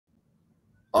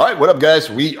All right, what up, guys?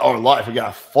 We are live. We got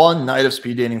a fun night of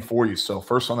speed dating for you. So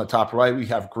first on the top right, we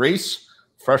have Grace,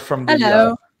 fresh from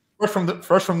the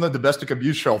fresh from the domestic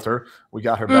abuse shelter. We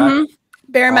got her back,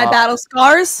 bearing my battle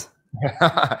scars.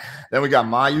 Then we got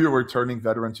Mayu, returning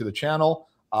veteran to the channel,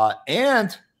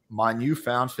 and my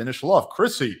newfound Finnish love,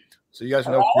 Chrissy. So you guys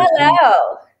know Chrissy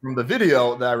from the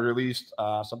video that I released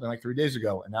something like 3 days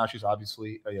ago, and now she's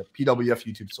obviously a PWF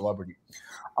YouTube celebrity.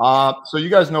 So you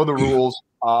guys know the rules.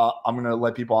 I'm going to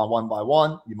let people on one by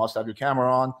one. You must have your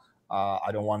camera on.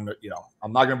 I don't want to,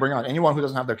 I'm not going to bring on anyone who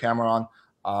doesn't have their camera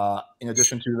on. In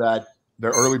addition to that, the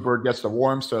early bird gets the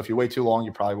worm. So if you wait too long,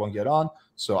 you probably won't get on.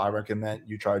 So I recommend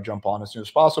you try to jump on as soon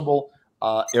as possible.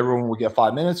 Everyone will get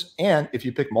 5 minutes. And if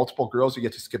you pick multiple girls, you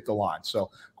get to skip the line. So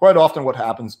quite often what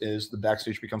happens is the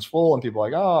backstage becomes full and people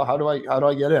are like, oh, how do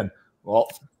I get in? Well,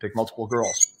 pick multiple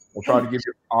girls. We'll try to give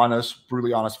you honest,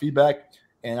 brutally honest feedback.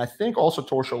 And I think also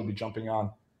Torsha will be jumping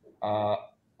on.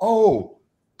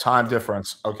 Time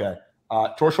difference. Okay.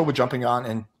 Torsha will be jumping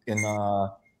on in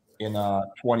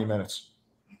 20 minutes.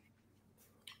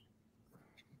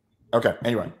 Okay.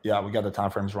 Anyway, yeah, we got the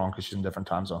time frames wrong because she's in a different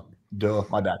time zone. Duh,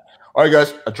 my bad. All right,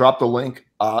 guys, I dropped the link.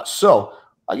 So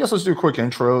I guess let's do quick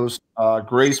intros.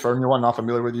 Grace, for anyone not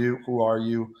familiar with you, who are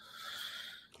you?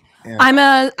 And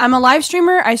I'm a live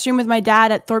streamer. I stream with my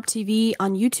dad at Thorpe TV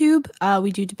on YouTube.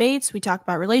 We do debates. We talk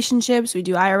about relationships. We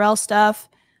do IRL stuff.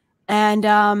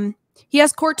 And he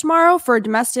has court tomorrow for a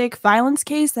domestic violence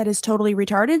case that is totally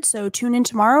retarded. So tune in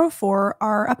tomorrow for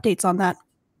our updates on that.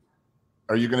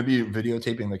 Are you going to be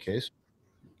videotaping the case?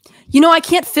 You know, I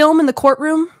can't film in the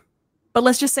courtroom, but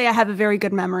let's just say I have a very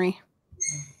good memory.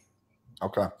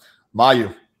 Okay.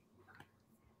 Mayu.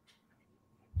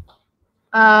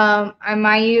 I'm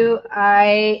Mayu.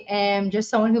 I am just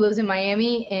someone who lives in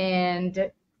Miami and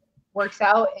works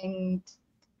out and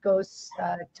goes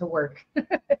to work.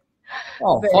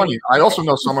 Oh, funny. I also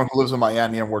know someone who lives in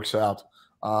Miami and works out.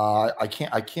 I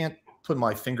can't put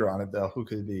my finger on it though. Who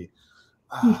could it be?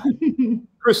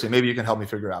 Chrissy, maybe you can help me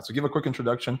figure it out. So give a quick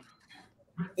introduction.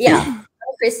 Yeah, I'm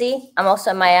Chrissy. I'm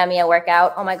also in Miami. I work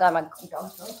out. Oh my God, my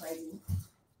dog's so crazy.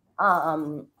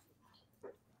 I'm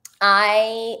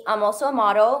also a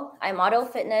model. I model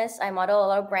fitness. I model a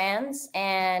lot of brands,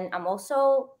 and I'm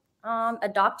also a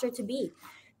doctor to be.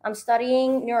 I'm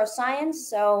studying neuroscience,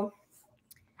 so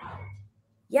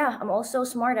yeah, I'm also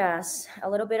smartass, a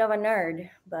little bit of a nerd,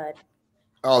 but.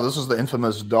 Oh, this is the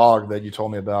infamous dog that you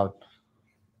told me about.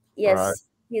 Yes, right.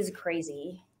 He's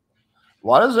crazy.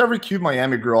 Why does every cute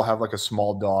Miami girl have like a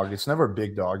small dog? It's never a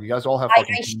big dog. You guys all have. I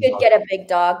should get a big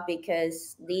dog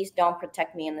because these don't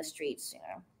protect me in the streets, you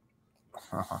know.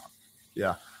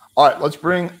 Yeah. All right, let's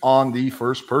bring on the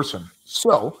first person.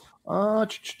 So,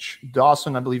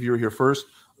 Dawson, I believe you were here first,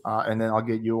 and then I'll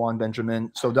get you on,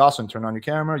 Benjamin. So, Dawson, turn on your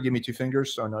camera. Give me 2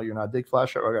 fingers so I know you're not a big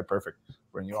flash. Okay, perfect.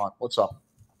 Bring you on. What's up?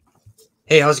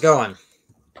 Hey, how's it going?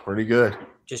 Pretty good.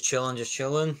 Just chilling, just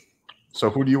chilling. So,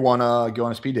 who do you want to go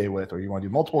on a speed date with, or you want to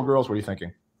do multiple girls? What are you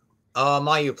thinking?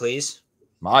 Mayu, please.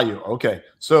 Mayu. Okay.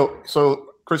 So,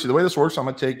 Chrissy, the way this works, I'm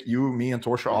going to take you, me, and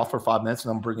Torsha off for 5 minutes, and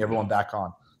I'm going to bring everyone back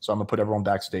on. So I'm going to put everyone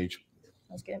backstage.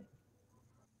 That's good.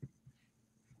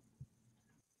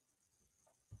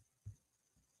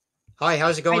 Hi,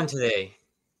 how's it going today?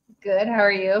 Good. How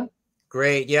are you?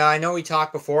 Great. Yeah, I know we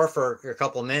talked before for a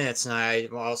couple of minutes, and I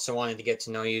also wanted to get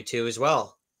to know you too as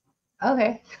well.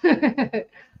 Okay.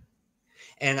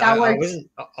 And I wasn't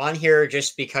on here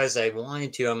just because I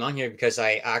wanted to. I'm on here because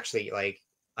I actually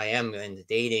I am into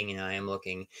dating, and I am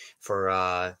looking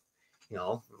for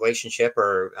relationship,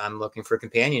 or I'm looking for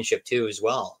companionship too as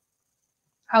well.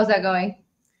 How's that going?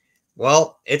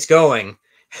 Well, it's going.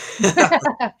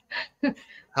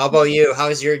 How about you?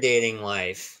 How's your dating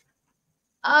life?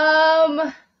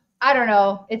 I don't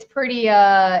know. It's pretty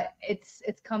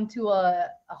it's come to a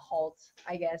halt,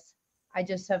 I guess. I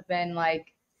just have been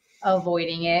like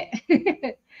avoiding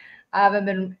it. I haven't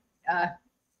been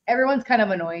everyone's kind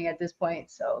of annoying at this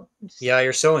point, so yeah,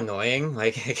 you're so annoying.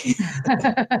 Like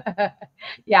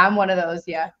yeah, I'm one of those,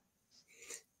 yeah.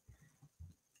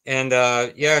 And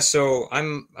yeah, so I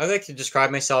like to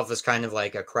describe myself as kind of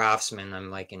like a craftsman.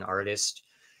 I'm like an artist.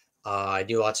 I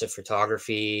do lots of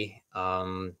photography,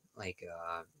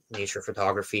 nature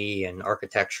photography and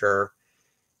architecture.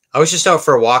 I was just out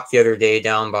for a walk the other day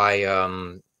down by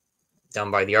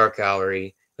the art gallery.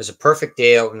 It was a perfect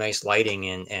day out, nice lighting,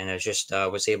 and I just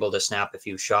was able to snap a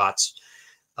few shots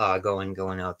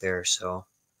going out there. So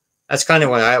that's kind of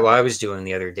what I was doing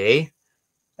the other day.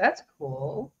 That's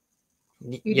cool.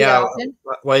 Yeah.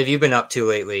 What have you been up to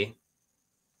lately?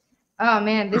 Oh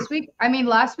man,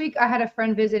 last week I had a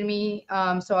friend visit me.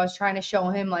 So I was trying to show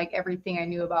him like everything I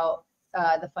knew about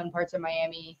the fun parts of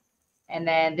Miami. And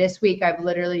then this week I've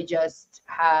literally just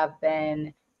have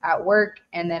been at work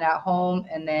and then at home.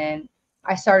 And then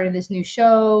I started this new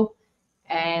show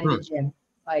and the gym,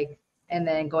 like, and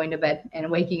then going to bed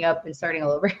and waking up and starting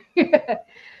all over.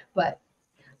 But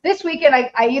this weekend,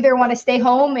 I either want to stay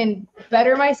home and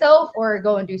better myself or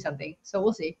go and do something. So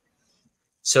we'll see.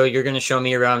 So you're going to show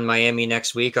me around Miami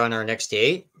next week on our next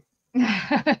date?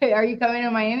 Are you coming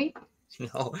to Miami?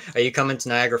 No. Are you coming to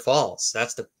Niagara Falls?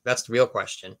 That's the real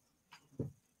question.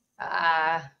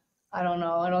 I don't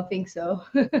know. I don't think so.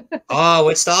 Oh,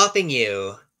 what's stopping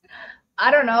you?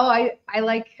 I don't know. I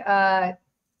like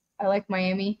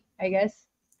Miami, I guess.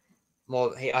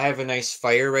 Well, hey, I have a nice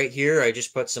fire right here. I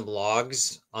just put some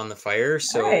logs on the fire,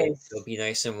 so Nice. it'll be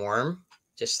nice and warm.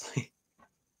 Just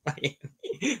like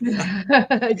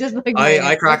Just like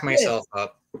I crack That's myself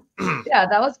up. good. Yeah,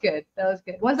 that was good. That was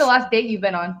good. When's the last date you've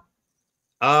been on?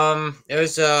 It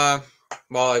was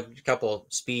well, a couple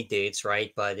speed dates,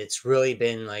 right? But it's really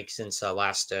been like since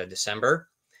last December.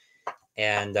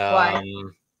 And Why?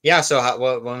 yeah. So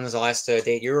when was the last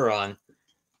date you were on?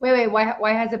 Wait.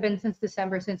 Why has it been since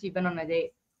December since you've been on a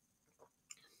date?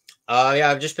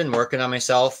 Yeah, I've just been working on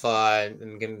myself. I've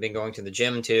been going to the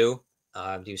gym too.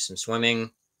 Do some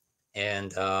swimming,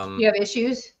 and You have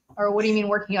issues, or what do you mean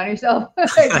working on yourself? no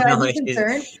Can I be issues.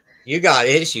 concerned? You got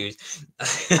issues.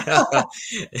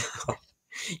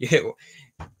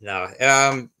 No.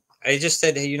 I just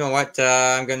said, hey, you know what?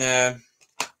 I'm gonna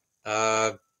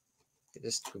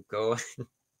just go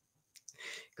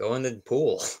in the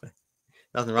pool.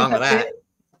 Nothing wrong with that.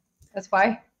 That's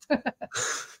fine.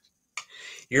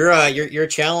 You're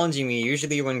challenging me.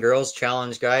 Usually when girls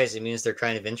challenge guys, it means they're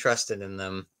kind of interested in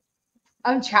them.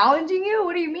 I'm challenging you?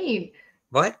 What do you mean?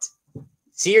 What?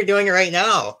 See, you're doing it right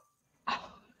now.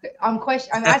 I'm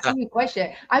asking you a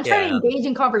question. I'm trying to engage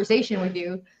in conversation with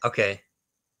you. Okay.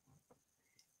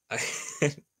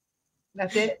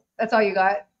 That's it? That's all you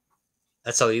got?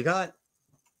 That's all you got?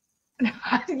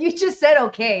 You just said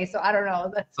okay, so I don't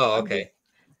know. Okay.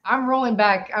 I'm rolling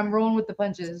back. I'm rolling with the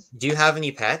punches. Do you have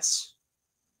any pets?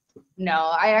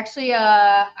 No, I actually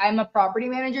I'm a property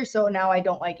manager, so now I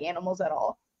don't like animals at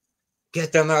all.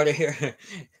 Get them out of here.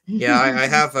 Yeah, I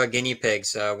have guinea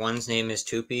pigs. One's name is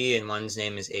Tupi and one's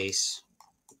name is Ace.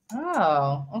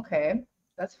 Oh, okay.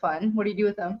 That's fun. What do you do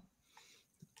with them?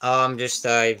 Just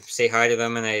I say hi to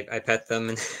them and I pet them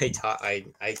and I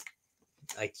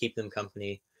keep them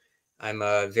company. I'm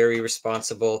a very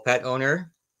responsible pet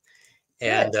owner.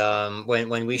 And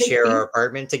when we share our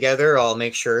apartment together, I'll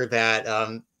make sure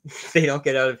that they don't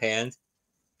get out of hand.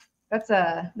 That's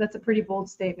a pretty bold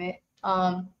statement.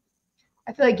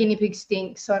 I feel like guinea pigs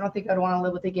stink, so I don't think I'd want to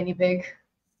live with a guinea pig.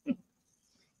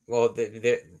 Well,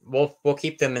 we'll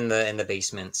keep them in the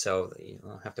basement, so you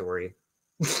don't have to worry.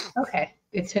 Okay,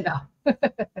 good to know.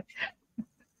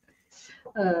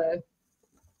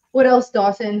 What else,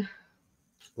 Dawson?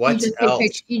 What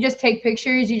else? You just take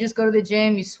pictures. You just go to the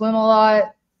gym. You swim a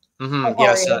lot.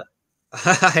 Yes,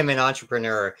 I'm an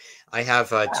entrepreneur. I have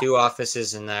 2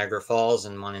 offices in Niagara Falls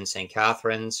and 1 in St.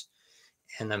 Catharines,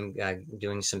 and I'm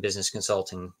doing some business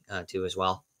consulting too as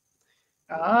well.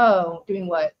 Oh, doing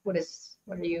what? What are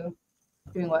you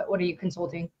doing? What are you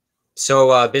consulting?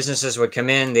 So businesses would come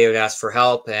in, they would ask for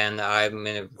help, and I'm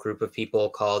in a group of people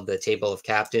called the Table of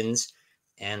Captains,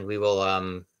 and we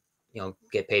will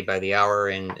get paid by the hour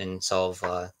and solve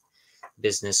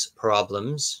business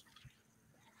problems.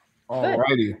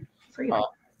 Alrighty.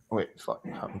 Wait, fuck.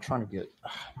 I'm trying to get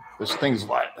this thing's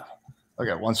live.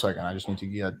 Okay, 1 second. I just need to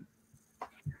get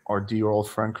our dear old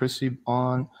friend Chrissy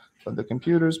on, but the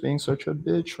computer's being such a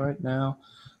bitch right now.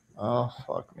 Oh,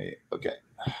 fuck me. Okay.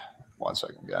 1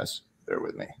 second, guys. Bear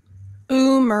with me.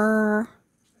 Boomer.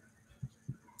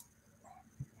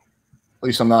 At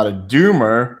least I'm not a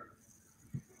doomer.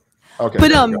 Okay.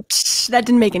 But that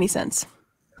didn't make any sense.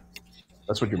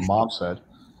 That's what your mom said.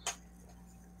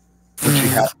 But she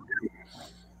had.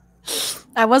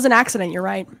 That was an accident. You're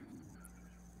right.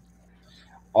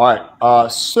 All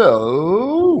right.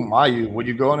 So, Mayu, would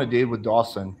you go on a date with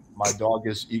Dawson? My dog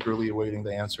is eagerly awaiting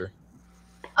the answer.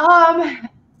 No,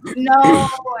 I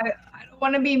don't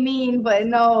want to be mean, but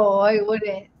no, I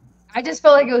wouldn't. I just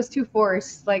felt like it was too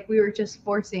forced. Like we were just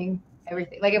forcing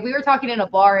everything. Like if we were talking in a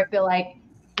bar, I feel like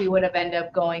we would have ended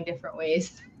up going different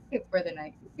ways for the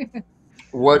night.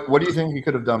 What do you think you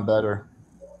could have done better?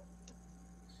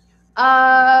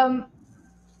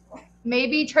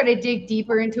 Maybe try to dig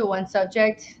deeper into one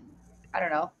subject. I don't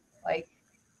know, like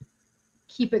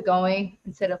keep it going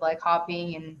instead of like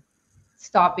hopping and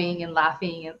stopping and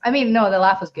laughing. And I mean, no, the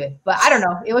laugh was good, but I don't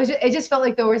know. It just felt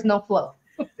like there was no flow.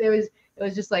 It It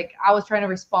was just like I was trying to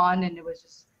respond and it was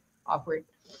just awkward.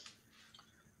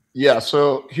 Yeah,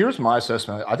 so here's my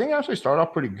assessment. I think it actually started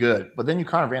off pretty good, but then you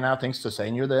kind of ran out of things to say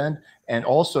near the end, and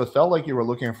also felt like you were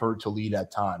looking for her to lead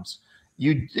at times.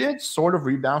 You did sort of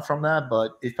rebound from that,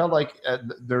 but it felt like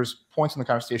there's points in the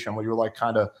conversation where you were like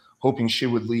kind of hoping she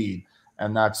would lead,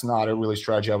 and that's not a really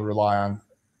strategy I would rely on,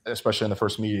 especially in the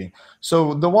first meeting.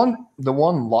 So the one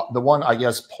I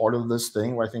guess part of this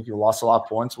thing where I think you lost a lot of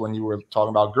points when you were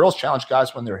talking about girls challenge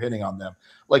guys when they're hitting on them,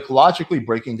 like logically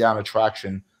breaking down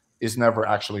attraction is never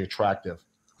actually attractive.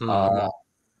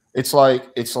 It's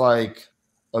like,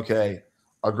 okay,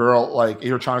 a girl, like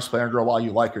you're trying to explain a girl why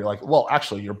you like her. You're like, well,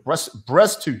 actually your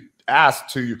breast to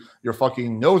ass to your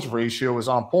fucking nose ratio is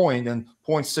on point and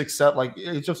 0.67. Like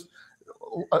it's just,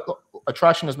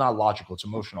 attraction is not logical. It's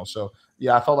emotional. So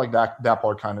yeah, I felt like that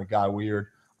part kind of got weird.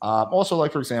 Also,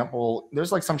 like, for example,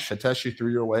 there's like some shit test she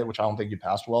threw your way, which I don't think you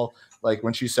passed well. Like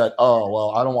when she said, oh,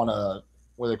 well, I don't want to,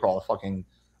 what do they call it? Fucking,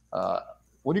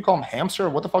 what do you call them? Hamster?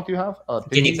 What the fuck do you have?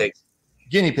 Guinea pig.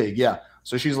 Guinea pig, yeah.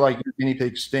 So she's like, your guinea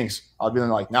pig stinks. I'll be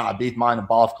like, nah, I bathed mine in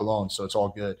ball of cologne, so it's all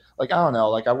good. Like, I don't know.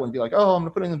 Like, I wouldn't be like, oh, I'm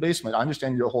going to put it in the basement. I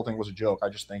understand your whole thing was a joke. I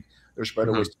just think there's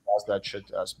better ways to pass that shit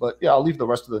test. But yeah, I'll leave the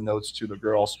rest of the notes to the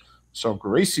girls. So,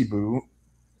 Gracie Boo,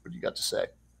 what do you got to say?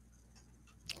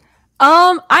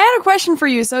 I had a question for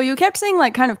you. So you kept saying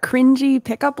like kind of cringy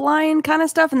pickup line kind of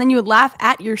stuff, and then you would laugh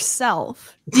at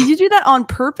yourself. Did you do that on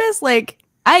purpose? Like,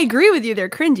 I agree with you, they're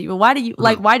cringy, but why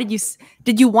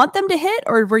did you want them to hit,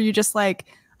 or were you just like,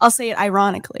 I'll say it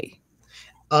ironically?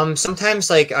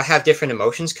 Sometimes like I have different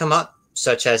emotions come up,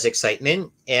 such as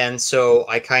excitement, and so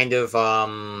I kind of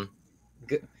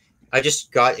I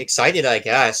just got excited, I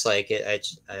guess. Like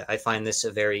I find this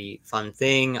a very fun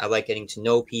thing. I like getting to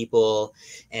know people,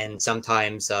 and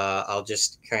sometimes I'll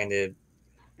just kind of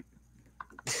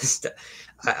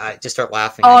I just start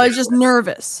laughing. Oh, it's just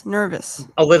nervous.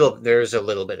 A little. There's a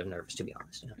little bit of nervous, to be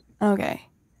honest. Okay.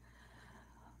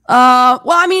 Well,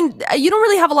 I mean, you don't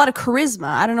really have a lot of charisma.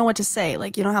 I don't know what to say.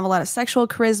 Like, you don't have a lot of sexual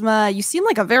charisma. You seem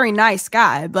like a very nice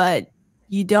guy, but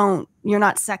you're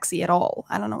not sexy at all.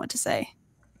 I don't know what to say.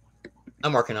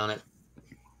 I'm working on it.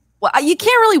 Well, you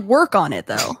can't really work on it,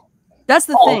 though. That's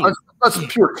the thing. That's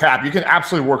pure cap. You can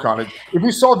absolutely work on it. If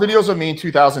you saw videos of me in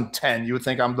 2010, you would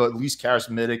think I'm the least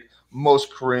charismatic,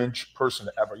 most cringe person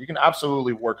ever. You can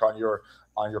absolutely work on your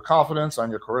confidence,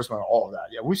 on your charisma, and all of that.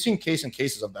 Yeah, we've seen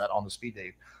cases of that on the speed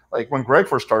date. Like when Greg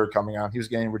first started coming out, he was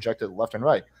getting rejected left and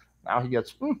right. Now he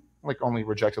gets like only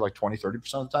rejected like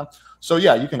 20-30% of the time. So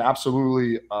yeah, you can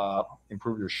absolutely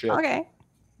improve your shit. Okay.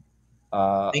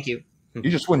 Thank you. You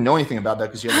just wouldn't know anything about that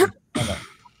because you haven't done that.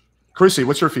 Chrissy,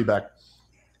 what's your feedback?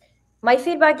 My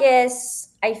feedback is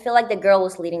I feel like the girl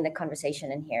was leading the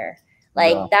conversation in here.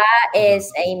 Like that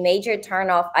is a major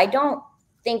turnoff. I don't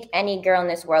think any girl in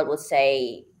this world would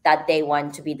say that they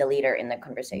want to be the leader in the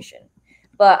conversation.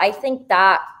 But I think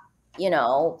that,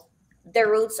 the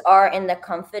roots are in the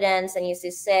confidence, and you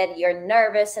just said you're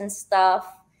nervous and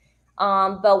stuff.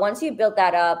 But once you build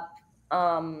that up,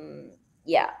 I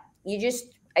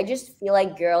just feel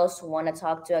like girls want to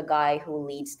talk to a guy who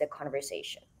leads the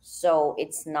conversation. So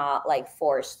it's not like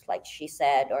forced, like she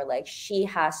said, or like she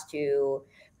has to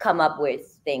come up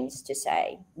with things to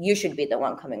say. You should be the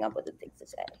one coming up with the things to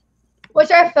say. Which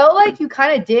I felt like you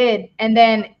kind of did, and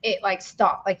then it like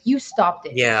stopped. Like you stopped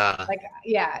it. Yeah. Like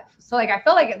yeah. So like I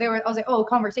felt like I was like, oh,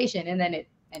 conversation, and then it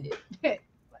ended. But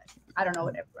I don't know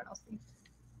what everyone else thinks.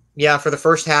 Yeah, for the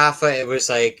first half, it was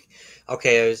like,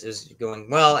 okay, it was going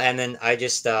well, and then I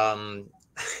just I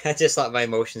just let my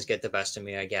emotions get the best of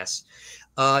me, I guess.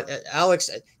 Alex,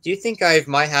 do you think I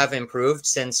might have improved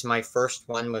since my first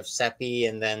one with Seppi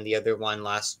and then the other one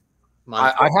last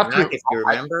month? If you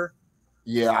remember.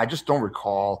 Yeah, I just don't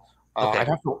recall. Okay.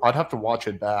 I'd have to watch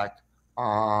it back.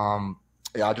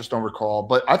 Yeah, I just don't recall.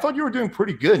 But I thought you were doing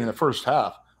pretty good in the first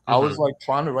half. I was like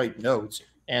trying to write notes,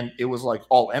 and it was like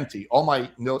all empty. All my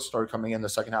notes started coming in the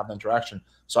second half of the interaction.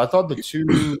 So I thought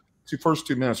the first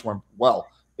 2 minutes went well.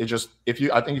 It just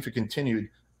I think if you continued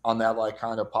on that like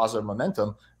kind of positive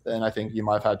momentum, then I think you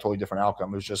might have had a totally different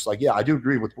outcome. It was just like, yeah, I do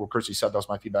agree with what Kirsty said. That was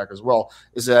my feedback as well.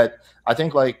 Is that I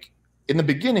think like in the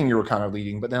beginning you were kind of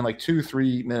leading, but then like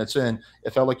 2-3 minutes in, it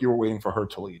felt like you were waiting for her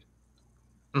to lead.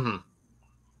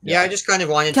 Yeah, I just kind of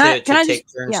wanted to take turns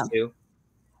too.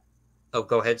 Oh,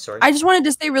 go ahead. Sorry. I just wanted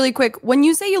to say really quick, when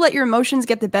you say you let your emotions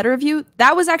get the better of you,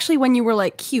 that was actually when you were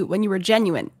like cute, when you were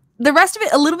genuine. The rest of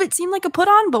it, a little bit seemed like a put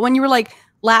on, but when you were like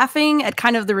laughing at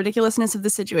kind of the ridiculousness of the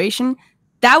situation,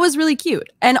 that was really cute.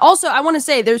 And also, I want to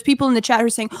say there's people in the chat who are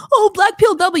saying, oh, Black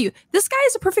Pill W. This guy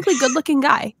is a perfectly good looking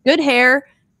guy. Good hair,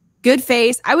 good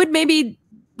face. I would maybe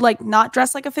like not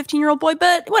dress like a 15-year-old boy,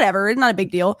 but whatever, it's not a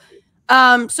big deal.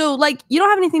 So like you don't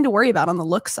have anything to worry about on the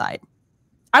look side.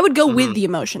 I would go with the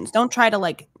emotions. Don't try to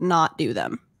like not do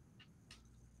them.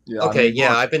 Yeah. Okay. I mean,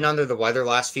 Yeah, I've been under the weather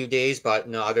last few days, but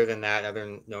no. Other than that,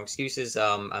 no excuses.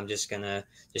 I'm just gonna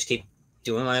keep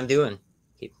doing what I'm doing.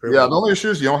 Keep yeah. The only issue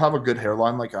is you don't have a good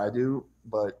hairline like I do.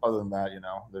 But other than that,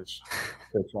 there's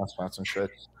transplants and shit.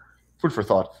 Food for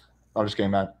thought. I'm just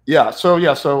kidding, man. Yeah.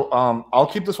 So I'll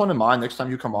keep this one in mind. Next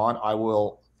time you come on, I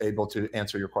will able to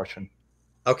answer your question.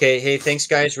 Okay. Hey, thanks,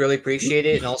 guys. Really appreciate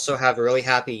it, and also have a really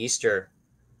happy Easter.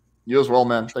 You as well,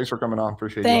 man. Thanks for coming on.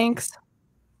 Appreciate it. Thanks.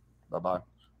 Bye bye.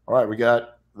 All right, we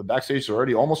got the backstage is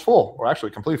already almost full, or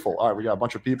actually completely full. All right, we got a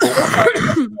bunch of people,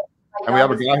 and we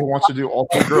have a guy who wants to do all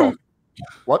 2 girls.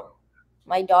 What?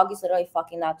 My dog is literally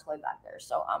fucking that toy back there,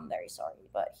 so I'm very sorry,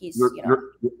 but he's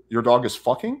your dog is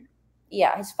fucking.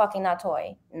 Yeah, he's fucking that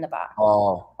toy in the back.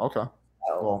 Oh, okay.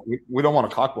 So. Well, we don't want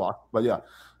to cock block, but yeah.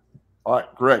 All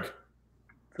right, Greg.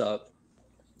 What's up?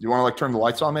 You want to like turn the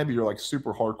lights on? Maybe you're like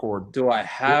super hardcore. Do I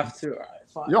have to? All right,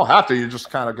 fine. You don't have to. You just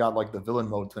kind of got like the villain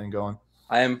mode thing going.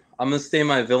 I'm gonna stay in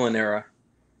my villain era.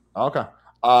 Okay.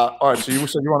 All right. So you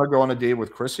said you want to go on a date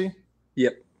with Chrissy?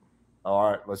 Yep.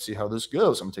 All right. Let's see how this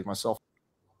goes. I'm gonna take myself.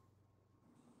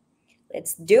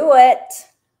 Let's do it.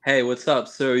 Hey, what's up?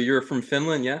 So you're from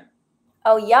Finland, yeah?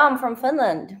 Oh yeah, I'm from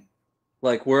Finland.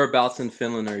 Like whereabouts in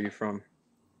Finland are you from?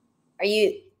 Are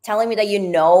you telling me that you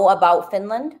know about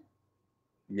Finland?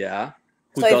 Yeah.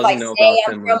 Who so if I know say about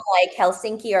I'm Finland? from like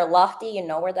Helsinki or Lahti, you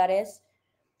know where that is?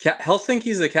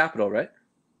 Helsinki's the capital, right?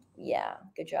 Yeah,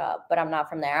 good job. But I'm not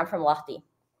from there. I'm from Lahti.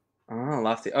 Oh,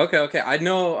 Lahti. Okay. I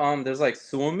know there's like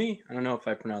Suomi. I don't know if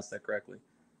I pronounced that correctly.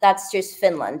 That's just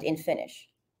Finland in Finnish.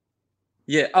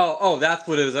 Yeah. Oh, that's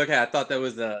what it is. Okay, I thought that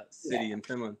was a city in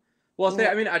Finland. Well,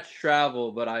 I mean, I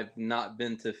travel, but I've not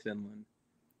been to Finland.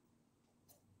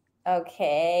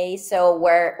 Okay, so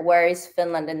where is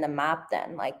Finland in the map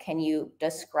then? Like, can you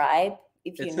describe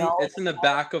if you know? It's in the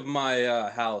back of my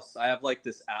house. I have like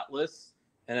this atlas,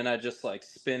 and then I just like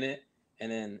spin it,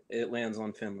 and then it lands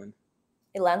on Finland.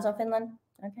 It lands on Finland?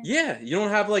 Okay. Yeah, you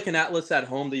don't have like an atlas at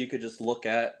home that you could just look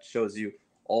at. Shows you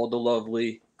all the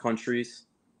lovely countries.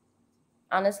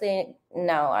 Honestly,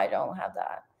 no, I don't have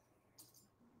that.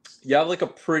 You have like a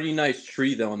pretty nice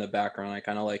tree though in the background. I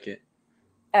kind of like it.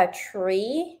 A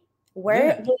tree?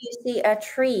 Where do you see a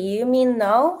tree? You mean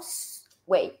those?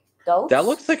 Wait, those? That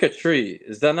looks like a tree.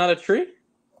 Is that not a tree?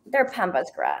 They're pampas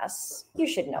grass. You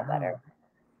should know better.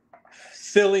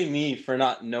 Silly me for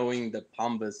not knowing the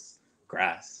pampas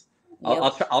grass.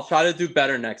 Yep. I'll try to do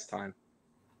better next time.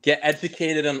 Get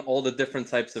educated on all the different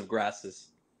types of grasses.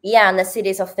 Yeah, in the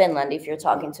cities of Finland, if you're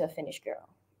talking to a Finnish girl.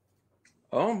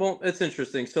 Oh, well, it's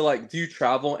interesting. So, like, do you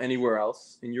travel anywhere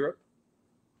else in Europe?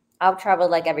 I've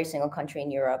traveled like every single country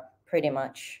in Europe, pretty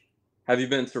much. Have you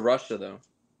been to Russia, though?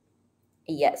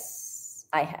 Yes,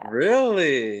 I have.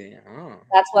 Really? Oh.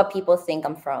 That's what people think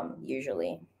I'm from,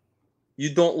 usually.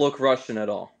 You don't look Russian at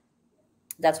all.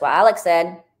 That's what Alex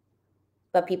said,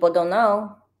 but people don't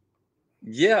know.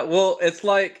 Yeah, well, it's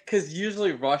like, because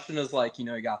usually Russian is like,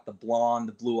 you got the blonde,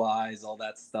 the blue eyes, all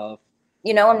that stuff.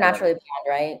 You know I'm naturally blonde,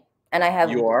 right? And I have...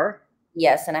 You are?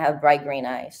 Yes, and I have bright green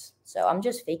eyes. So I'm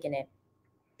just faking it.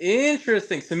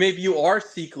 Interesting. So maybe you are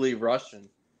secretly Russian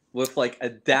with like a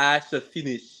dash of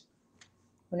Finnish.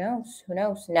 Who knows? Who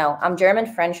knows? No, I'm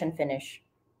German, French, and Finnish.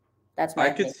 That's my I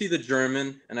could see the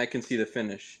German and I can see the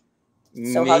Finnish.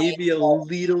 So maybe a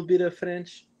little bit of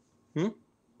French.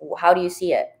 How do you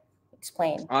see it?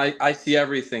 Explain. I see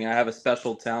everything. I have a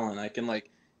special talent. I can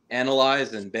like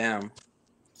analyze and bam.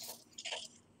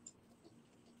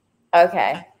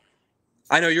 Okay.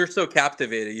 I know you're so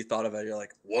captivated. You thought about it. You're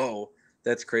like, whoa,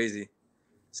 that's crazy.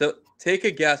 So take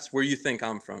a guess where you think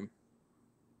I'm from.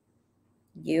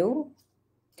 You?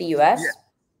 The U.S.? Yeah.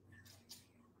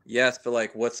 Yes, but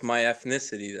like, what's my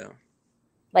ethnicity though?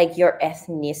 Like your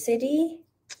ethnicity?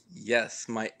 Yes,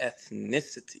 my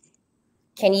ethnicity.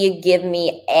 Can you give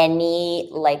me any,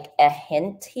 like, a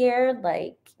hint here?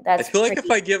 Like, that's I feel like if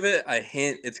I give it a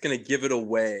hint, it's going to give it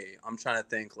away. I'm trying to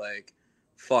think, like,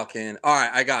 fucking... All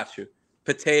right, I got you.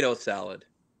 Potato salad.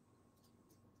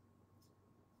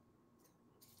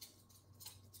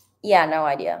 Yeah, no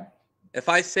idea. If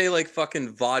I say, like,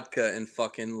 fucking vodka and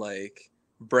fucking, like,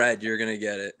 bread, you're going to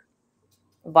get it.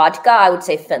 Vodka, I would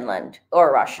say Finland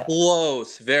or Russia.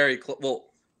 Close. Very close. Well...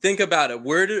 Think about it.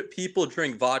 Where do people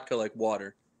drink vodka like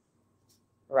water?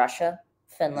 Russia,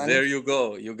 Finland. There you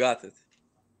go. You got it.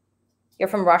 You're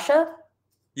from Russia?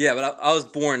 Yeah, but I was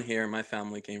born here. My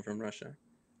family came from Russia.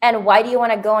 And why do you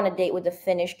want to go on a date with a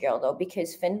Finnish girl, though?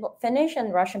 Because Finnish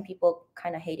and Russian people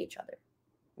kind of hate each other.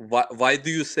 Why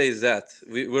do you say that?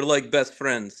 We're like best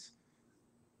friends.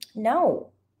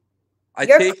 No. I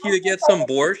take you to get some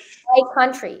borscht. My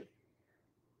country.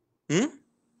 Hmm?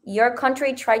 Your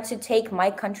country tried to take my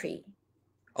country.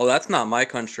 Oh, that's not my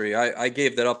country. I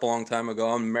gave that up a long time ago.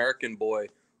 I'm an American boy,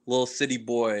 little city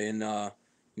boy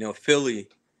in Philly.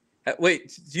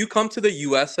 Wait, do you come to the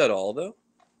U.S. at all though?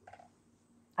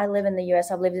 I live in the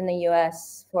U.S. I've lived in the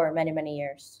U.S. for many, many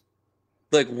years.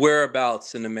 Like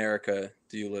whereabouts in America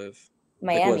do you live?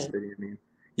 Miami. Like what city, I mean?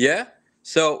 Yeah.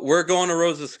 So we're going to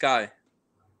Rosa Sky.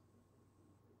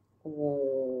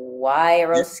 Why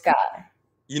Rosa Sky?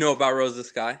 You know about Rosa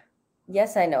Sky?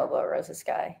 Yes, I know about Rosa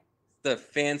Sky. The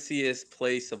fanciest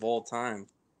place of all time.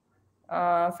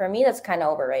 For me, that's kind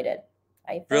of overrated.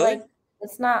 I feel like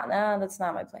it's not. No, that's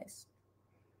not my place.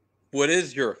 What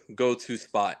is your go-to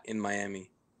spot in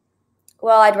Miami?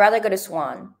 Well, I'd rather go to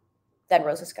Swan than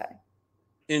Rosa Sky.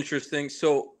 Interesting.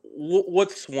 So,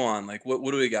 what's Swan? Like, what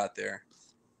do we got there?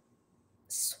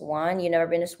 Swan? You never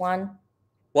been to Swan?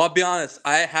 Well, I'll be honest.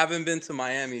 I haven't been to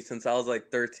Miami since I was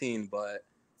like 13. But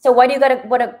so, why do you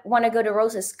want to go to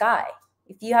Rosa Sky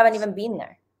if you haven't even been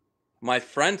there? My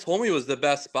friend told me it was the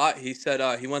best spot. He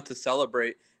said he went to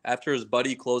celebrate after his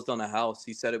buddy closed on a house.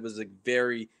 He said it was like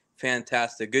very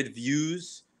fantastic, good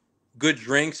views, good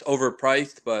drinks,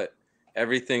 overpriced, but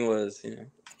everything was,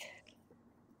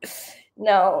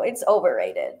 No, it's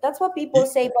overrated. That's what people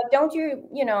say, but don't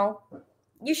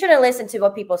you shouldn't listen to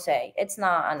what people say. It's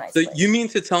not a nice place. You mean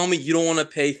to tell me you don't want to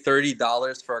pay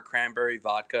 $30 for a cranberry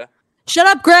vodka? Shut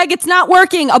up, Greg. It's not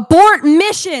working. Abort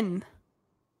mission.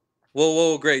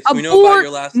 Whoa, Grace. We know about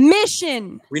your last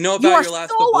mission. We know about your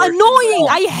last abortion. You are so annoying.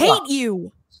 I hate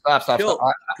you. Stop.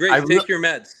 Grace, take your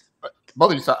meds.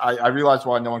 Both of you, I realized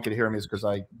why no one could hear me is because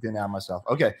I didn't have myself.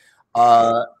 Okay.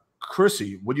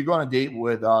 Chrissy, would you go on a date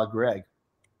with Greg?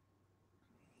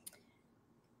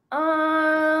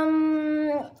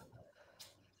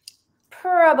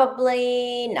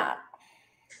 Probably not.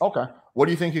 Okay. What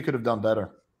do you think you could have done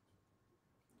better?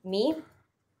 Me?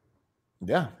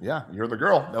 Yeah. You're the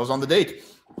girl that was on the date.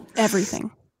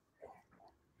 Everything.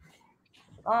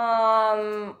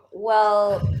 Well,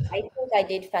 I think I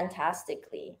did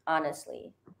fantastically,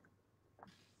 honestly.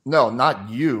 No, not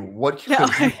you. What could you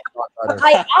have done better?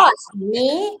 I asked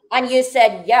me, and you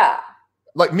said yeah.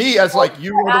 Like me, as like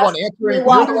you were the one answering.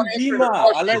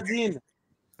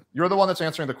 You're the one that's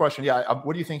answering the question. Yeah.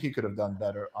 What do you think he could have done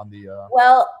better on the?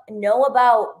 Well, know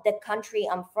about the country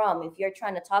I'm from. If you're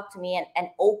trying to talk to me and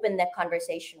open the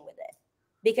conversation with it,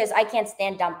 because I can't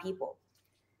stand dumb people.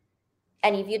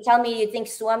 And if you tell me you think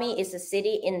Suomi is a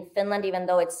city in Finland, even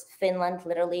though it's Finland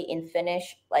literally in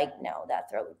Finnish, like no, that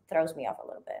throws me off a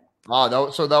little bit.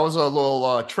 So that was a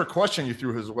little trick question you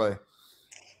threw his way.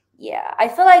 Yeah, I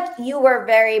feel like you were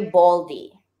very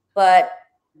boldy, but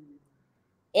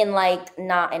in like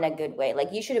not in a good way.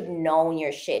 Like you should have known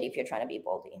your shit if you're trying to be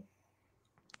boldy.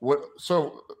 What?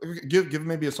 So give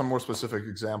maybe some more specific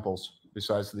examples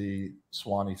besides the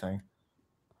Swanee thing.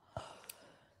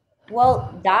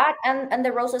 Well, that and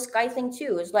the Rosa Sky thing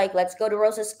too is like, let's go to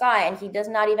Rosa Sky, and he does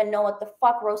not even know what the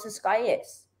fuck Rosa Sky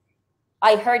is.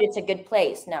 I heard it's a good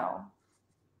place. No.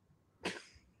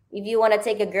 If you want to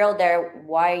take a girl there,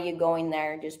 why are you going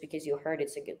there just because you heard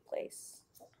it's a good place?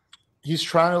 He's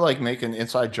trying to like make an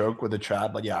inside joke with the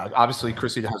chat, but yeah, obviously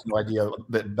Chrissy has no idea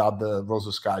about the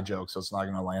Rosa Sky joke, so it's not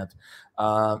going to land.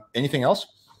 Anything else?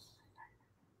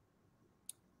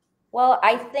 Well,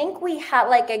 I think we had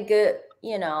like a good,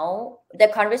 the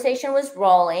conversation was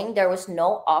rolling. There was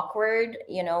no awkward,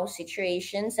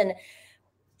 situations. And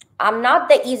I'm not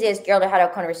the easiest girl to have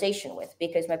a conversation with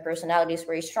because my personality is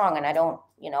very strong and I don't,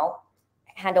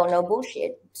 handle no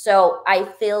bullshit. So I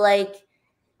feel like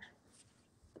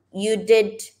you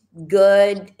did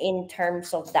good in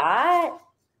terms of that.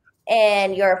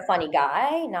 And you're a funny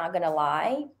guy, not going to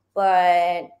lie.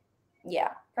 But yeah,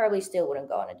 probably still wouldn't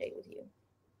go on a date with you.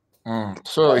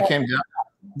 So it came down.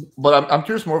 But I'm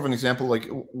curious more of an example, like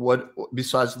what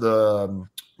besides the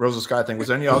Rosa Sky thing, was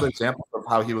there any other examples of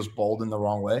how he was bold in the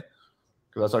wrong way?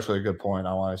 Because that's actually a good point.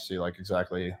 I want to see like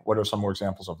exactly what are some more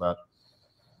examples of that.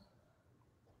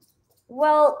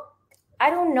 Well, I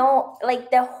don't know,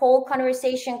 like the whole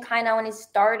conversation kind of when it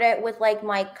started with like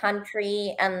my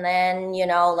country and then,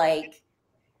 like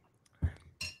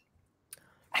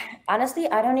honestly,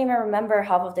 I don't even remember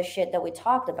half of the shit that we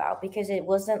talked about because it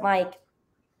wasn't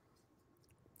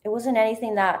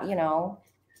anything that,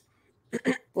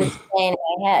 was in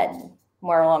my head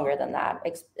more longer than that,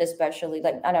 especially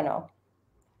like, I don't know.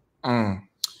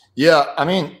 Yeah. I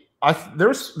mean,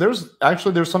 there's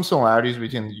some similarities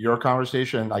between your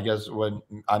conversation, I guess, when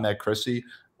I met Chrissy.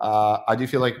 I do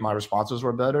feel like my responses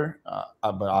were better,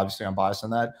 but obviously I'm biased in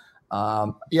that.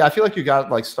 Yeah, I feel like you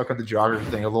got like stuck at the geography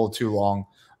thing a little too long.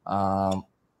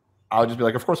 I would just be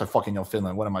like, of course I fucking know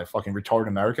Finland. What am I, fucking retarded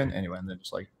American? Anyway, and then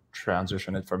just like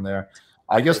transition it from there.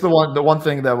 I guess the one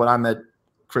thing that when I met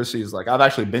Chrissy is like, I've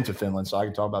actually been to Finland, so I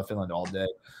can talk about Finland all day.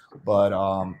 But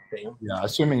yeah,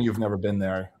 assuming you've never been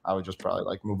there, I would just probably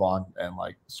like move on and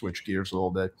like switch gears a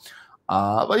little bit.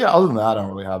 But yeah, other than that, I don't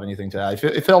really have anything to add.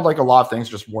 It felt like a lot of things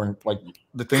just weren't like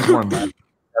the things weren't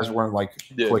as weren't like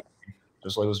clicking.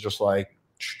 Just it was just like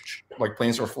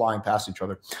planes were flying past each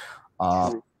other.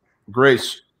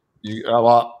 Grace, you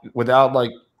without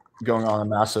like going on a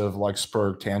massive like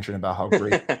spur tangent about how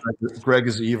great Greg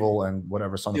is evil and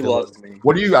whatever. He loves me.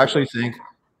 What do you actually think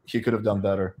he could have done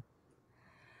better?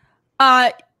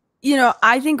 You know,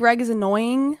 I think Greg is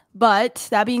annoying, but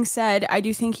that being said, I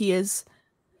do think he is,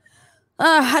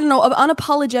 I don't know,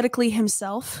 unapologetically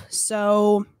himself.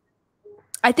 So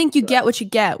I think you get what you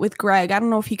get with Greg. I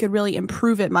don't know if he could really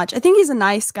improve it much. I think he's a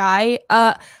nice guy.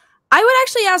 I would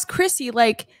actually ask Chrissy,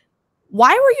 like,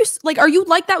 why were you like, are you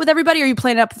like that with everybody? Or are you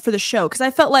playing it up for the show? Because I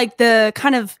felt like the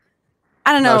kind of,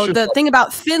 I don't know, the thing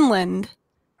about Finland,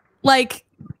 like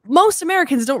most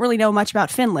Americans don't really know much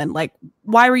about Finland. Like,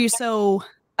 why were you so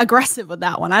aggressive with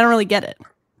that one? I don't really get it.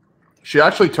 She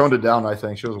actually toned it down. I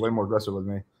think she was way more aggressive with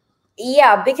me.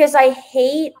 Yeah, because I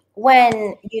hate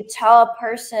when you tell a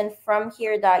person from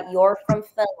here that you're from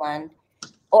Finland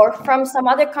or from some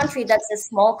other country that's a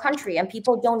small country and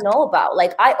people don't know about.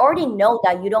 Like, I already know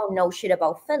that you don't know shit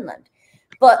about Finland,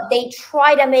 but they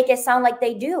try to make it sound like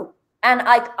they do. And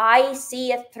I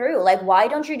see it through. Like, why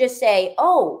don't you just say,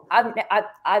 "Oh, I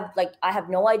have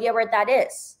no idea where that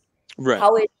is." Right.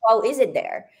 How is it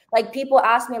there? Like, people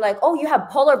ask me like, "Oh, you have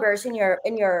polar bears in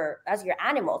your as your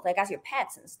animals, like as your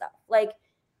pets and stuff." Like,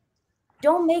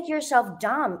 don't make yourself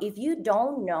dumb. If you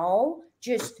don't know,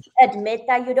 just admit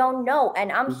that you don't know.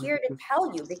 And I'm here to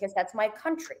tell you because that's my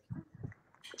country.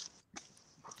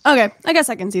 Okay, I guess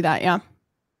I can see that. Yeah.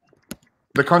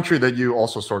 The country that you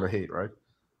also sort of hate, right?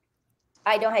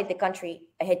 I don't hate the country.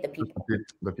 I hate the people.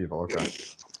 The people. Okay.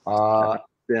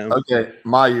 Yeah. Okay,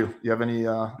 Mayu, you have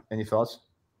any thoughts?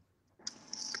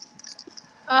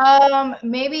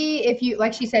 Maybe if you,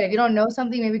 like she said, if you don't know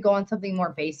something, maybe go on something more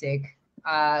basic,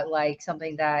 like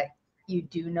something that you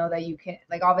do know that you can.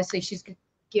 Like, obviously, she's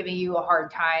giving you a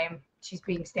hard time. She's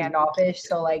being standoffish,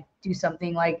 so like do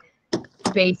something like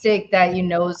basic that you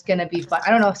know is gonna be fun.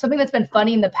 I don't know, something that's been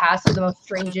funny in the past with the most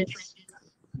strangest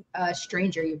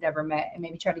stranger you've never met, and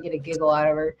maybe try to get a giggle out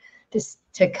of her, just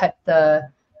to cut the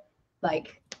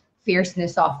like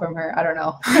fierceness off from her. I don't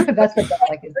know. That's what I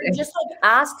like. Just like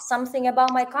ask something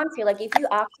about my country. Like, if you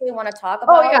actually want to talk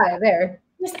about,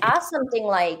 just ask something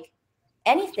like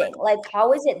anything. Like,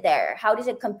 how is it there? How does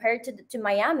it compare to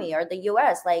Miami or the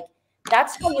US? Like,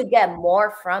 that's how you get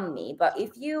more from me. But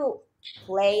if you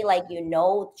play like you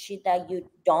know shit that you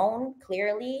don't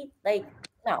clearly, like,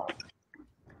 no.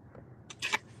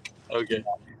 Okay.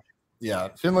 Yeah,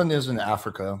 Finland is in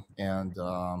Africa, and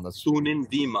that's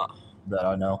Suninvima. That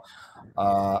I know.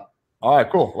 All right,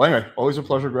 cool. Well, anyway, always a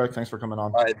pleasure, Greg. Thanks for coming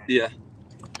on. All right, yeah.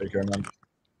 Take care, man.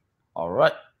 All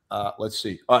right. Let's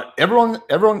see. All right,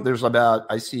 everyone. There's about,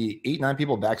 I see 8-9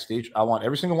 people backstage. I want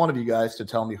every single one of you guys to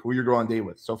tell me who you're going on a date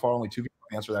with. So far, only 2 people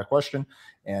answer that question,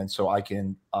 and so I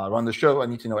can run the show. I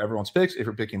need to know everyone's picks. If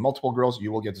you're picking multiple girls,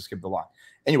 you will get to skip the line.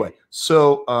 Anyway,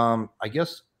 so I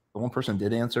guess the one person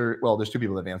did answer. Well, there's 2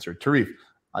 people that have answered. Tarif,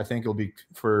 I think it'll be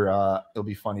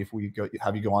funny if we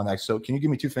have you go on next. So can you give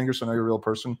me 2 fingers so I know you're a real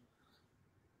person?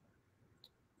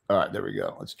 All right, there we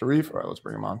go. It's Tarif. All right, let's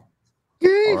bring him on.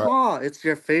 Yeehaw! Right. It's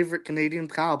your favorite Canadian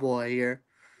cowboy here.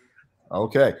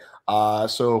 Okay.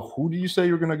 So who do you say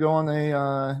you're going to go on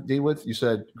a date with? You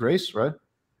said Grace, right?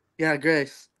 Yeah,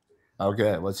 Grace.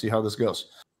 Okay, let's see how this goes.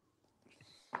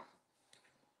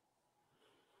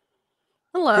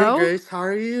 Hello. Hey, Grace. How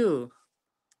are you?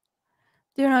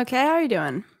 Doing okay. How are you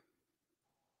doing?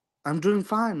 I'm doing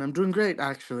fine. I'm doing great,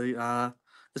 actually.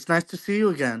 It's nice to see you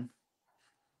again.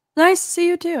 Nice to see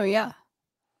you too. Yeah.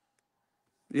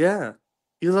 Yeah.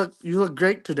 You look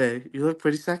great today. You look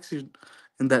pretty sexy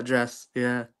in that dress.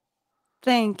 Yeah.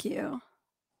 Thank you.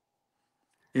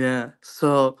 Yeah.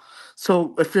 So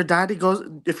if your dad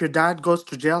goes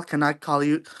to jail, can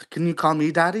you call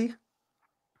me daddy?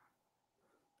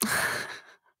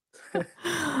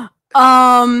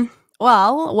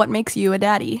 Well, what makes you a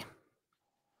daddy?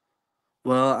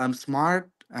 Well, I'm smart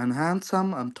and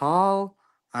handsome. I'm tall.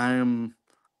 I'm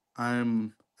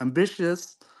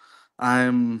ambitious.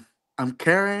 I'm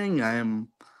caring. I'm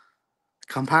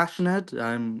compassionate.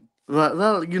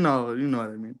 Well, you know what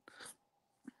I mean.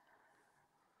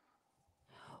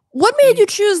 What made you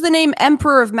choose the name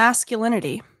Emperor of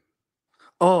Masculinity?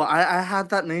 Oh, I had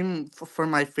that name for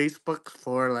my Facebook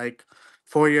for like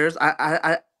 4 years.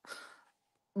 I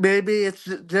maybe it's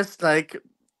just like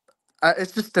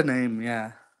it's just a name,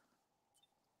 yeah.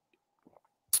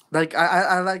 Like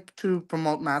I like to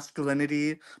promote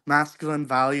masculinity, masculine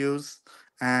values,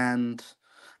 and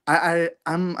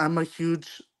I'm a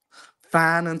huge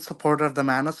fan and supporter of the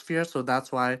manosphere, so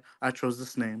that's why I chose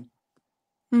this name.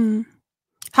 Hmm.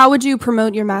 How would you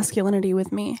promote your masculinity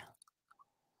with me?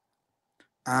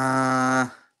 That's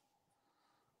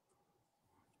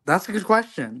a good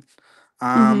question.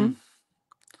 Mm-hmm.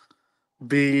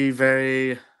 Be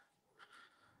very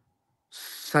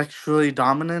sexually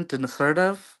dominant and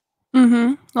assertive.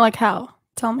 Mm-hmm. Like how?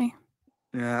 Tell me.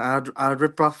 Yeah, I'd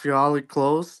rip off all your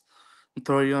clothes and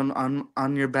throw you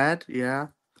on your bed. Yeah.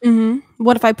 Mm-hmm.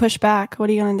 What if I push back? What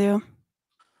are you gonna do?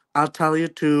 I'll tell you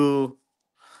to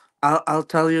I'll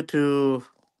tell you to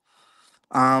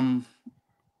um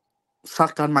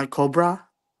suck on my cobra.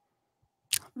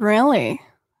 Really?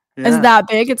 Is it Yeah. that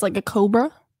big? It's like a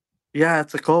cobra? Yeah,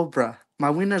 it's a cobra. My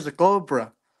wiener's a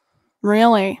cobra.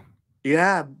 Really?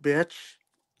 Yeah, bitch.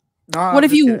 No, What I'm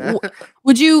if just you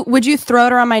kidding. would you throw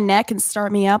it around my neck and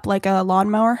start me up like a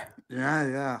lawnmower?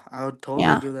 Yeah, I would totally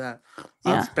Yeah. do that.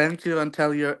 I'd Yeah. spank you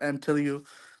until you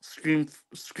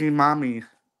scream mommy.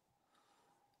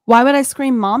 Why would I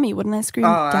scream mommy? Wouldn't I Oh, scream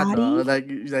I know. daddy?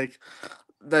 Like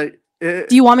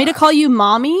Do you want me to call you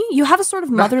mommy? You have a sort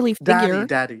of nah, motherly figure.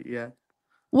 daddy, yeah.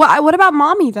 What about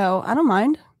mommy though? I don't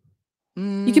mind.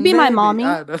 You could be my Maybe. mommy.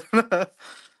 I don't know.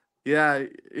 Yeah.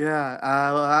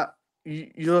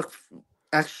 You look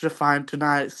extra fine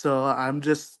tonight, so I'm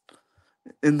just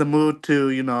in the mood to,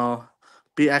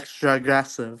 be extra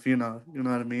aggressive, you know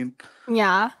what I mean?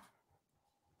 Yeah.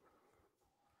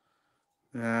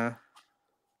 Yeah.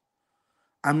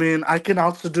 I mean, I can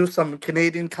also do some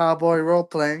Canadian cowboy role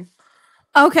playing.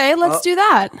 Okay, let's Oh, do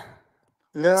that.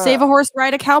 Save a yeah. horse,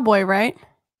 ride a cowboy, right?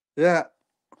 Yeah.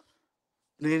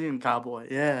 Canadian cowboy,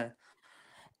 yeah.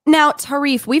 Now,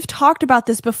 Tarif, we've talked about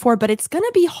this before, but it's going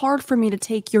to be hard for me to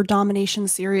take your domination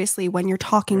seriously when you're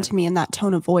talking Right. to me in that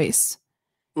tone of voice.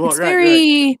 Well, It's right.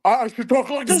 very I should talk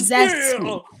like this.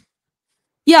 zesty.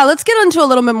 Yeah, let's get into a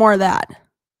little bit more of that.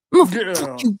 I'm gonna Yeah.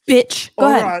 fuck you, bitch. Go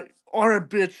ahead. All right,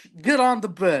 bitch. Get on the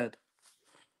bed.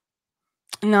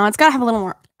 No, it's gotta have a little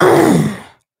more.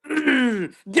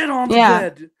 Get on the Yeah.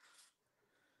 bed.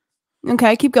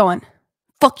 Okay, keep going.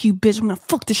 Fuck you, bitch. I'm gonna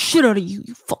fuck the shit out of you,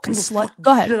 you fucking slut.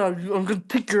 Go ahead. Shit out of you. I'm gonna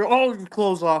take all your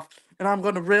clothes off, and I'm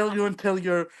gonna rail you until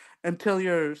you're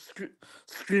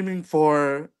screaming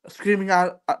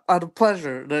out of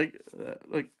pleasure, like.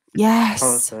 How is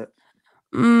Yes. that?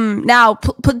 Now,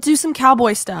 do some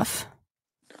cowboy stuff.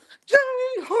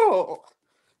 Yay ho!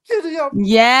 Giddy up!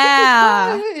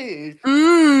 Yeah. Hey!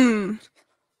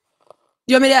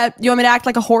 You want me to act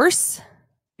like a horse?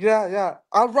 Yeah.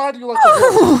 I'll ride you like a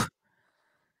horse.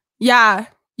 Yeah.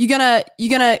 You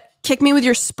gonna kick me with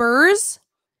your spurs?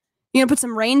 You gonna put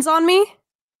some reins on me?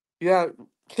 Yeah.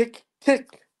 Kick.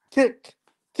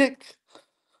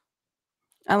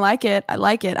 I like it.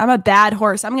 I'm a bad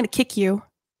horse. I'm gonna kick you.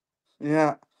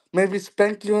 Yeah. Maybe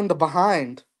spank you in the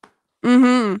behind.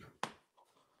 I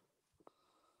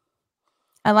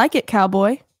like it,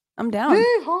 cowboy. I'm down.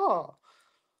 Yeehaw!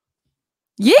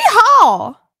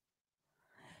 Yeehaw!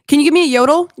 Can you give me a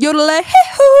yodel? Yodel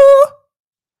hee-hoo!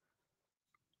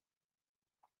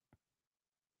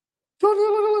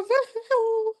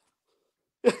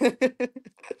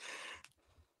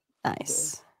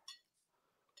 Nice.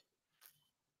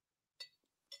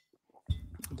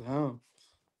 Damn.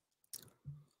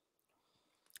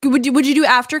 Would you do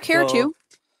aftercare too?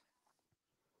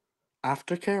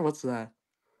 Aftercare? What's that?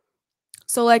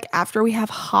 So like after we have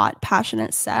hot,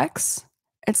 passionate sex,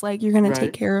 it's like you're gonna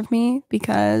take care of me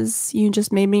because you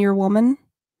just made me your woman.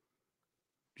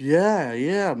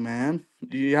 Yeah, man.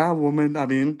 Yeah, woman. I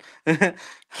mean,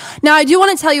 Now I do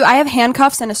want to tell you I have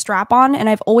handcuffs and a strap on, and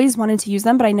I've always wanted to use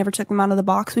them, but I never took them out of the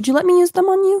box. Would you let me use them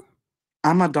on you?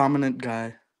 I'm a dominant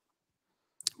guy.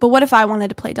 But what if I wanted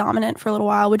to play dominant for a little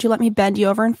while? Would you let me bend you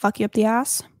over and fuck you up the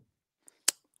ass?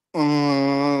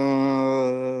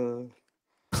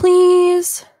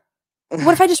 Please?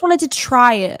 What if I just wanted to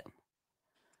try it?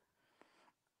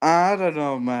 I don't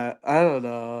know, Matt. I don't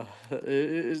know.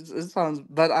 It sounds,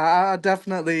 but I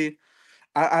definitely,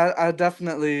 I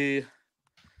definitely,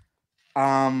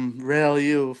 rail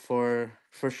you for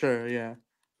sure. Yeah.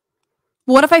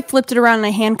 What if I flipped it around and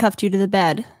I handcuffed you to the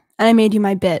bed and I made you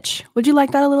my bitch? Would you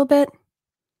like that a little bit?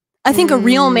 I think a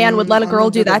real man would let a girl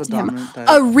do that to him.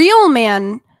 A real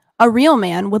man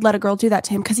would let a girl do that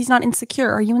to him because he's not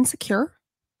insecure. Are you insecure?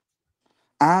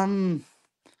 I'm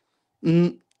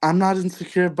I'm not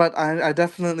insecure, but I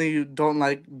definitely don't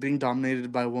like being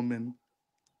dominated by women.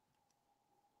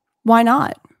 Why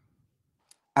not?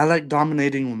 I like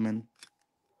dominating women.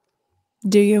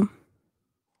 Do you?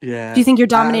 Yeah. Do you think you're I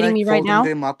dominating like me right folding now?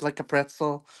 them up like a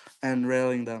pretzel and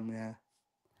railing them, yeah.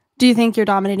 Do you think you're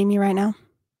dominating me right now?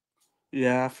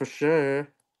 Yeah, for sure.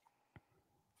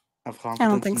 I have I don't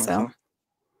confidence in think so. myself.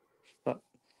 But,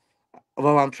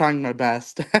 well, I'm trying my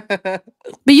best. But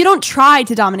you don't try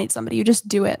to dominate somebody, you just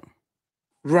do it.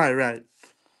 Right.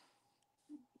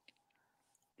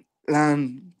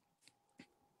 And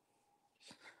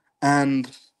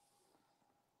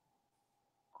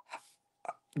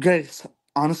Grace,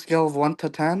 on a scale of 1 to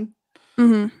 10,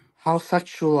 Mm-hmm. how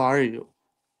sexual are you?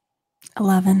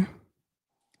 11.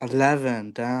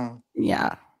 11, down.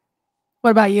 Yeah.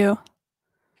 What about you?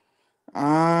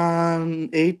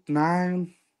 8,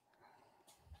 9.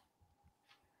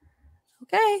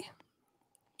 Okay.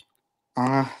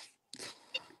 I'm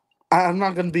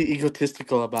not gonna be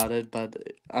egotistical about it, but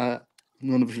I'm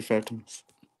gonna be fair to myself.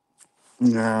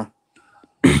 Yeah.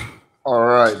 All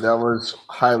right, that was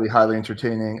highly, highly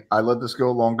entertaining. I let this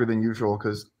go longer than usual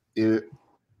because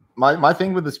my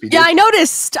thing with the speed. Yeah, I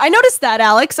noticed that,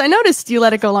 Alex. I noticed you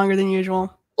let it go longer than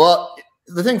usual. Well,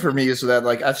 the thing for me is that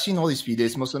like I've seen all these speed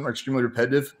dates, most of them are extremely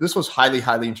repetitive. This was highly,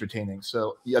 highly entertaining.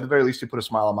 So yeah, at the very least, you put a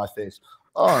smile on my face.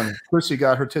 Oh, and Chrissy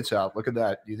got her tits out. Look at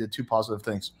that. You did two positive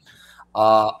things.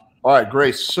 All right,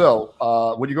 Grace. So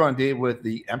would you go on a date with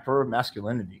the Emperor of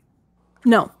Masculinity?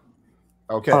 No.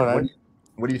 Okay. All right.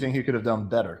 What do you think he could have done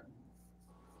better?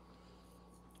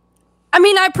 I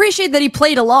mean, I appreciate that he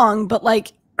played along, but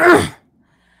like I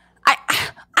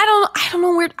don't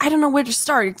know where to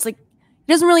start. It's like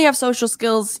he doesn't really have social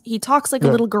skills. He talks like a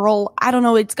little girl. I don't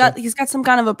know. He's got some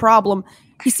kind of a problem.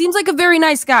 He seems like a very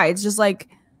nice guy. It's just like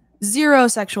zero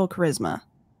sexual charisma.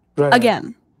 Right.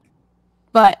 Again.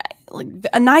 But like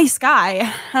a nice guy. I don't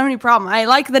have any problem. I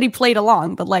like that he played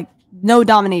along, but like no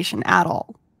domination at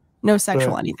all. No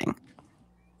sexual anything.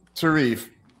 Tarif,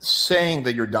 saying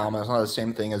that you're dominant is not the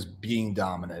same thing as being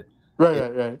dominant. Right.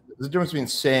 There's a difference between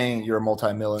saying you're a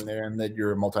multimillionaire and that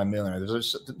you're a multimillionaire.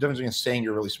 There's a difference between saying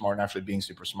you're really smart and actually being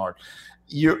super smart.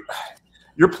 You're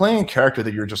playing a character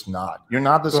that you're just not. You're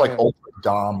not this like ultra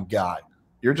dom guy.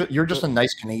 You're just a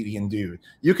nice Canadian dude.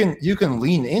 You can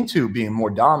lean into being more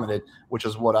dominant, which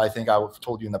is what I think I've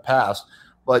told you in the past.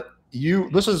 But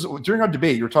this is during our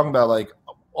debate. You were talking about like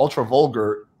ultra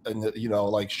vulgar and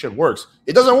like shit works.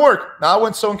 It doesn't work. Now it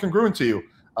went so incongruent to you.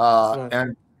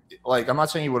 And like I'm not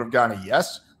saying you would have gotten a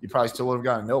yes. You probably still would have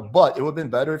gotten a no. But it would have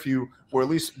been better if you were at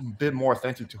least a bit more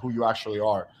authentic to who you actually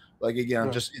are. Like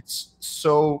again, just it's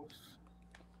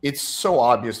so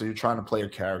obvious that you're trying to play a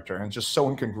character and it's just so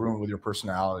incongruent with your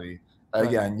personality.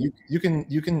 Again, you can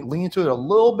lean into it a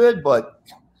little bit, but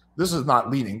this is not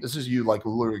leaning. This is you like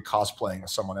literally cosplaying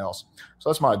as someone else. So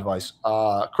that's my advice.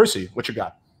 Chrissy, what you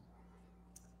got?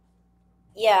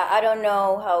 Yeah, I don't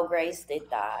know how Grace did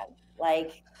that.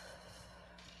 Like,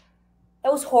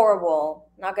 that was horrible.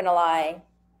 Not gonna lie.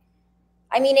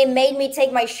 I mean, it made me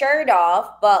take my shirt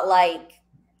off, but like,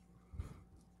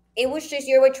 it was just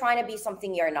you were trying to be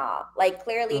something you're not. Like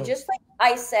clearly, just like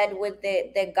I said with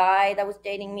the guy that was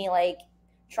dating me, like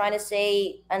trying to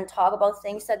say and talk about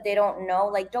things that they don't know.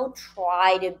 Like, don't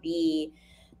try to be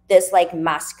this like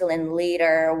masculine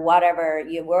leader or whatever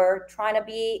you were trying to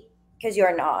be, because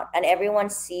you're not, and everyone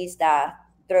sees that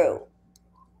through.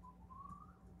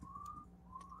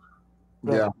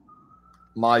 Yeah.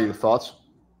 Mayu, thoughts?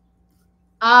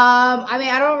 I mean,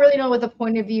 I don't really know what the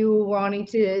point of you wanting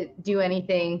to do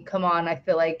anything. Come on, I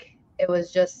feel like it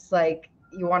was just like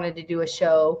you wanted to do a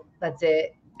show. That's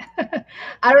it.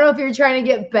 I don't know if you're trying to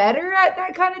get better at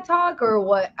that kind of talk or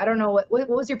what. I don't know what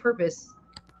was your purpose?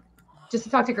 Just to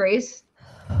talk to Grace?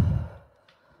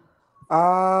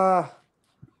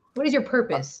 What is your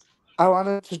purpose? I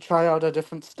wanted to try out a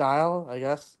different style, I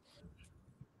guess,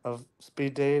 of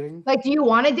speed dating. Like, do you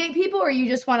want to date people or you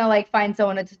just want to like find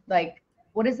someone to like,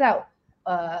 what is that?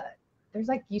 There's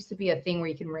like used to be a thing where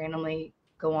you can randomly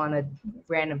go on a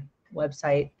random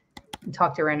website and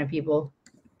talk to random people.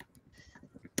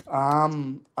 I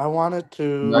wanted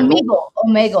to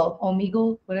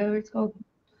Omegle, whatever it's called.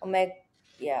 Omega,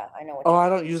 yeah, I know. I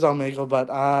don't use Omegle, but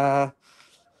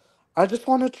I just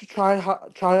wanted to try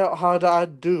out how to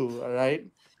do. All right.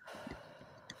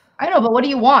 I know, but what do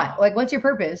you want? Like, what's your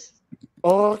purpose?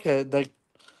 Oh, okay. Like,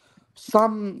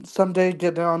 someday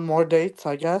get on more dates,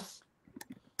 I guess.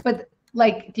 But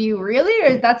like, do you really,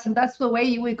 or that's the way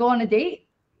you would go on a date,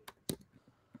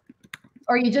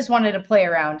 or you just wanted to play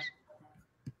around?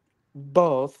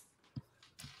 Both.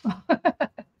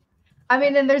 I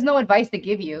mean, then there's no advice to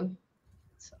give you.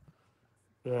 So.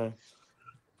 Yeah.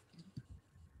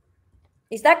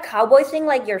 Is that cowboy thing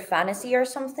like your fantasy or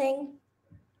something?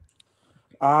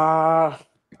 I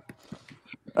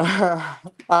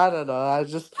don't know. I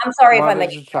just I'm sorry if I wanted make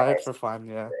to you try it nervous. for fun.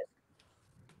 Yeah.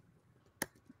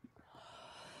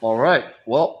 All right.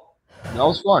 Well, that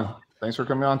was fun. Thanks for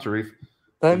coming on, Tarif.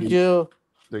 Thank you.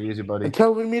 Take it easy, buddy.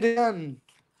 Until we meet again.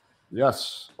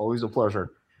 Yes, always a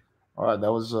pleasure. All right,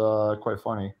 that was quite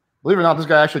funny. Believe it or not, this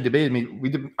guy actually debated me.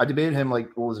 I debated him like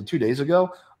what was it, 2 days ago?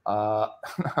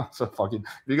 So fucking.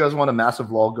 If you guys want a massive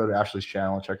vlog, go to Ashley's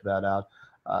channel and check that out.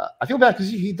 I feel bad because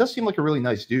he does seem like a really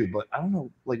nice dude, but I don't know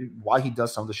like why he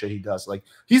does some of the shit he does. Like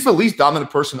he's the least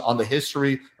dominant person on the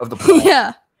history of the planet.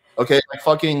 Yeah. Okay, like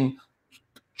fucking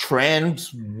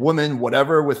trans women,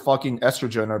 whatever, with fucking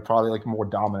estrogen are probably like more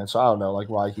dominant. So I don't know like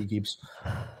why he's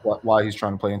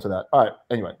trying to play into that. All right.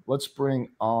 Anyway, let's bring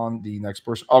on the next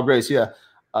person. Oh, Grace, yeah.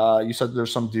 You said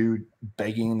there's some dude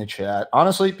begging in the chat.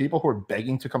 Honestly, people who are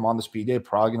begging to come on the speed day are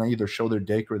probably gonna either show their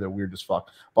dick or they're weird as fuck.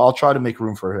 But I'll try to make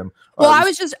room for him. Well, I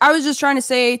was just trying to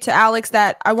say to Alex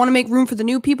that I want to make room for the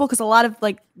new people because a lot of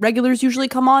like regulars usually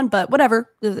come on, but whatever.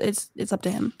 It's up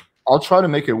to him. I'll try to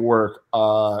make it work.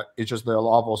 It's just that a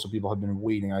lot of also people have been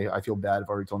waiting. I feel bad if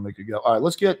I already told them they could go. All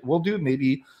right, we'll do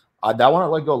maybe that one. I'd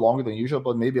like go longer than usual,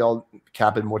 but maybe I'll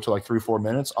cap it more to like 3-4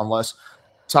 minutes. Unless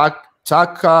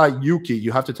Takayuki,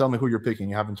 you have to tell me who you're picking.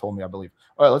 You haven't told me, I believe.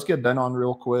 All right, let's get Ben on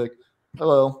real quick.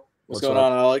 Hello. What's going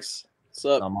on, Alex? What's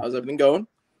up? How's everything going?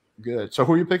 Good. So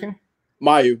who are you picking?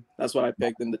 Mayu. That's what I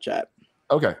picked in the chat.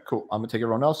 Okay, cool. I'm gonna take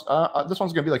everyone else. This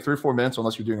one's gonna be like 3-4 minutes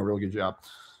unless you're doing a really good job.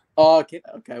 Okay.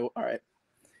 Well, all right.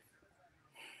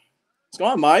 What's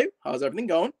going on, Mayu? How's everything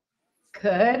going?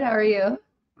 Good. How are you?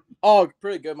 Oh,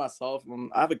 pretty good myself.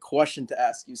 I have a question to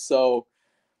ask you. So,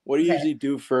 what do you usually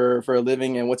do for a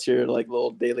living, and what's your like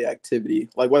little daily activity,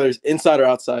 like whether it's inside or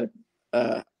outside?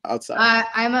 Outside.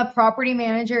 I'm a property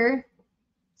manager,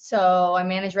 so I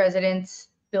manage residents,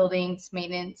 buildings,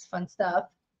 maintenance, fun stuff,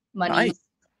 money,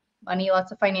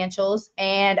 lots of financials,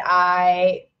 and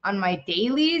on my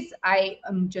dailies, I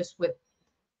am just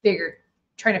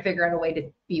trying to figure out a way to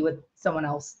be with someone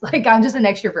else. Like I'm just an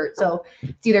extrovert, so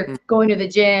it's either going to the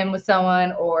gym with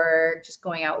someone or just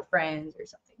going out with friends or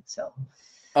something. So.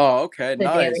 Oh, okay,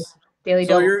 nice. Daily.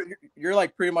 So you're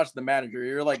like pretty much the manager.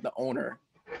 You're like the owner,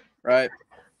 right?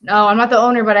 No, I'm not the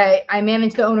owner, but I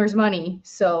manage the owner's money.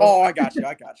 So. Oh, I got you.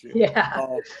 Yeah.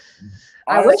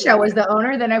 I wish I was the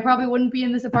owner. Then I probably wouldn't be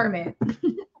in this apartment.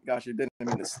 Gosh, you didn't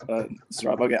mean this.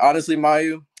 Okay, honestly,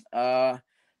 Mayu, I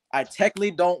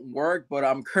technically don't work, but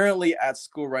I'm currently at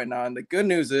school right now, and the good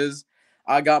news is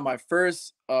I got my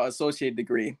first associate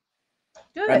degree.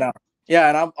 Good. Right now. Yeah,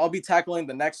 and I'll be tackling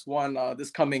the next one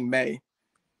this coming May.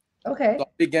 Okay. So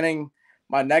I'll be getting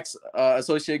my next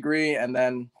associate degree, and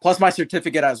then plus my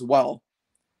certificate as well.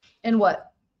 In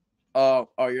what? Oh,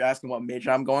 you're asking what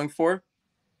major I'm going for?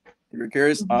 If you're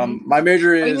curious, my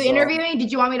major is. Are you interviewing?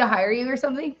 Did you want me to hire you or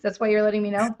something? That's why you're letting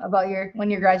me know about when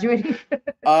you're graduating.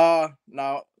 No,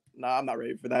 I'm not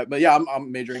ready for that. But yeah,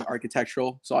 I'm majoring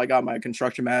architectural, so I got my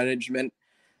construction management.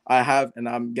 And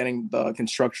I'm getting the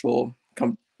constructural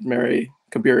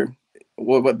computer,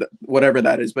 whatever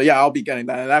that is. But yeah, I'll be getting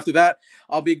that. And after that,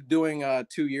 I'll be doing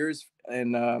 2 years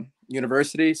in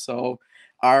university. So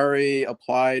I already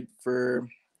applied for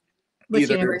Which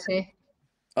either university?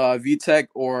 VTech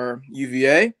or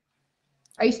UVA.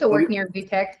 I used to work near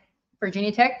VTech,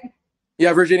 Virginia Tech.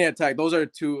 Yeah, Virginia Tech. Those are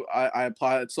two I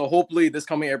applied. So hopefully this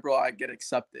coming April I get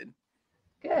accepted.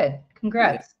 Good.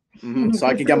 Congrats. Yeah. So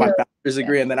I can get my bachelor's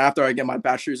degree, and then after I get my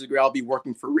bachelor's degree, I'll be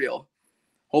working for real.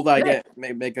 Hopefully I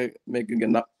make a good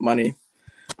enough money.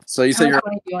 So you said how much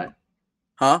money do you want?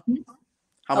 Huh?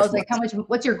 I was like, how much?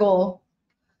 What's your goal?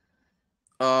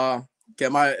 Get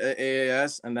my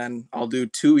AAS, and then I'll do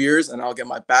 2 years, and I'll get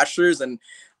my bachelor's, and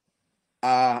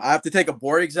I have to take a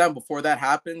board exam before that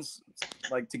happens,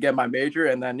 like to get my major,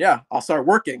 and then yeah, I'll start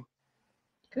working.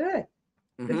 Good.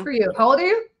 Good for you. How old are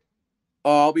you?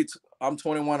 I'm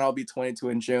 21. I'll be 22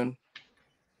 in June.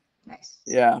 Nice.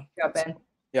 Yeah. Good job, Ben.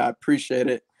 Yeah, I appreciate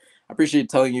it. I appreciate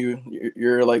telling you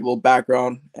your like little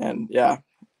background, and yeah.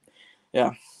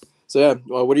 So yeah,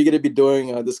 well, what are you gonna be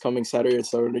doing this coming Saturday?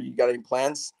 So you got any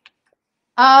plans?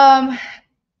 I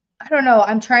don't know.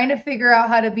 I'm trying to figure out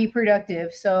how to be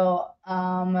productive. So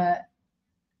I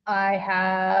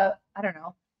don't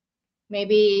know,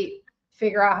 maybe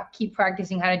keep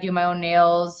practicing how to do my own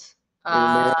nails.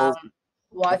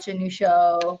 Watch a new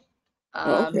show.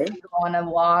 Go on a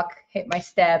walk, hit my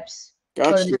steps,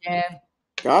 go to the gym.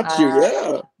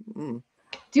 Yeah.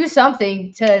 Do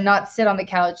something to not sit on the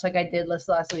couch like I did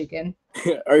last weekend.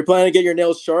 Are you planning to get your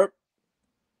nails sharp?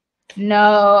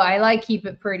 No, I like keep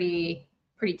it pretty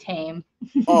tame.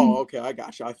 Oh, okay. I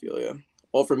got you. I feel you.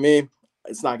 Well, for me,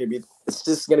 it's not gonna be. It's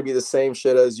just gonna be the same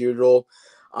shit as usual.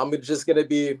 I'm just gonna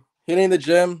be hitting the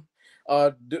gym,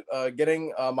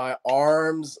 getting my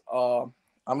arms. I'm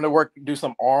gonna do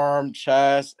some arm,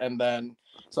 chest, and then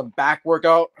some back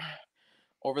workout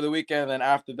over the weekend. And then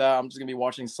after that, I'm just gonna be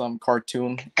watching some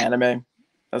cartoon anime.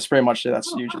 That's pretty much it.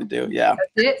 That's usually do. Yeah.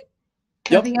 That's it.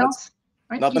 Yep. Nothing else.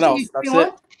 Right? Nothing else.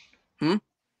 That's it.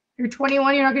 You're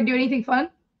 21. You're not gonna do anything fun.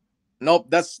 Nope.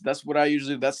 That's what I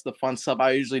usually. That's the fun stuff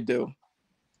I usually do.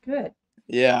 Good.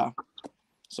 Yeah.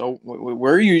 So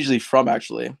where are you usually from,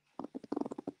 actually?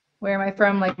 Where am I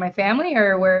from? Like my family,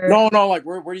 or where? No. Like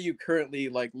where do you currently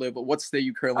like live? What state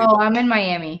you currently? Oh, live? I'm in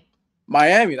Miami.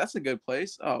 Miami. That's a good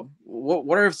place. Oh,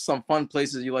 what are some fun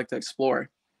places you like to explore?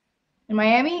 In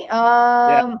Miami,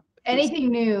 anything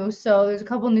new. So there's a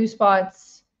couple new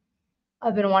spots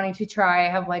I've been wanting to try. I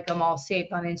have like them all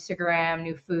saved on Instagram.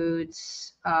 New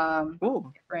foods,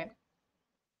 different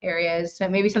areas. So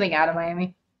maybe something out of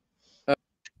Miami.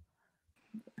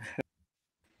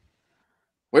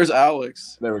 Where's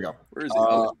Alex? There we go. Where is he?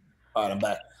 All right, I'm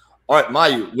back. All right,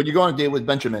 Mayu, would you go on a date with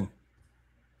Benjamin?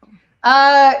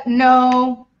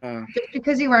 No, just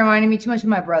because he reminded me too much of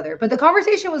my brother. But the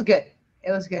conversation was good.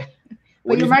 It was good.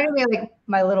 But he reminded me of like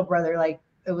my little brother. Like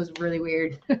it was really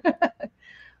weird.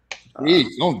 Jeez,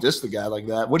 don't diss the guy like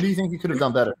that. What do you think you could have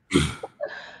done better?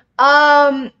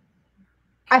 I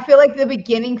feel like the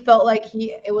beginning felt like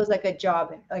it was like a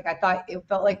job. Like I thought it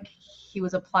felt like he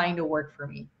was applying to work for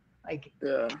me. Like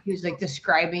he was like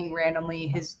describing randomly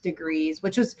his degrees,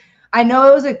 which was, I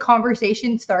know it was a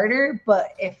conversation starter, but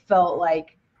it felt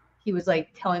like he was like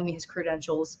telling me his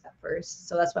credentials at first.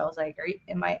 So that's why I was like,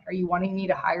 are you wanting me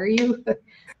to hire you?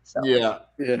 So yeah.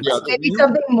 Maybe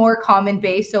something more common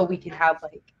based so we can have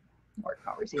like more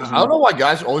conversation. I don't know why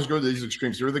guys always go to these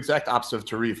extremes. You're the exact opposite of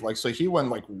Tarif. Like, so he went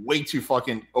like way too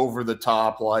fucking over the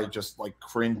top, like just like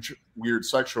cringe, weird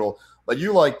sexual. But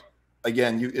you like,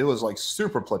 again, it was like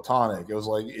super platonic. It was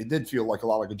like, it did feel like a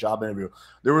lot like a job interview.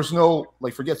 There was no,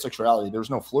 like, forget sexuality. There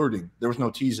was no flirting. There was no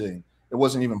teasing. It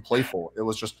wasn't even playful. It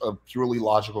was just a purely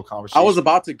logical conversation. I was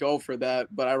about to go for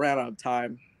that, but I ran out of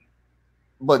time.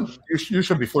 But you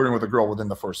should be flirting with a girl within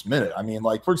the first minute. I mean,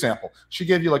 like, for example, she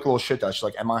gave you like a little shit that she's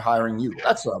like, am I hiring you?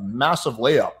 That's a massive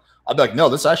layup. I'd be like, no,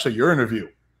 this is actually your interview.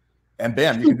 And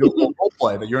bam, you can do a little role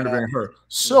play that you're interviewing her.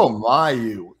 So,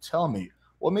 Mayu, tell me,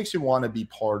 what makes you want to be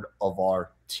part of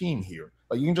our team here?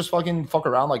 Like, you can just fucking fuck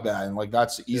around like that, and like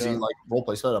that's easy, like role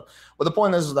play setup. But the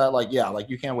point is that, like, yeah, like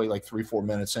you can't wait like 3-4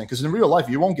 minutes in, because in real life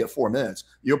you won't get 4 minutes.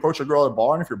 You approach a girl at a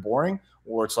bar, and if you're boring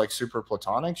or it's like super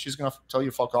platonic, she's gonna tell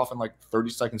you fuck off in like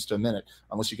 30 seconds to a minute,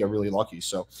 unless you get really lucky.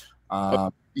 So,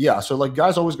 yeah, so like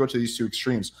guys always go to these two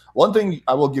extremes. One thing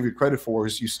I will give you credit for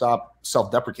is you stop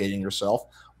self-deprecating yourself,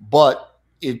 but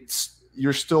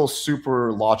you're still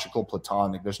super logical,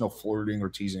 platonic. There's no flirting or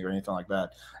teasing or anything like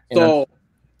that. And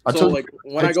so like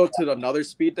when I go to another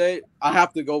speed date, I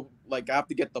have to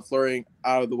get the flirting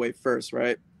out of the way first,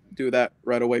 right? Do that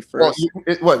right away first.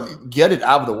 Well, get it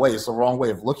out of the way is the wrong way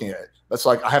of looking at it. That's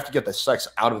like, I have to get the sex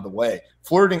out of the way.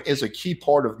 Flirting is a key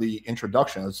part of the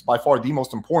introduction. It's by far the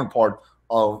most important part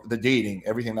of the dating,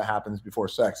 everything that happens before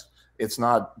sex. It's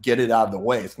not get it out of the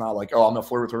way. It's not like, oh, I'm gonna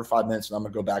flirt with her 5 minutes and I'm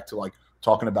gonna go back to like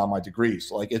talking about my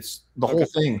degrees. Like, it's the whole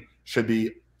thing should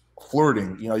be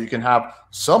flirting. You know, you can have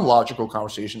some logical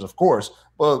conversations, of course,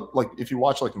 but like if you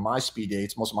watch like my speed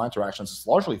dates, most of my interactions, it's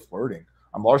largely flirting.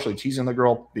 I'm largely teasing the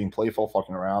girl, being playful,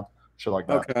 fucking around, shit like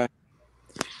that. Okay.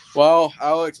 Well,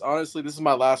 Alex, honestly, this is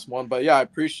my last one, but yeah, I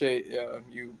appreciate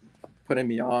you putting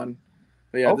me on.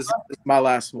 But yeah, this is my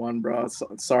last one, bro.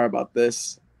 Sorry about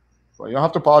this. Well, you don't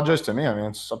have to apologize to me. I mean,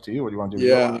 it's up to you. What do you want to do?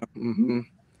 Yeah.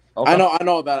 Okay. I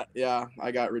know that. Yeah,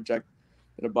 I got rejected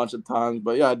a bunch of times,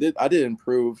 but yeah, I did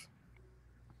improve.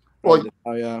 Well,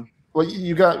 yeah. Well,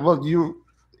 you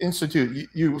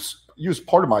use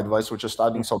part of my advice, which is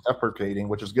stop being self-deprecating,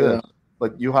 which is good. Yeah.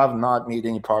 But you have not made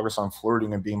any progress on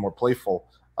flirting and being more playful.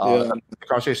 The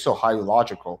conversation is so highly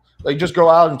logical. Like, just go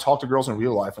out and talk to girls in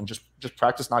real life, and just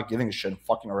practice not giving a shit and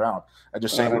fucking around, and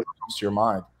just saying what comes to your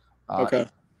mind. Okay.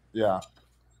 Yeah.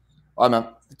 All right, man.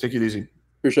 Take it easy.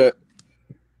 Appreciate it.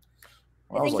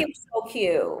 I think he was so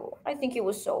cute. I think he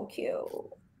was so cute.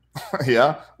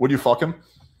 Yeah? Would you fuck him?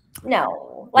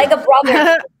 No. Like a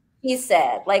brother, he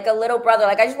said. Like a little brother.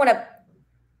 Like, I just want to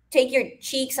take your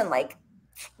cheeks and, like,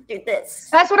 do this.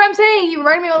 That's what I'm saying. You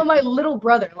remind me of my little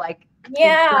brother. Like,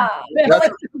 yeah.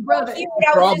 Like, brother. Cute.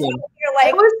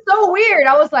 It was so weird.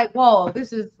 I was like, whoa,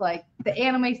 this is like the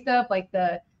anime stuff, like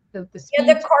the the Yeah, speech,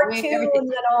 the cartoons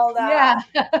and all that.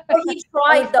 Yeah. But he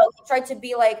tried though. He tried to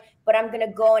be like, but I'm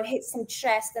gonna go and hit some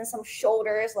chest and some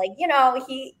shoulders. Like, you know,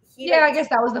 he Yeah, like, I guess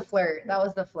that was the flirt. That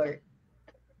was the flirt.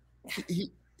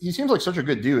 He seems like such a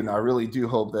good dude, and I really do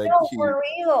hope that no, for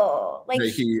real. Like,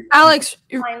 Alex,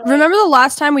 remember the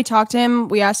last time we talked to him,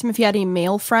 we asked him if he had any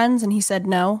male friends, and he said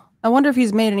no. I wonder if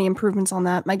he's made any improvements on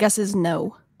that. My guess is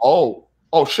no. Oh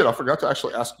shit! I forgot to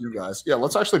actually ask you guys. Yeah,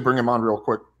 let's actually bring him on real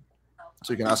quick,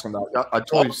 so you can ask him that. I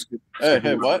totally.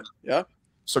 Hey, what? Yeah.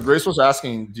 So Grace was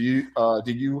asking,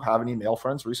 did you have any male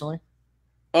friends recently?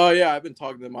 Oh yeah, I've been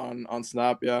talking to them on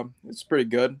Snap. Yeah, it's pretty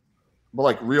good. But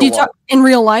like real Do you life? talk in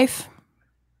real life?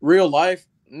 Real life?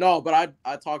 No, but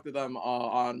I talk to them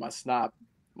on my Snap.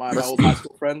 My old high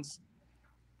school friends.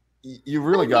 You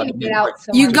really got to get out.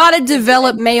 You got to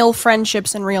develop male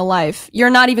friendships in real life. You're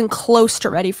not even close to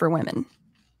ready for women.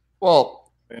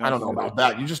 Well, I don't know about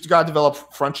that. You just got to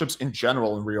develop friendships in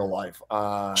general in real life.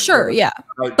 Sure, yeah.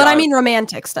 But I mean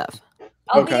romantic stuff.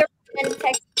 I'll be your friend.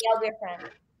 Text me. I'll be your friend.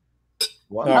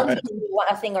 What? I'll give you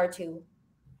a thing or two.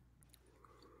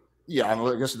 Yeah,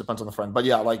 I guess it depends on the friend, but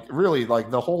yeah, like really,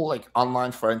 like the whole like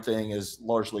online friend thing is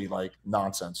largely like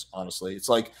nonsense. Honestly, it's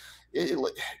like,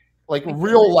 like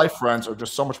real life friends are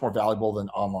just so much more valuable than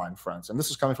online friends. And this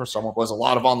is coming from someone who has a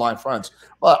lot of online friends.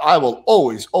 But I will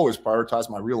always prioritize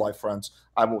my real life friends.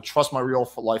 I will trust my real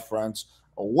life friends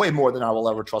way more than I will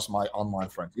ever trust my online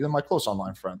friends, even my close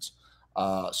online friends.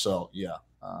 So yeah,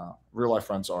 real life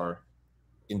friends are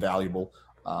invaluable.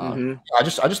 I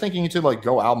just think you need to like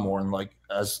go out more and like,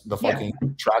 as the fucking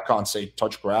track cons say,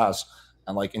 touch grass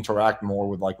and like interact more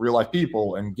with like real life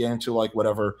people and get into like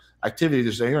whatever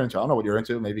activities that you're into. I don't know what you're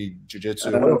into, maybe jiu-jitsu,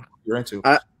 whatever you're into.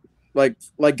 Like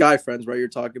guy friends, right? You're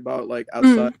talking about like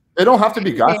outside. They don't have to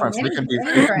be guy friends. They can be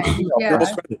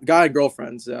guy and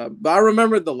girlfriends. Yeah, but I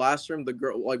remember the last room, the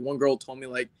girl, like one girl told me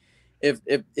like, if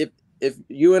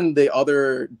you and the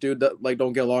other dude that like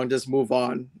don't get along, just move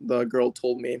on. The girl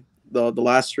told me the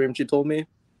last stream she told me.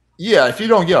 Yeah, if you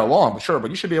don't get along, sure,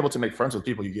 but you should be able to make friends with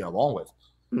people you get along with.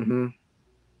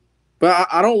 But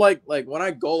I don't like when I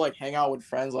go like hang out with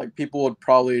friends, like people would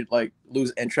probably like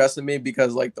lose interest in me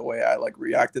because like the way I like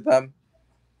react to them.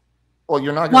 Well,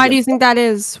 you're not. Why do you think that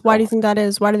is? Why do you think that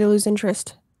is? Why do they lose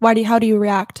interest? How do you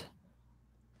react?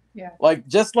 Yeah. Like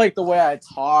just like the way I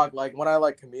talk, like when I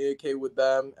like communicate with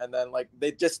them, and then like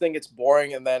they just think it's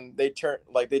boring, and then they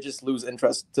just lose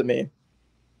interest to me.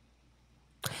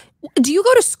 Do you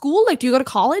go to school? Like, do you go to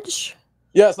college?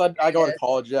 Yes, I go to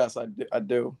college. Yes, I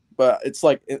do. But it's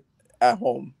like at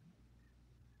home.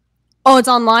 Oh, it's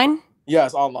online?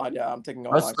 Yes, online. Yeah, I'm taking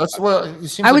online. That's what it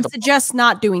seems. I would suggest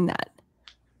not doing that.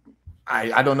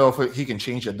 I don't know if he can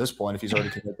change at this point if he's already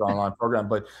taken the online program.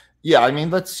 But yeah, I mean,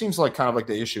 that seems like kind of like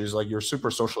the issue is like you're super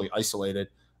socially isolated.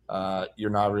 You're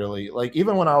not really like,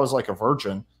 even when I was like a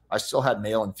virgin, I still had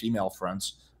male and female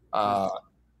friends.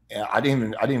 And I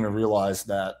didn't even realize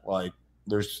that like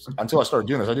until I started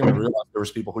doing this, I didn't even realize there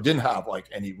was people who didn't have like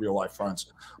any real life friends.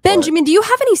 Benjamin, do you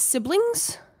have any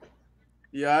siblings?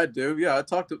 Yeah, I do. Yeah,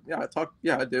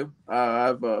 I do. I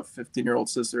have a 15-year-old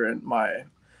sister, and my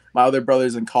other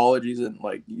brother's in college. He's in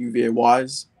like UVA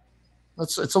Wise.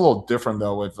 It's a little different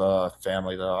though with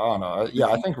family though. I don't know. Yeah,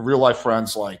 I think real life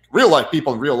friends, like real life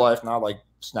people in real life, not like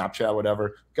Snapchat,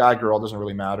 whatever. Guy, girl, doesn't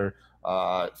really matter.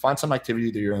 Find some activity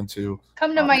that you're into.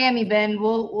 Come to Miami, Ben.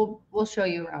 We'll show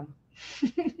you around.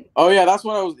 Oh yeah, that's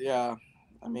what I was. Yeah,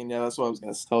 I mean, yeah, that's what I was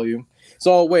gonna tell you.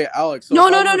 So wait, Alex. So no.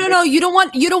 You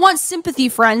don't want sympathy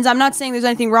friends. I'm not saying there's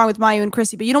anything wrong with Mayu and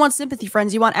Chrissy, but you don't want sympathy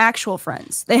friends. You want actual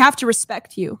friends. They have to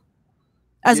respect you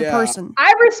as a person.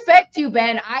 I respect you,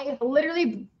 Ben. I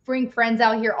literally bring friends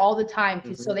out here all the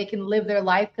time so they can live their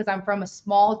life, because I'm from a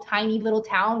small, tiny little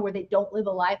town where they don't live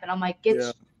a life, and I'm like,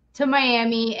 get to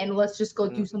Miami and let's just go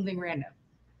do something random.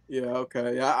 Yeah.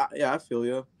 Okay. Yeah. I feel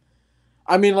you.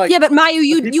 I mean, like, yeah, but Mayu,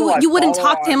 you wouldn't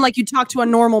talk to him like you talk to a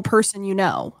normal person, you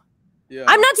know. Yeah.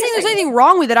 I'm not saying there's anything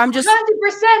wrong with it. I'm just 100%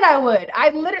 I would. I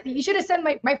literally, you should have sent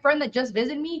my friend that just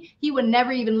visited me. He would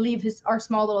never even leave our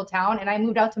small little town, and I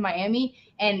moved out to Miami,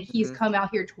 and he's come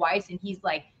out here twice, and he's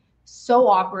like so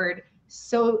awkward,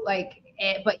 so like,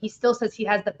 but he still says he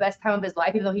has the best time of his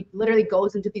life, even though he literally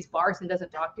goes into these bars and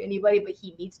doesn't talk to anybody, but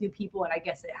he meets new people, and I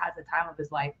guess it has the time of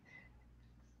his life.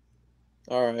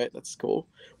 All right, that's cool.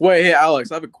 Wait, hey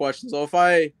Alex, I have a question. So if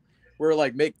I were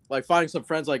like finding some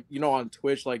friends, like, you know, on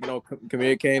Twitch, like, you know,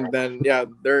 communicating, then yeah,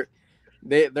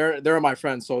 they're my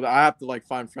friends. So I have to like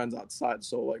find friends outside.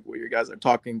 So like, what you guys are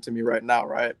talking to me right now,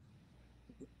 right?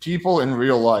 People in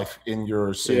real life in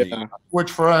your city. Yeah.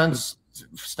 Twitch friends,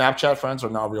 Snapchat friends are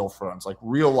not real friends. Like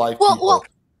real life well, people. Well,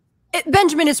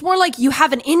 Benjamin, it's more like you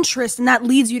have an interest and that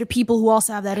leads you to people who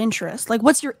also have that interest. Like,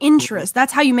 what's your interest?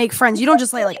 That's how you make friends. You don't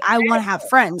just like I want to have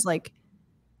friends. Like,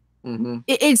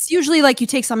 it's usually like you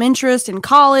take some interest in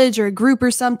college or a group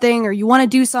or something, or you want to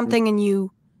do something and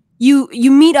you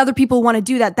meet other people who want to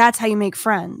do that. That's how you make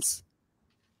friends.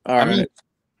 All right. I mean,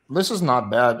 this is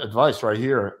not bad advice right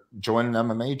here. Join an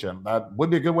MMA gym. That would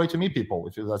be a good way to meet people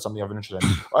if that's something you have an interest in.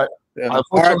 All right. Yeah.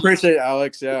 I appreciate it,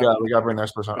 Alex. Yeah. Yeah, we got to bring the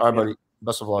next person. All right, buddy.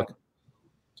 Best of luck.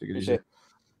 Take it easy.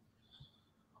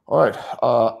 All right.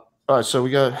 All right. So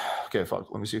we got, okay,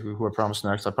 fuck. Let me see who I promised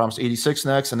next. I promised 86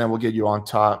 next, and then we'll get you on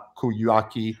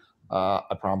Takuyaki.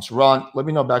 I promise. Ron, let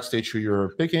me know backstage who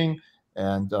you're picking.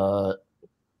 And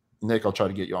Nick, I'll try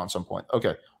to get you on some point.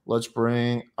 Okay. Let's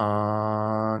bring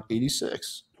on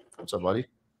 86. What's up, buddy?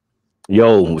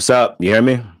 Yo, what's up? You hear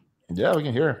me? Yeah, we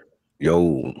can hear.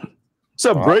 Yo. What's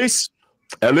up, Grace?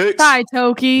 Alex? Hi,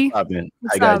 Toki. How you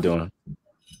guys doing?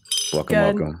 Welcome,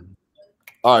 Good. welcome.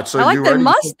 All right, so I like you the ready?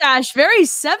 mustache, very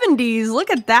 70s. Look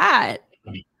at that.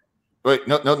 Wait,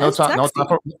 no That's time,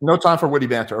 sexy. no time for witty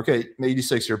banter. Okay,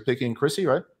 86. You're picking Chrissy,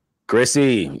 right?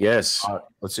 Chrissy, yes. All right,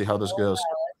 let's see how this goes.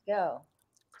 Let's go.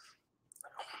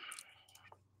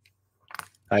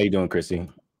 How you doing, Chrissy?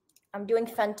 I'm doing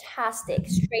fantastic.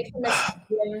 Straight from the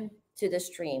gym to the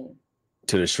stream.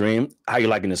 To the stream. How you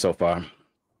liking it so far?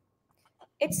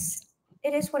 It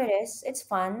is what it is. It's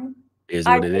fun. Is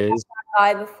what it is.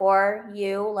 Guy before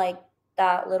you, like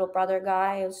that little brother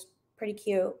guy, it was pretty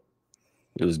cute.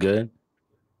 It was good.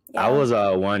 Yeah. I was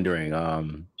wondering,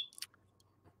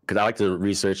 because I like to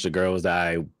research the girls that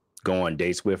I go on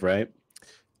dates with, right?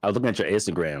 I was looking at your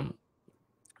Instagram.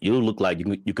 You look like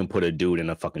you can put a dude in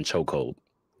a fucking chokehold.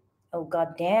 Oh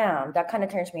god damn, that kind of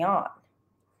turns me on.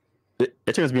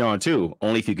 It turns me on too,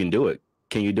 only if you can do it.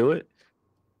 Can you do it?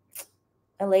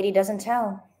 A lady doesn't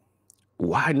tell.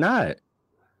 Why not?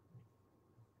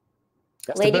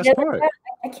 That's Lady the best doesn't part. tell.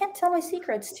 I can't tell my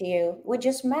secrets to you. We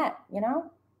just met, you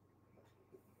know?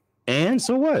 And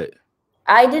so what?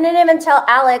 I didn't even tell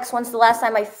Alex when's the last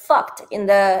time I fucked in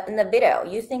the video.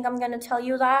 You think I'm gonna tell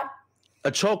you that?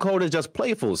 A chokehold is just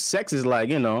playful. Sex is like,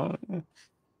 come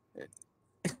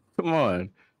on.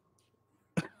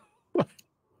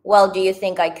 Well, do you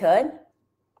think I could?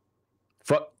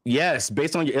 Yes,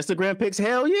 based on your Instagram pics,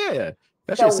 hell yeah.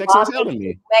 That So shit sexy as hell to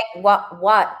me.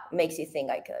 What makes you think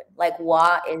I could? Like,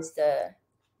 what is the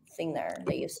thing there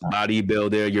that you saw?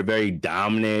 Bodybuilder, you're very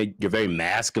dominant, you're very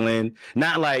masculine.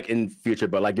 Not like in future,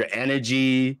 but like your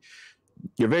energy,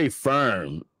 you're very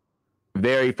firm,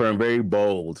 very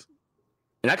bold.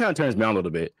 And that kind of turns me on a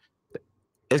little bit.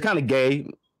 It's kind of gay,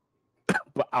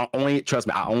 but trust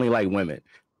me, I only like women.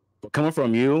 But coming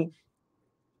from you,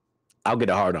 I'll get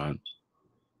a hard on.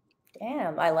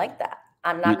 Damn, I like that.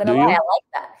 I'm not gonna lie, I like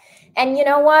that. And you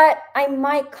know what? I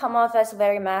might come off as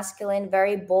very masculine,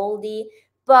 very boldy,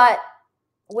 but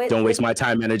don't waste my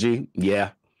time, energy.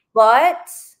 Yeah. But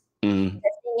the thing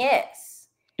is,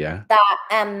 yeah, that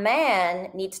a man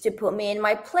needs to put me in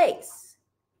my place.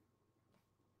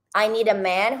 I need a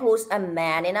man who's a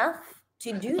man enough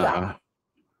to do that.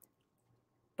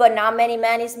 But not many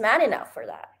men is man enough for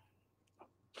that.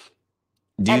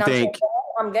 Do you think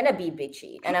I'm gonna be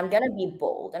bitchy and I'm gonna be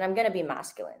bold and I'm gonna be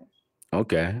masculine?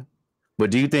 Okay. But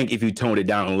do you think if you toned it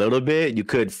down a little bit, you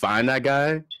could find that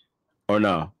guy or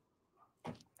no?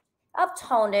 I've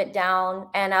toned it down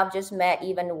and I've just met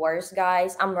even worse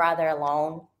guys. I'm rather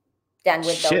alone than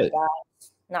with those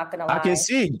guys. Not gonna lie. I can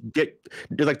see.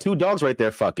 There's like two dogs right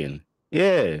there fucking.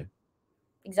 Yeah.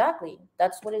 Exactly.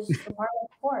 That's what is the market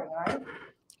for, right?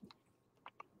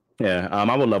 Yeah.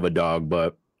 I would love a dog,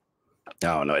 but I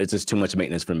don't know. It's just too much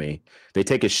maintenance for me. They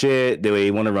take a shit.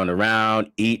 They want to run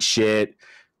around, eat shit.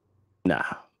 Nah.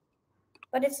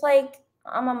 But it's like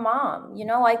I'm a mom, you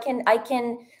know. I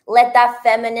can let that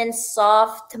feminine,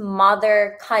 soft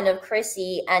mother kind of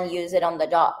Chrissy and use it on the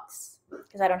dogs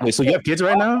because I don't. Wait, so you have kids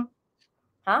right now?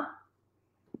 Huh?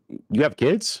 You have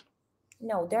kids?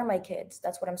 No, they're my kids.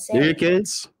 That's what I'm saying. They're your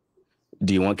kids?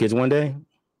 Do you want kids one day?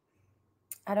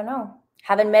 I don't know.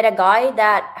 Haven't met a guy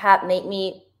that had made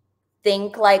me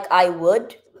think like I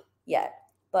would yet,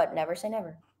 but never say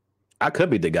never. I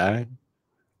could be the guy.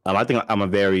 I think I'm a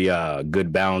very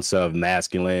good balance of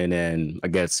masculine and I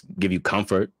guess give you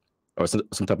comfort or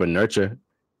some type of nurture.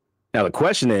 Now the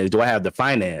question is, do I have the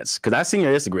finance? Because I seen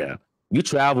your Instagram. You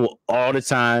travel all the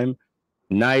time.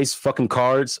 Nice fucking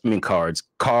cars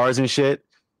and shit.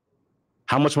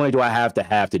 How much money do I have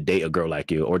to date a girl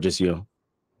like you or just you?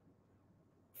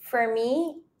 For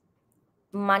me,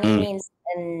 money means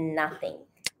nothing.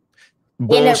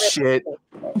 Bullshit.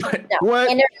 In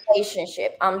a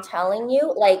relationship, I'm telling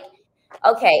you, like,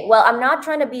 Okay, well, I'm not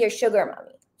trying to be your sugar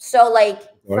mommy. So, like,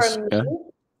 for me, Yeah.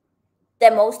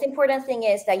 the most important thing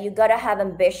is that you gotta have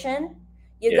ambition,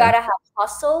 you Yeah. gotta have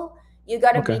hustle, you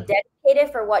gotta Okay. be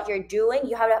dedicated for what you're doing.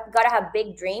 You gotta have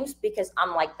big dreams, because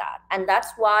I'm like that, and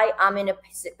that's why I'm in a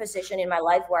position in my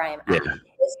life where I am at.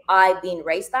 Because I've been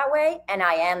raised that way, and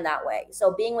I am that way.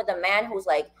 So being with a man who's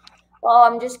like, "Oh,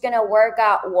 I'm just gonna work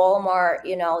at Walmart,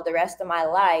 you know, the rest of my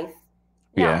life,"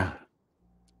 no. Yeah.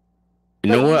 You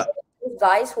But know what? those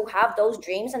guys who have those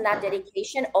dreams and that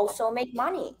dedication also make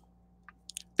money.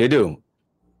 They do.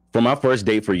 For my first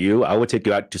date for you, I would take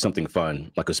you out to something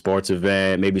fun, like a sports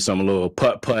event, maybe some little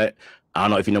putt. I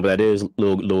don't know if you know what that is,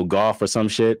 little golf or some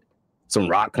shit, some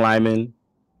rock climbing.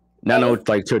 Not no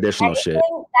like traditional shit.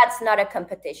 That's not a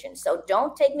competition. So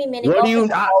don't take me mini What do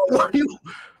golfing.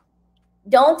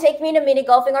 Don't take me to mini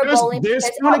golfing or bowling. There's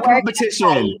not a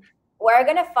competition. We're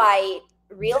gonna fight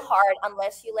real hard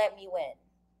unless you let me win.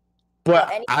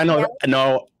 But I know,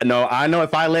 I know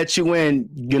if I let you win,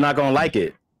 you're not gonna like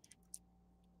it.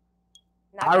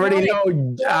 I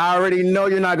already know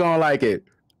you're not gonna like it.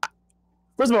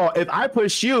 First of all, if I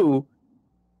push you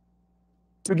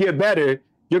to get better,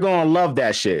 you're gonna love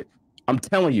that shit. I'm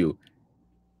telling you.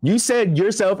 You said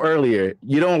yourself earlier,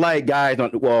 you don't like guys,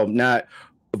 well, not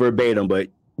verbatim, but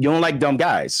you don't like dumb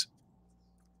guys.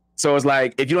 So it's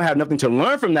like, if you don't have nothing to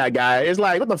learn from that guy, it's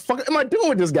like, what the fuck am I doing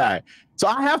with this guy? So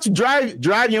I have to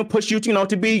drive you and push you to,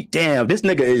 to be, damn, this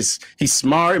nigga he's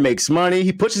smart, makes money,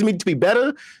 he pushes me to be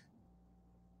better.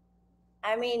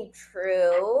 I mean,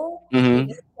 true. If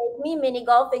you take me mini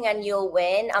golfing and you'll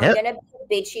win, I'm gonna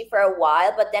be bitchy for a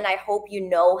while, but then I hope you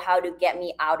know how to get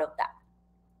me out of that.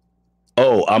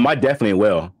 Oh, I definitely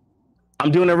will. I'm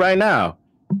doing it right now.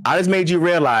 I just made you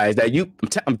realize that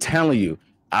I'm telling you,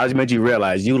 I just made you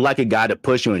realize you like a guy to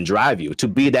push you and drive you, to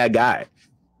be that guy.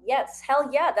 Yes, hell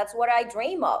yeah, that's what I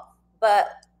dream of.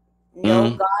 But no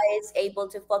guy is able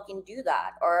to fucking do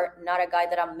that, or not a guy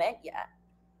that I've met yet.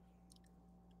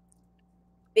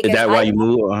 Because is that why you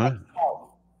move?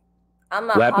 I'm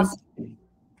a hustler.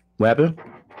 What happened?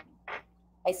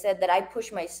 I said that I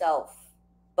push myself,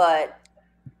 but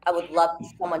I would love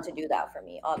someone to do that for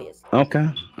me, obviously. Okay,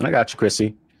 I got you,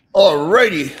 Chrissy.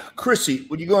 Alrighty, Chrissy,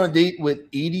 would you go on a date with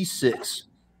 86?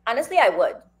 Honestly, I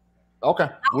would. Okay.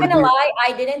 Not gonna lie,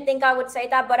 I didn't think I would say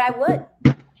that, but I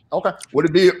would. Okay. Would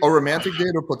it be a romantic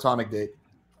date or platonic date?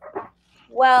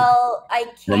 Well, I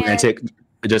can't. Romantic.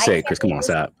 Just say it, Chris. Come on,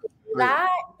 stop. That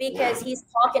because he's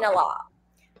talking a lot,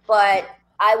 but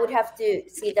I would have to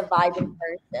see the vibe in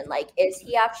person. Like, is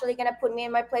he actually gonna put me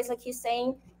in my place, like he's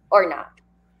saying, or not?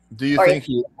 Do you think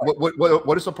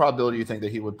what is the probability you think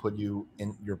that he would put you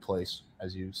in your place,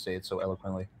 as you say it so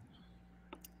eloquently?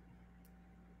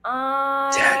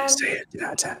 10, say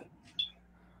it. 10.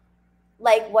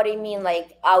 Like, what do you mean?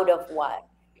 Like, out of what?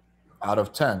 Out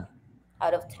of 10.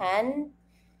 Out of 10,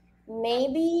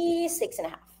 maybe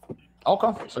 6.5. Okay,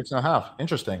 6.5.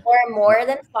 Interesting. Or more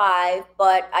than 5,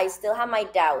 but I still have my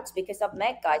doubts because I've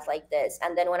met guys like this,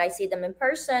 and then when I see them in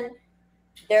person,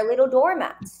 they're little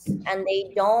doormats, and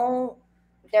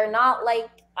they're not like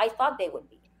I thought they would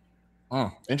be.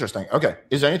 Interesting. Okay.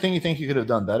 Is there anything you think you could have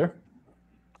done better?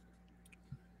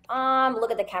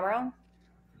 Look at the camera.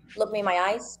 Look me in my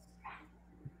eyes.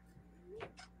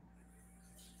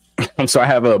 I'm sorry, I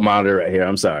have a monitor right here.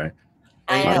 I'm sorry.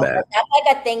 I know. That's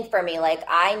like a thing for me. Like,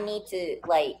 I need to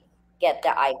get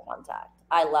the eye contact.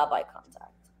 I love eye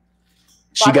contact.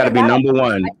 She got to be number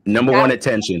one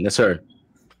attention. That's her.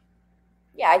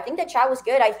 Yeah, I think the chat was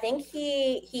good. I think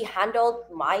he handled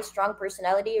my strong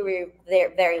personality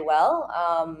very well.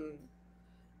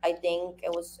 I think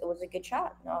it was a good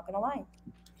chat. Not gonna lie.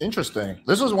 Interesting.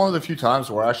 This was one of the few times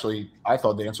where actually I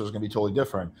thought the answer was going to be totally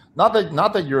different. Not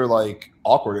that you're like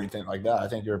awkward or anything like that. I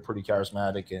think you're pretty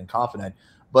charismatic and confident.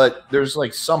 But there's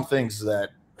like some things that,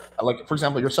 like, for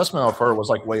example, your assessment of her was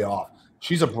like way off.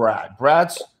 She's a brat.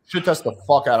 Brats should test the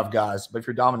fuck out of guys. But if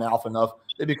you're dominant alpha enough,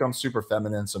 they become super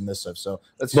feminine and submissive. So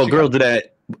that's. But girls do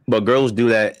that. But girls do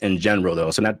that in general,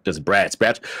 though. So not just brats.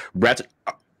 Brats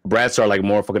are like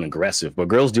more fucking aggressive. But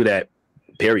girls do that.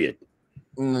 Period.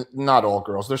 Not all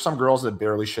girls. There's some girls that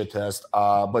barely shit test.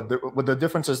 But the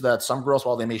difference is that some girls,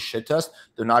 while they may shit test,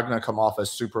 they're not going to come off as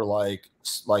super like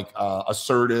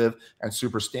assertive and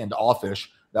super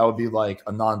standoffish. That would be like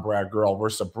a non-brat girl.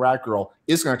 Versus a brat girl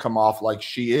is going to come off like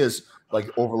she is like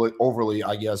overly,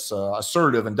 I guess,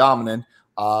 assertive and dominant.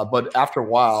 But after a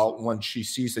while, when she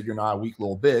sees that you're not a weak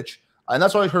little bitch, and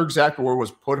that's why her exact word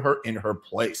was put her in her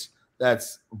place.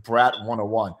 That's brat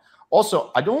 101.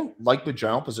 Also, I don't like the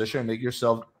general position and make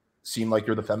yourself seem like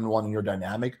you're the feminine one and you're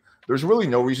dynamic. there's really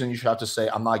no reason you should have to say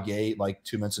I'm not gay like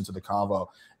 2 minutes into the convo.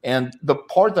 And the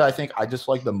part that I think I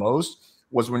disliked the most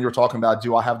was when you're talking about,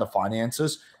 do I have the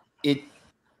finances? It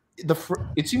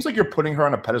seems like you're putting her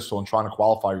on a pedestal and trying to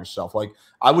qualify yourself. Like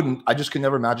I just could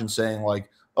never imagine saying like,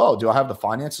 oh, do I have the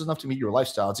finances enough to meet your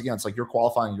lifestyle? It's like you're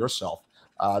qualifying yourself.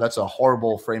 That's a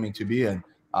horrible framing to be in.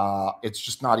 It's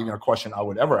just not even a question I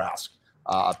would ever ask,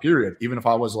 period. Even if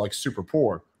I was like super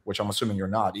poor, which I'm assuming you're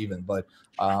not even, but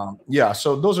yeah,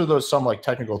 so those are some like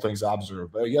technical things I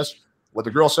observe. But I guess what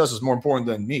the girl says is more important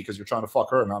than me because you're trying to fuck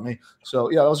her, not me.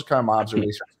 So yeah, those are kind of my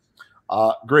observations.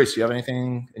 Grace, you have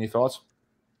any thoughts?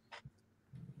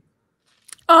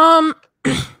 I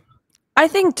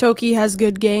think Toki has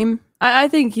good game. I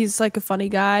think he's like a funny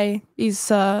guy. He's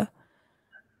what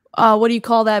do you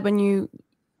call that when you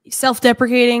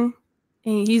self-deprecating?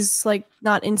 He's like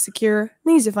not insecure. I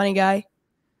think he's a funny guy.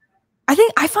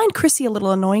 I find Chrissy a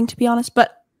little annoying, to be honest,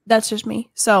 but that's just me.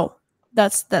 So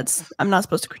that's I'm not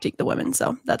supposed to critique the women,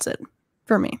 so that's it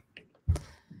for me.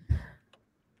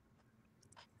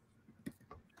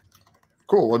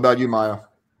 Cool. What about you, Maya?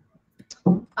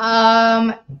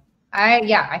 I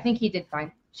think he did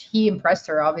fine. He impressed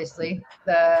her, obviously.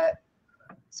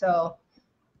 So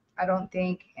I don't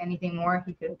think anything more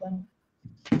he could have done.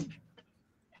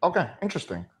 Okay,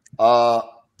 interesting.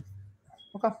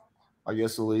 Okay. I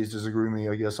guess the ladies disagree with me,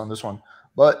 I guess, on this one.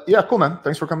 But yeah, cool, man.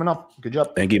 Thanks for coming up. Good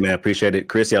job. Thank you, man. Appreciate it.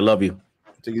 Chrissy, I love you.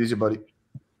 Take it easy, buddy.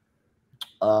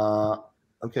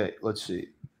 Okay, let's see.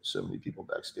 So many people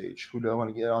backstage. Who do I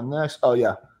want to get on next? Oh,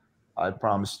 yeah. I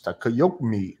promised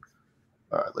Takayomi.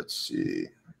 All right, let's see.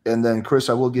 And then, Chris,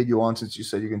 I will get you on since you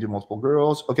said you can do multiple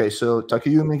girls. Okay, so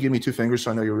Takayumi, give me 2 fingers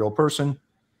so I know you're a real person.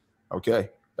 Okay.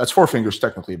 That's 4 fingers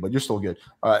technically, but you're still good.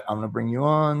 All right, I'm going to bring you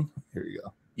on. Here you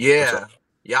go. Yeah.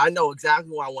 Yeah, I know exactly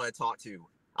who I want to talk to.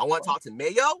 I want to talk to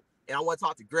Mayo, and I want to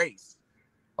talk to Grace.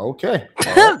 Okay.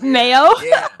 Right. Mayo?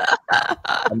 Yeah.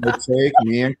 I'm going to take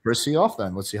me and Chrissy off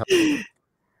then. Let's see how.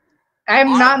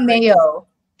 I'm not Mayo.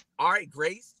 All right,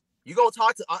 Grace. You gonna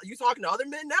talk to you talking to other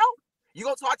men now? You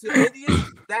gonna talk to an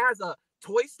Indian that has a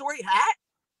Toy Story hat?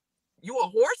 You a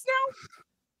horse now?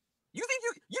 You think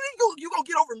you gonna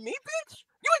get over me, bitch?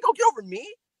 You ain't gonna get over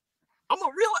me. I'm a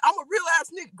real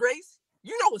ass nigga, Grace.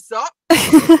 You know what's up.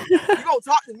 You gonna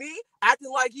talk to me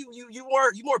acting like you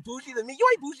more bougie than me? You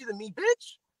ain't bougie than me,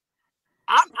 bitch.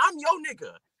 I'm your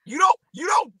nigga. You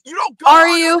don't go Are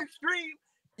on you? other stream.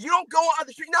 You don't go on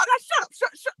other stream. No,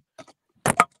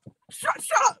 shut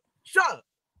up.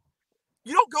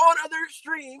 You don't go on other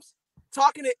streams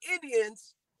talking to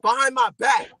Indians behind my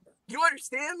back. You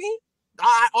understand me?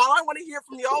 All I want to hear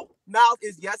from your mouth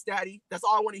is yes, daddy. That's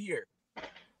all I want to hear.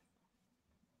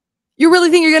 You really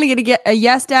think you're going to get a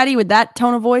yes, daddy with that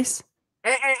tone of voice?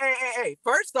 Hey.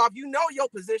 First off, you know your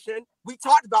position. We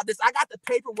talked about this. I got the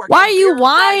paperwork. Why are you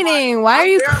whining? Why are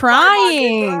you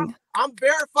crying? I'm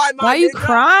verified. Why are you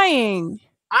crying?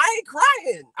 I ain't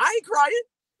crying.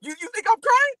 You think I'm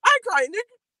crying? I ain't crying,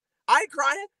 nigga. I ain't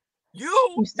crying.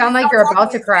 You sound like you're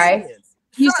about to cry.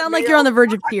 You sound like you're on the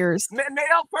verge of tears. Mayo,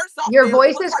 first off, your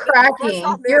voice is cracking.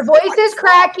 Your voice is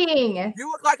cracking.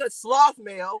 You look like a sloth,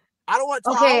 Mayo. I don't want to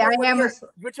talk. Okay, I am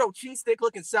with your cheese stick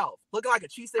looking self, looking like a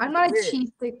cheese stick. I'm not a cheese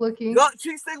stick looking. No,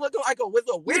 cheese stick looking like with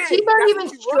a wig. Your teeth aren't even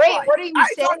straight. What are you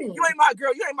saying? You ain't my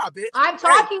girl. You ain't my bitch. I'm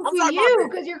talking to you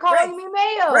because you're calling me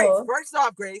Mayo. First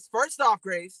off,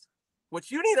 Grace. What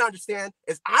you need to understand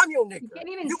is I'm your nigga.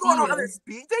 You going on other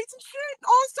speed dates and shit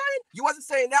all the time? You wasn't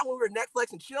saying that when we were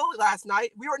Netflix and chill last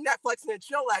night. We were Netflixing and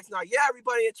chill last night. Yeah,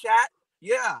 everybody in chat.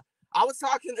 Yeah. I was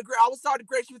talking to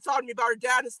Grace. She was talking to me about her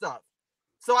dad and stuff.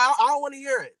 So I don't want to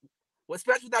hear it. Well,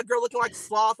 especially that girl looking like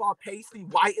sloth, all pasty,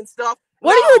 white and stuff.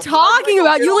 What are you talking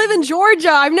about? You live in Georgia.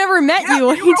 I've never met you.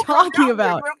 What are you talking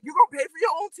about? You're going to pay for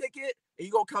your own ticket and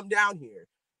you're going to come down here.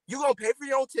 You're going to pay for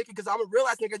your own ticket because I'm a real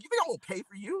ass nigga. You think I'm going to pay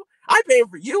for you? I'm paying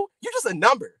for you. You're just a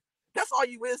number. That's all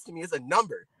you is to me, is a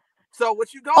number. So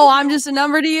what you going Oh, I'm just a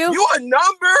number to you? You a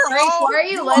number? Why are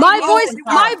you my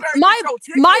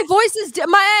voice is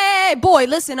hey, boy,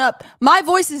 listen up. My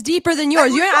voice is deeper than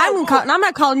yours. I'm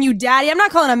not calling you daddy. I'm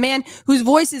not calling a man whose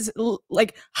voice is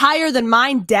like higher than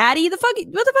mine daddy. What the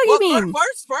fuck you mean?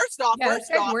 First off,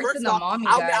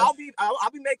 I'll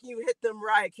be making you hit them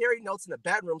Mariah Carey notes in the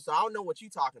bedroom, so I don't know what you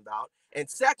talking about. And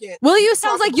second, Will you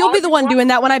sounds like you'll be the one doing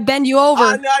that when I bend you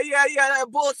over. No, yeah,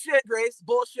 bullshit, Grace.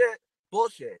 Bullshit.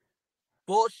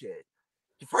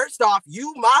 First off,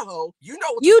 you maho, you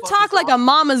know what you talk like a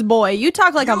mama's boy. You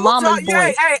talk like a mama's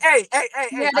boy. Hey.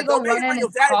 He had to go run in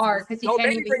his car because he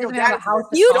can't even have a house.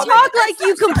 You talk like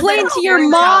you complain to your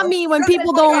mommy when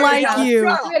people don't like you. You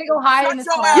gotta go hide in his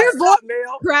car. Your voice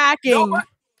cracking.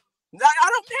 It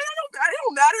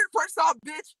don't matter. First off,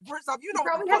 bitch. First off, you know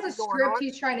what the Probably fuck has is a going script on.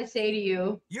 he's trying to say to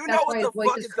you. You That's know why what the his voice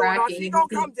fuck is is going on. She cracking. gonna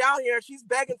come down here. She's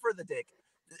begging for the dick.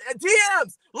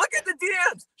 DMs. Look at the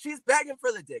DMs. She's begging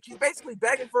for the dick. She's basically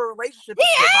begging for a relationship. DMs.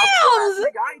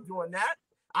 I ain't doing that.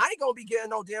 I ain't gonna be getting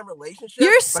no damn relationship.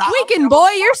 You're squeaking, boy.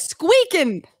 You're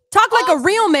squeaking. Talk like a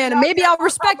real man, and maybe I'll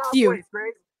respect you. Voice,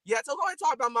 Grace. Yeah, so go ahead and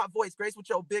talk about my voice, Grace, with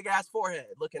your big ass forehead,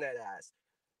 looking at ass.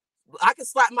 I can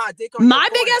slap my dick on my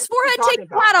big ass forehead. Take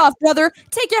your hat off, brother.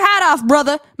 Take your hat off,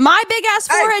 brother. My big ass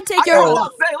forehead. Take your hat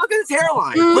off. Look at his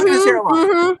hairline. Look at his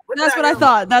hairline. That's what I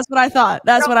thought. That's what I thought.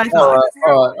 That's what I thought.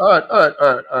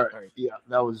 All right. Yeah,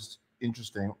 that was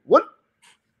interesting.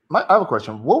 I have a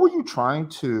question. What were you trying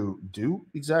to do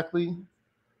exactly?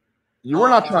 You were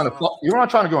not trying to. You were not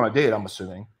trying to go on a date. I'm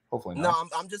assuming. Hopefully not.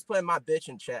 No, I'm just putting my bitch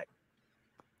in check.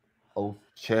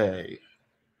 Okay.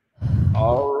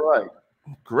 All right.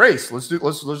 Grace, let's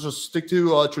just stick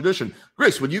to tradition.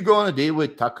 Grace, would you go on a date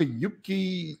with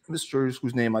Takayuki, Mr. whose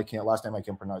last name I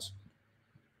can't pronounce?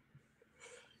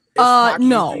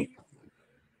 No.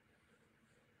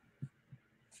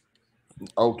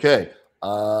 Okay.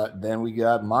 Then we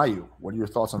got Mayu. What are your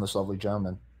thoughts on this lovely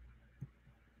gentleman?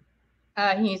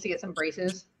 He needs to get some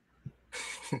braces.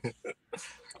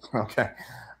 Okay.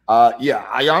 Yeah,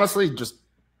 I honestly just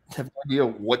have no idea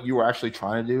what you were actually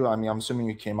trying to do. I mean, I'm assuming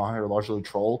you came out here largely to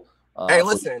troll. Hey,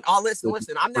 listen.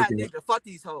 Listen. I'm not nigga. Fuck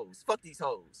these hoes. Fuck these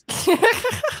hoes.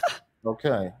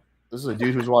 Okay. This is a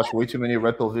dude who's watched way too many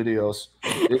Red Pill videos.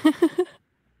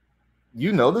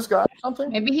 You know this guy or something?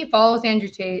 Maybe he follows Andrew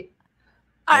Tate.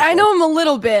 I know him a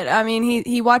little bit. I mean,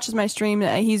 he watches my stream.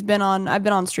 I've been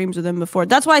on streams with him before.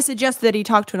 That's why I suggested that he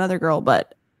talk to another girl,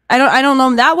 but I don't know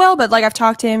him that well, but like I've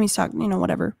talked to him, he's talked,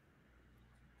 whatever.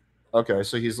 Okay,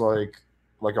 so he's like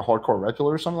a hardcore Red Pill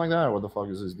or something like that, or what the fuck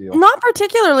is his deal? Not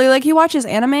particularly. Like he watches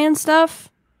anime and stuff.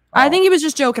 Oh. I think he was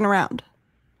just joking around.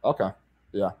 Okay.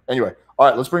 Yeah. Anyway, all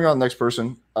right, let's bring on the next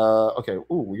person. Okay.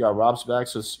 Ooh, we got Rob's back.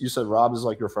 So you said Rob is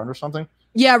like your friend or something?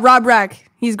 Yeah, Rob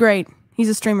Rack. He's great. He's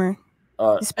a streamer.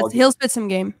 He'll spit some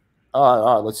game.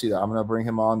 All right, let's see that. I'm gonna bring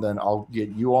him on. Then I'll get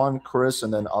you on, Chris,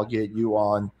 and then I'll get you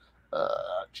on.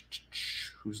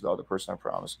 Who's the other person I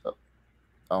promised? I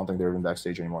don't think they're even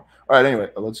backstage anymore. All right, anyway,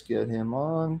 let's get him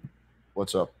on.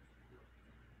 What's up?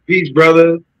 Peace,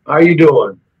 brother. How you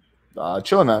doing?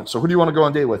 Chilling, man. So who do you want to go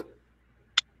on date with?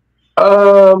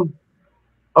 Oh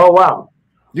wow.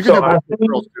 You can do both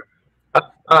girls too.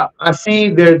 I see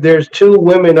there's two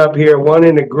women up here, one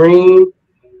in the green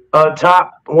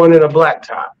top, one in a black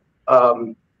top.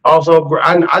 Also,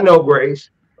 I know Grace.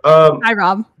 Hi,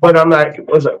 Rob. But I'm not.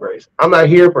 What's up, Grace? I'm not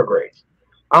here for Grace.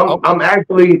 I'm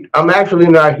actually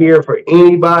not here for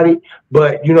anybody.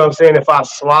 But you know what I'm saying. If I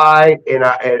slide and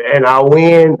I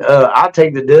win, I'll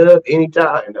take the dub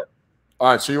anytime.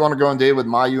 All right. So you want to go on date with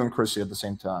Mayu and Chrissy at the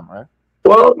same time, right?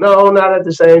 Well, no, not at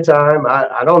the same time.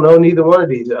 I don't know neither one of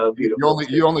these beautiful.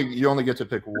 You only get to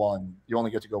pick one. You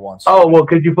only get to go once. Oh well,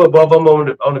 could you put both of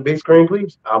them on the big screen,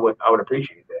 please? I would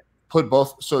appreciate that. Put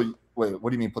both. So wait, what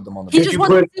do you mean put them on the? He just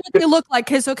wants to see what they look like.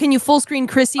 So can you full screen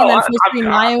Chrissy and then full screen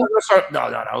Mayu?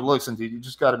 No. Listen, dude, you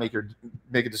just got to make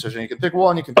a decision. You can pick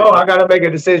one. You can. I got to make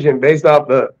a decision based off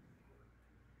the.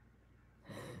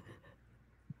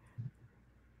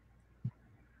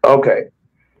 Okay.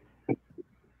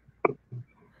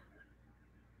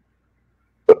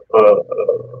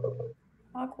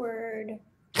 Awkward.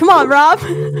 Come on, Rob.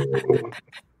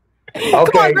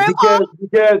 Okay,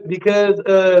 because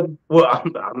well,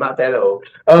 I'm not that old.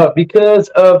 Because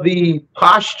of the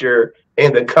posture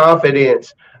and the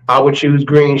confidence, I would choose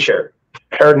green shirt.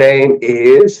 Her name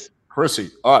is Chrissy.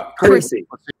 All right, Chrissy.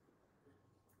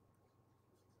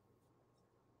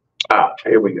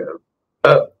 Here we go.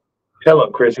 Hello,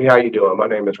 Chrissy. How you doing? My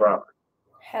name is Robert.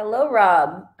 Hello,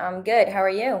 Rob. I'm good. How are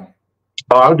you?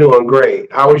 Oh, I'm doing great.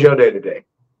 How was your day today?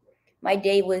 My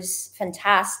day was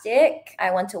fantastic.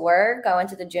 I went to work. I went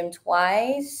to the gym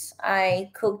twice. I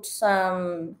cooked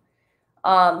some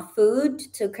food,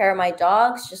 took care of my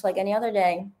dogs, just like any other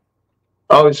day.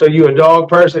 Oh, so you a dog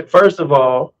person? First of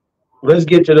all, let's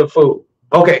get to the food.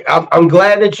 Okay, I'm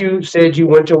glad that you said you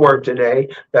went to work today.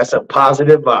 That's a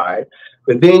positive vibe.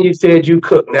 But then you said you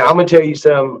cooked. Now I'm gonna tell you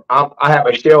something. I have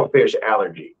a shellfish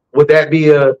allergy. Would that be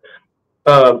a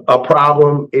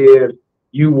problem if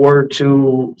you were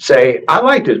to say, I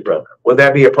like this brother? Would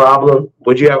that be a problem?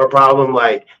 Would you have a problem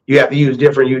like you have to use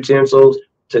different utensils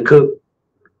to cook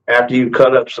after you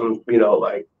cut up some,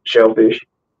 like shellfish?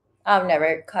 I've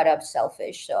never cut up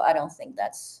shellfish, so I don't think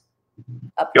that's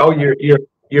a problem. Oh,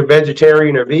 you're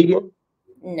vegetarian or vegan?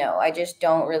 No, I just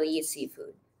don't really eat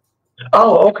seafood.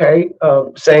 Oh, okay.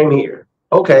 Same here.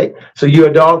 Okay. So you're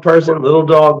a dog person, little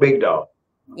dog, big dog.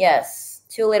 Yes,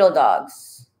 2 little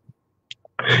dogs.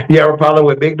 You have a problem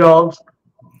with big dogs?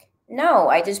 No,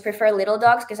 I just prefer little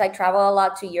dogs because I travel a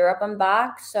lot to Europe and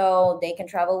back, so they can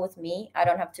travel with me. I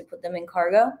don't have to put them in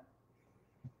cargo.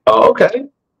 Oh, okay.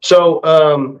 So,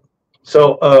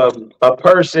 a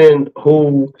person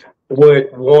who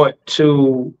would want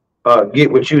to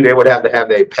get with you, they would have to have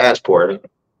their passport.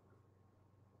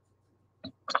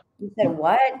 You said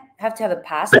what? Have to have a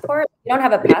passport? You don't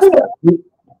have a passport?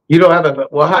 You don't have a,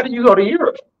 well, how do you go to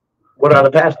Europe without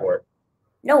a passport?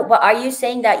 No, but are you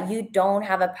saying that you don't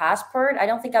have a passport? I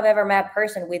don't think I've ever met a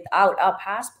person without a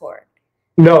passport.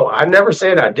 No, I never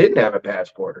said I didn't have a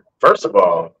passport. First of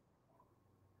all.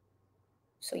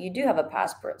 So you do have a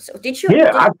passport. So did you?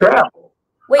 Yeah, I travel.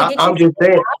 Wait, I'm just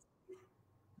saying.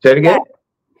 Say it again.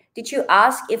 Did you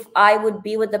ask if I would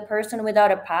be with the person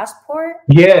without a passport?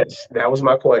 Yes, that was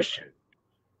my question.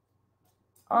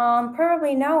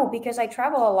 Probably no, because I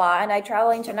travel a lot and I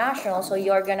travel international. So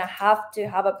you're gonna have to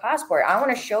have a passport. I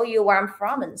want to show you where I'm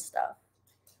from and stuff.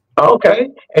 Okay,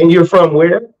 and you're from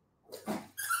where?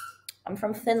 I'm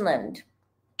from Finland.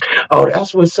 Oh,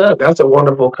 that's what's up. That's a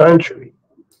wonderful country.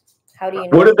 How do you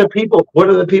know? What are the people? What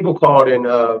are the people called in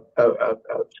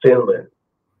Finland?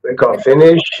 They call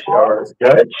Finnish or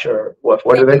Dutch or what?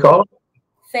 What do they call?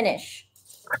 Finnish.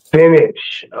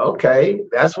 Finnish. Okay,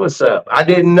 that's what's up. I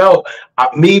didn't know.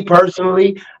 Me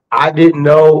personally, I didn't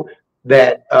know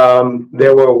that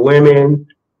there were women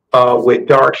with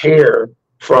dark hair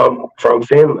from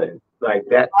Finland. Like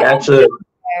that. That's a.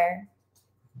 Hair.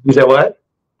 You said what?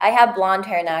 I have blonde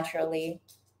hair naturally.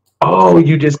 Oh,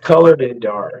 you just colored it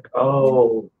dark.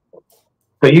 Oh,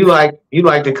 so you like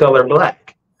the color black?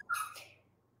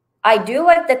 I do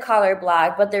like the color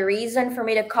black, but the reason for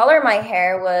me to color my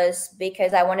hair was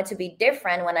because I wanted to be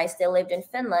different when I still lived in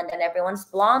Finland and everyone's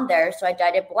blonde there. So I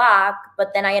dyed it black,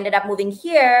 but then I ended up moving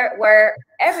here where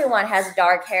everyone has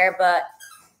dark hair. But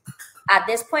at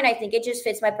this point, I think it just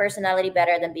fits my personality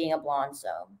better than being a blonde.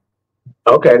 So.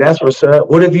 Okay, that's what's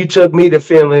up. What if you took me to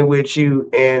Finland with you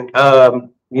and,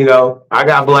 you know, I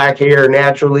got black hair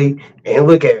naturally and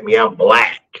look at me, I'm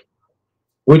black.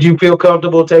 Would you feel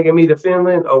comfortable taking me to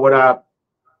Finland or would I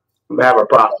have a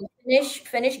problem?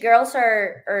 Finnish girls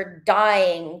are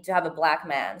dying to have a black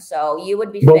man. So you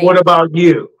would be. But what about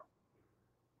you?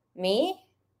 Me?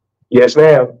 Yes,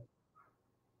 ma'am.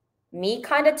 Me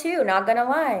kind of too, not gonna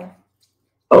lie.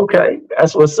 Okay,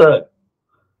 that's what's up.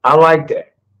 I like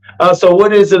that. So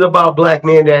what is it about black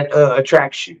men that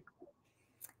attracts you?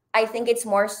 I think it's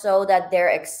more so that they're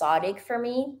exotic for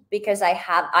me because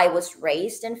I was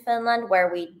raised in Finland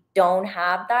where we don't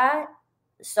have that.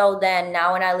 So then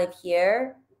now when I live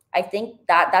here, I think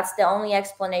that's the only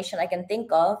explanation I can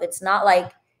think of. It's not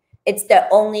like it's the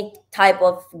only type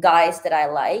of guys that I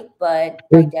like, but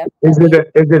I definitely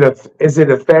is it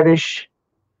a fetish?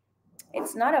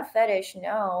 It's not a fetish,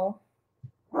 no.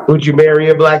 Would you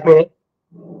marry a black man?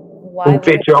 Why who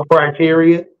fit your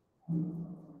criteria?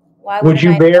 Why would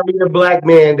you marry a black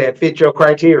man that fit your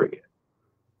criteria?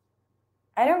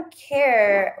 I don't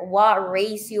care what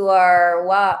race you are,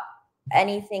 what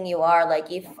anything you are.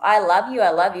 Like, if I love you, I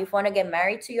love you. If I want to get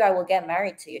married to you, I will get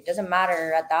married to you. It doesn't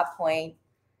matter at that point.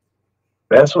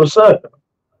 That's what's up.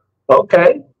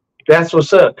 Okay. That's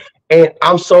what's up. And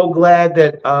I'm so glad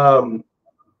that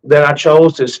that I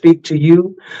chose to speak to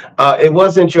you. It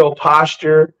wasn't your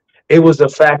posture. It was the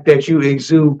fact that you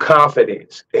exude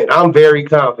confidence. And I'm very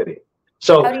confident.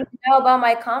 So how do you know about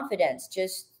my confidence?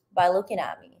 Just by looking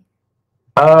at me.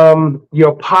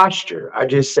 Your posture. I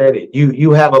just said it.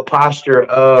 You have a posture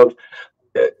of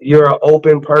you're an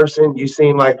open person. You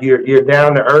seem like you're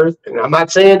down to earth. And I'm not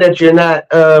saying that you're not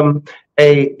an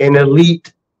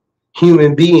elite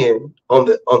human being on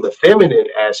the feminine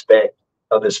aspect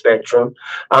of the spectrum.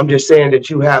 I'm just saying that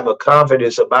you have a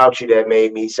confidence about you that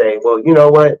made me say, well, you know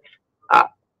what?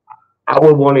 I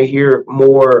would want to hear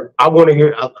more. I want to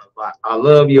hear. I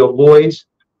love your voice.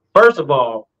 First of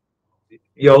all,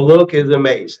 your look is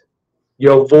amazing.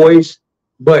 Your voice,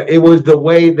 but it was the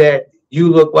way that you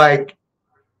look like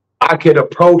I could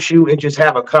approach you and just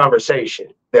have a conversation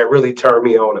that really turned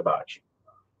me on about you.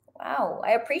 Wow,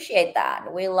 I appreciate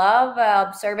that. We love an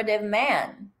observative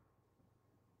man.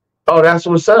 Oh, that's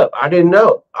what's up. I didn't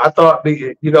know. I thought,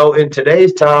 you know, in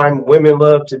today's time, women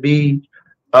love to be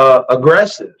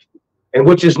aggressive, and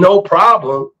which is no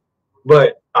problem.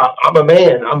 But I'm a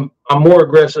man. I'm more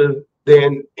aggressive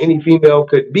than any female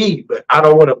could be. But I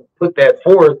don't want to put that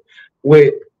forth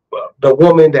with the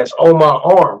woman that's on my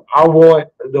arm. I want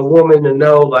the woman to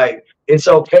know, like, it's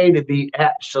okay to be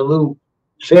absolute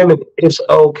feminine. It's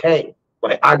okay.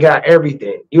 Like, I got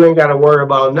everything. You ain't got to worry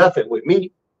about nothing with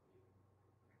me.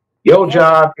 Your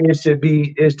job is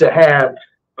to have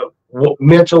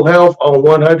mental health on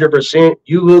 100%.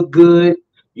 You look good.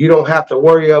 You don't have to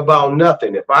worry about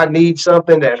nothing. If I need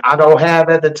something that I don't have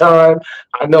at the time,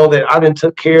 I know that I done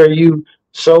took care of you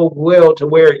so well to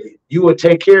where you would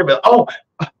take care of it. Oh,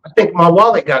 I think my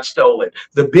wallet got stolen.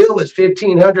 The bill is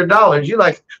 $1,500. You're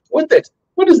like, what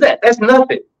is that? That's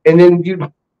nothing. And then you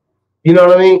know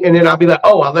what I mean? And then I'll be like,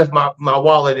 oh, I left my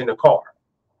wallet in the car.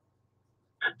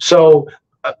 So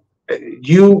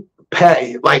you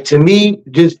pay, like, to me,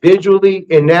 just visually,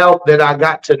 and now that I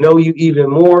got to know you even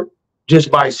more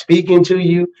just by speaking to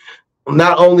you,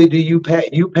 not only do you pass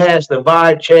the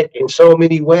vibe check in so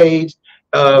many ways.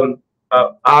 I'm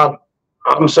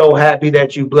so happy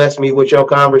that you blessed me with your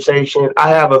conversation. I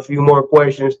have a few more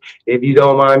questions, if you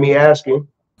don't mind me asking.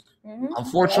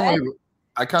 Unfortunately,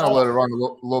 I kind of let it run a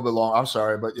little bit long. I'm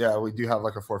sorry, but yeah, we do have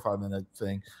like a 4 or 5 minute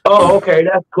thing. Oh, okay,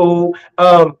 that's cool.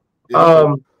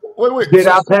 Wait. Did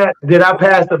I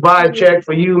pass the vibe check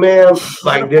for you, ma'am?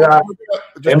 Like, did I?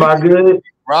 Am I good?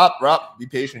 Rob, be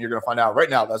patient. You're gonna find out right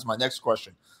now. That's my next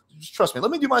question. Just trust me.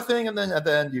 Let me do my thing, and then at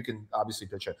the end you can obviously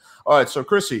pitch it. All right. So,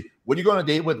 Chrissy, when are you going on a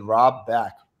date with Rob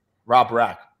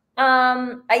Rack?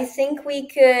 I think we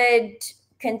could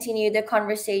continue the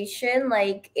conversation.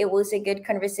 Like, it was a good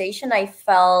conversation. I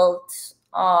felt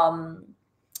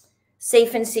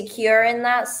safe and secure in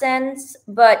that sense,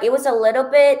 but it was a little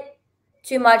bit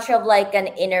too much of like an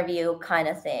interview kind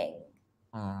of thing.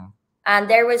 And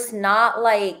there was not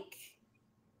like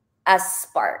a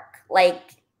spark,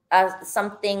 like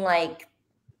something like,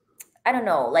 I don't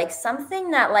know, like something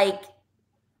that like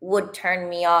would turn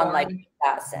me on, like in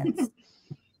that sense.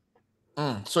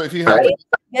 So if you have a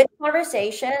good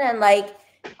conversation, and like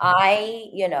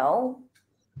I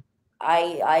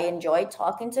enjoyed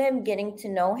talking to him, getting to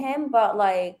know him, but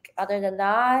like other than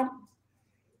that,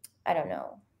 I don't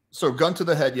know. So, gun to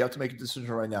the head, you have to make a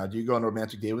decision right now. Do you go on a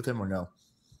romantic date with him or no?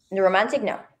 The romantic,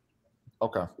 no.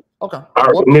 Okay. I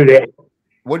knew that.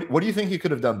 What do you think he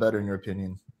could have done better in your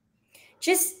opinion?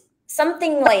 Just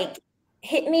something like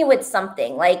hit me with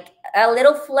something, like a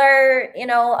little flirt,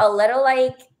 a little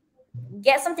like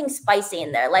get something spicy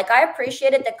in there. Like, I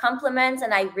appreciated the compliments,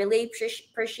 and I really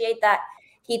appreciate that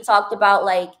he talked about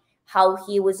like how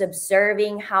he was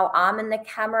observing how I'm in the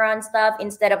camera and stuff,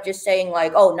 instead of just saying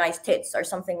like, oh, nice tits or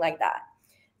something like that.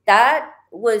 That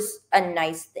was a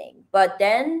nice thing. But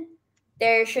then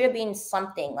there should have been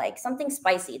something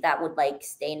spicy that would like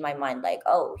stay in my mind. Like,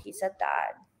 oh, he said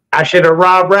that. I should have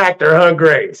racked her, huh,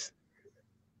 Grace?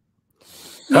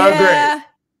 Yeah.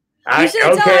 You should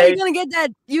have told her you're gonna get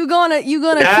that. You gonna cream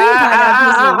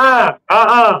pie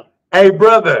that. Hey,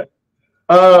 brother.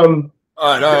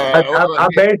 All right. I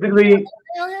basically,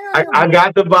 I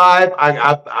got the vibe.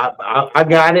 I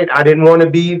got it. I didn't want to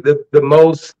be the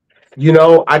most,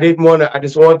 I didn't want to. I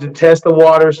just wanted to test the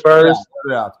waters first.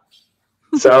 Yeah.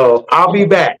 So I'll be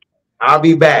back. I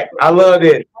love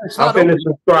it. I'm finna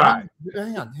subscribe.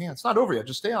 Hang on. It's not over yet.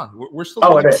 Just stay on. We're still.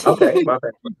 Oh, okay.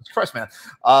 Christ, man.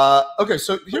 Okay.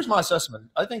 So here's my assessment.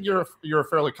 I think you're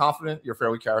fairly confident. You're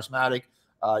fairly charismatic.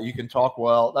 You can talk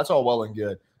well. That's all well and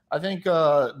good. I think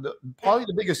probably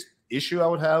the biggest issue I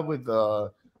would have with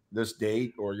this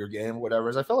date or your game, whatever,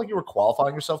 is I felt like you were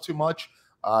qualifying yourself too much,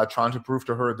 trying to prove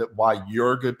to her that why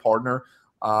you're a good partner.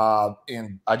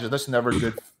 And that's never a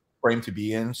good frame to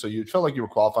be in. So you felt like you were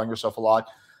qualifying yourself a lot.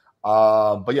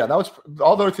 But yeah, that was the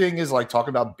other thing is like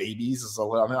talking about babies.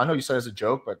 I know you said it as a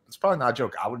joke, but it's probably not a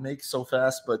joke I would make so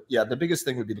fast. But yeah, the biggest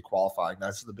thing would be the qualifying.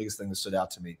 That's the biggest thing that stood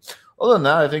out to me. Other than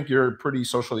that, I think you're pretty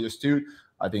socially astute.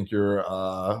 I think you're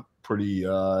pretty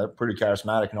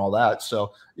charismatic and all that.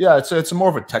 So yeah, it's more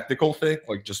of a technical thing.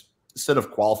 Like, just instead of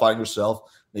qualifying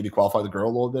yourself, maybe qualify the girl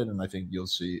a little bit, and I think you'll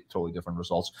see totally different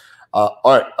results. All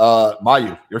right,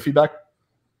 Mayu, your feedback?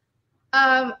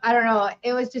 I don't know.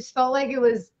 It was just felt like it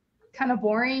was kind of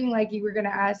boring. Like, you were gonna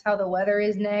ask how the weather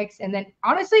is next, and then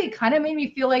honestly, it kind of made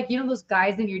me feel like those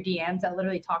guys in your DMs that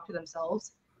literally talk to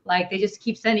themselves. Like, they just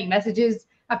keep sending messages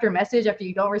after message after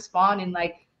you don't respond, and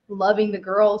like loving the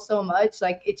girl so much.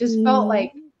 Like, it just felt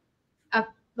like a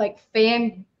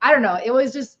fan. I don't know. It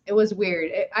was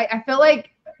weird. I felt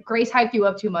like Grace hyped you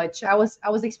up too much. I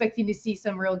was expecting to see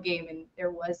some real game, and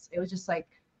it was just like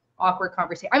awkward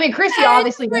conversation. I mean, Chrissy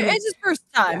obviously. It's his first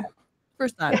time. Yeah.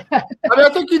 First time. I mean, I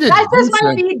think you did. That's just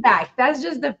my feedback. That's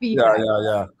just the feedback.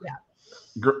 Yeah.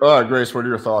 Grace, what are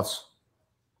your thoughts?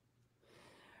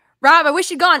 Rob, I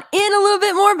wish you'd gone in a little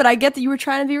bit more, but I get that you were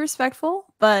trying to be respectful.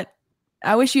 But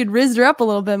I wish you'd rizzed her up a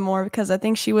little bit more, because I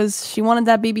think she wanted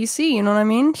that BBC. You know what I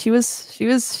mean? She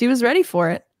was ready for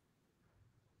it.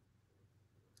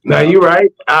 No, you're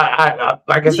right. I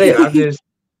like I said, I'm just.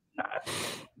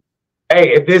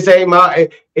 Hey, if this ain't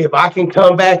if I can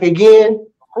come back again,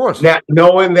 of course. now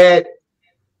knowing that,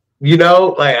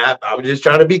 like I'm just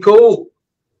trying to be cool.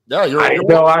 Yeah, I didn't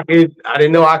know I could. I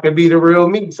didn't know I could be the real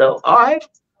me. So all right,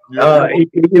 all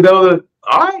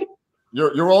right.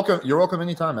 You're welcome. You're welcome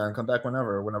anytime, man. Come back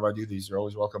whenever I do these. You're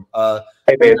always welcome.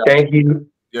 Hey man, thank you.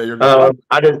 Yeah, you're good.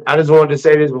 I just wanted to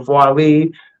say this before I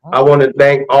leave. I want to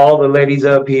thank all the ladies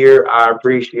up here. I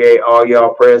appreciate all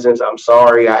y'all presence. I'm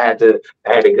sorry I had a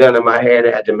gun in my head.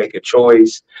 I had to make a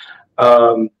choice.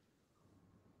 I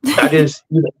just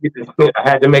I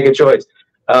had to make a choice,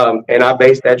 and I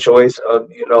based that choice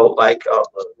of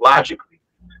logically.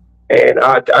 And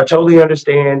I totally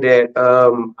understand that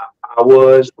I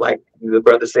was, like the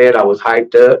brother said, I was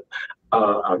hyped up.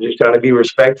 I'm just trying to be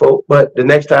respectful. But the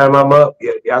next time I'm up,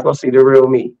 y'all gonna see the real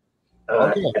me.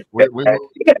 Okay.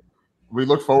 We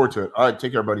look forward to it. All right,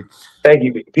 take care, buddy. Thank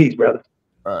you. Peace, brother.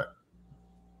 All right.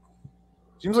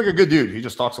 Seems like a good dude. He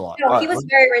just talks a lot. You know, he was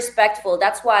very respectful.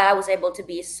 That's why I was able to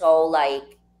be so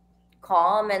like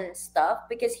calm and stuff,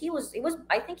 because he was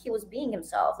I think he was being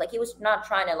himself. Like he was not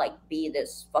trying to like be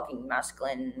this fucking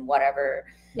masculine whatever.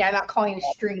 Yeah, not calling you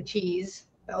string cheese.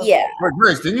 Yeah. Wait,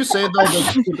 Grace, didn't you say though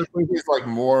that he's like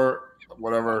more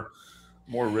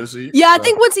rizzy? Yeah, I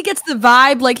think once he gets the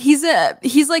vibe, like he's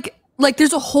like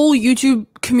there's a whole YouTube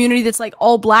community that's like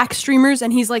all black streamers,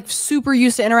 and he's like super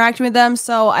used to interacting with them.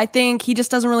 So I think he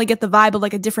just doesn't really get the vibe of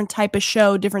like a different type of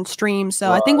show, different stream.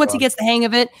 So I think once he gets the hang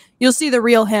of it, you'll see the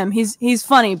real him. He's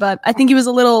funny, but I think he was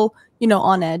a little,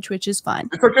 on edge, which is fine.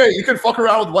 It's okay. You can fuck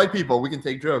around with white people. We can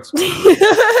take jokes.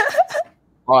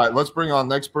 All right, let's bring on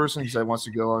next person because I wants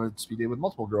to go on a speed date with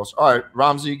multiple girls. All right,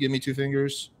 Ramsey, give me 2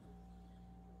 fingers.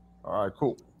 All right,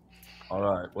 cool. All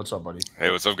right, what's up, buddy?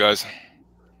 Hey, what's up, guys?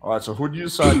 All right, so who did you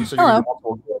decide? You said you were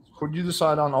multiple girls. Who did you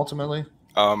decide on ultimately?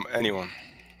 Anyone.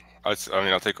 I'll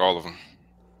take all of them.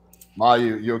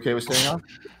 Mayu, you okay with staying on?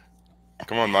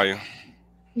 Come on, Mayu.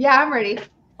 Yeah, I'm ready.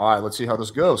 All right, let's see how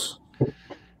this goes.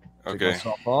 Okay. Take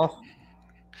myself off.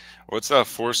 What's that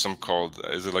foursome called?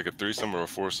 Is it like a threesome or a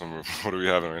foursome? Or what are we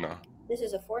having right now? This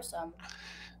is a foursome.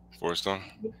 Foursome?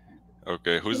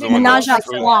 Okay, who's the one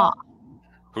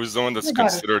that's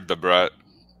considered the brat?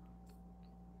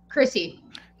 Chrissy.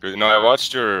 No, I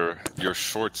watched your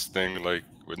shorts thing, like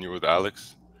when you were with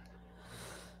Alex.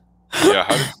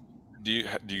 Yeah,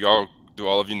 do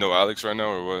all of you know Alex right now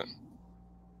or what?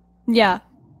 Yeah.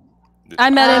 I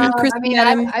met him. Chris met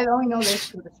him. I only know this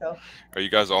through the show. Are you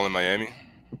guys all in Miami?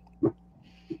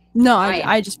 No,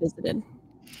 I just visited.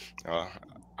 I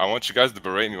want you guys to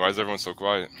berate me. Why is everyone so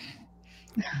quiet?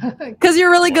 Because you're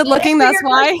really good looking. That's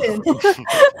why.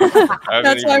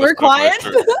 That's why we're quiet.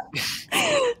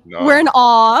 No. We're in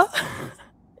awe.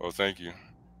 Well, thank you.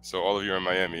 So all of you are in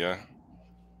Miami, yeah?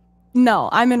 No,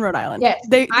 I'm in Rhode Island. Yes,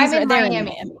 I'm in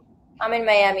Miami. I'm in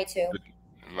Miami too.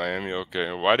 Miami,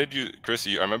 okay. Why did you,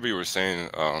 Chrissy? I remember you were saying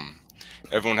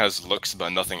everyone has looks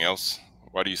but nothing else.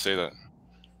 Why do you say that?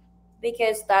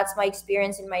 Because that's my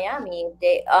experience in Miami.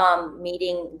 They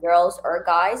meeting girls or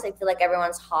guys, I feel like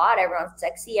everyone's hot, everyone's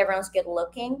sexy, everyone's good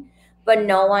looking, but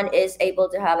no one is able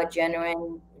to have a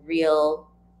genuine, real,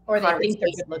 or they think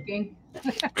they're good looking.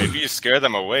 Maybe you scare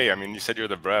them away. I mean, you said you're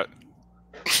the brat.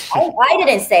 I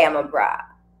didn't say I'm a brat.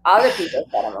 Other people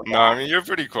said I'm a brat. No, I mean you're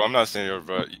pretty cool. I'm not saying you're a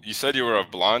brat. You said you were a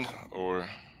blonde, or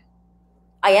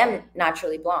I am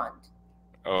naturally blonde.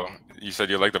 Oh, you said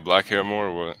you like the black hair more,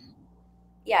 or what?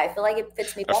 Yeah, I feel like it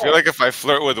fits me better. I feel like if I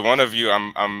flirt with one of you,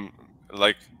 I'm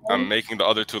making the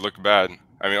other two look bad.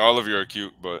 I mean, all of you are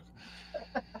cute, but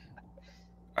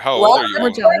how old are you?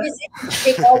 You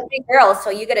pick all 3 girls,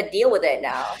 so you got to deal with it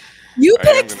now. You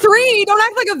picked 3. Don't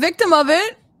act like a victim of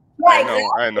it.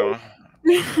 I know.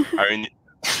 I mean,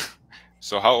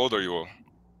 so how old are you all?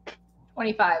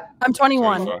 25. I'm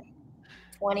 21.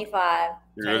 25.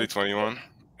 You're really 21?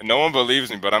 No one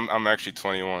believes me, but I'm actually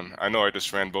 21. I know I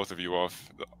just ran both of you off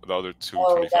the other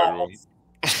 25-year-olds.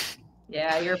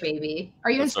 Yeah, you're a baby. Are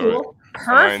you in school?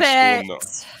 Right. Perfect. In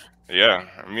school, no. Yeah,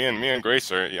 me and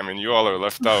Grace are. I mean, you all are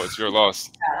left out. It's your loss.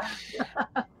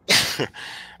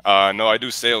 No, I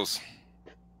do sales.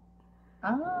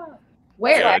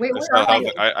 Where? Yeah, Wait, where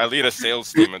I lead a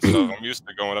sales team and stuff. I'm used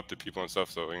to going up to people and stuff,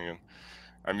 so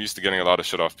I'm used to getting a lot of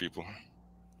shit off people.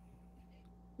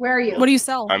 Where are you? What do you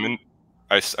sell?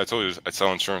 I told you I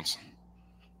sell insurance.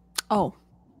 Oh.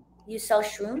 You sell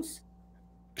shrooms?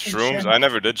 Shrooms? I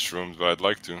never did shrooms, but I'd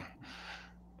like to.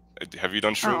 Have you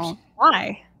done shrooms? Oh,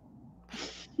 why?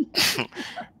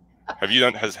 Have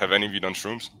any of you done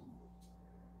shrooms?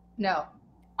 No.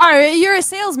 All right, you're a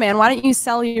salesman. Why don't you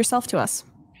sell yourself to us?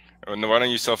 No, why don't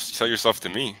you sell yourself to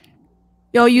me?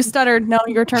 Yo, you stuttered. No,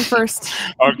 your turn first.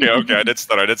 Okay, I did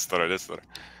stutter.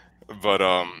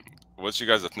 But what's your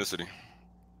guys' ethnicity?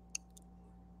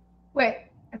 Wait,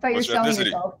 I thought you were What's your selling ethnicity?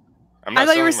 yourself. I'm not I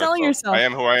thought you were selling selling myself. yourself. I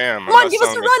am who I am. Come on, give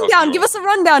us a rundown. Give us a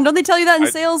rundown. Don't they tell you that in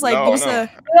sales? Like, give us a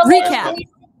recap.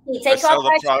 I sell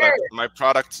the product. My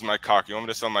product is my cock. You want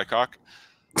me to sell my cock?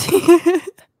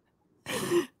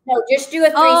 No, just do a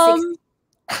 360.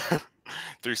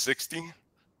 360?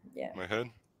 Yeah. My head?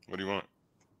 What do you want?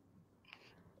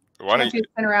 She wants you to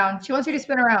spin around. She wants you to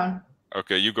spin around.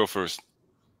 Okay, you go first.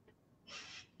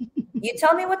 You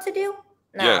tell me what to do?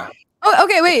 No. Yeah. Oh,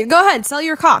 okay, wait. Go ahead. Sell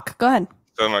your cock. Go ahead.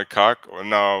 Sell my cock? Well,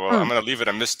 no, I'm going to leave it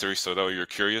a mystery so that way you're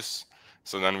curious.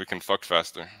 So then we can fuck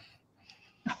faster.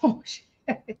 Oh, shit.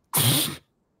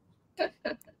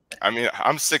 I mean,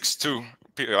 I'm 6'2".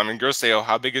 I mean, girls say, oh,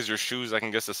 how big is your shoes? I can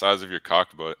guess the size of your cock,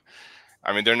 but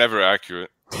I mean, they're never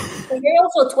accurate. So you're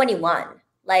also 21.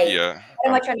 Like, yeah.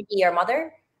 Am I trying to be your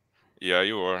mother? Yeah,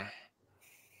 you are.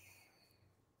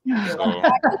 So,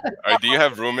 do you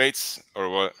have roommates or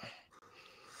what?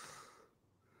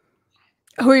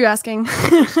 Who are you asking?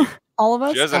 All of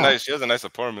us? She has a nice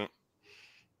apartment.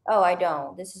 Oh, I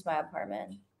don't. This is my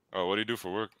apartment. Oh, what do you do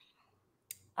for work?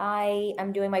 I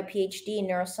am doing my PhD in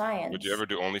neuroscience. Would you ever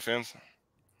do OnlyFans?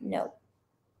 No.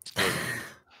 Good.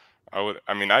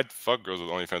 I mean, I'd fuck girls with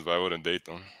OnlyFans, but I wouldn't date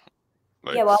them.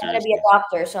 Like, yeah, well, seriously. I'm going to be a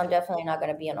doctor, so I'm definitely not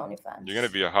going to be an OnlyFans. You're going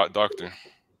to be a hot doctor.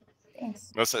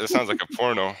 Thanks. That sounds like a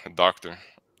porno, a doctor.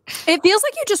 It feels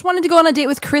like you just wanted to go on a date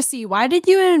with Chrissy. Why did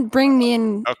you even bring me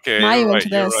and Mayu into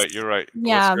this? You're right.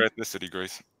 Yeah. What's your ethnicity,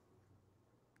 Grace?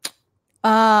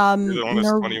 You're the one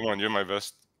that's 21. You're my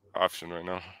best option right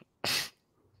now.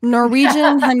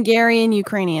 Norwegian, Hungarian,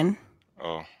 Ukrainian.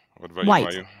 Oh, what about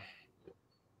White. you, Mayu?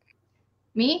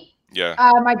 Me? Yeah.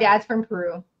 My dad's from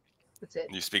Peru. That's it.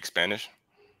 You speak Spanish?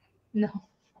 No.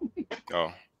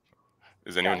 Oh.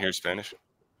 Is anyone here Spanish?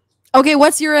 Okay,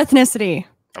 what's your ethnicity?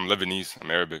 I'm Lebanese.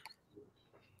 I'm Arabic.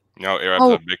 You know,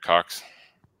 Arabs have big cocks.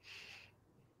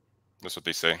 That's what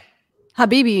they say.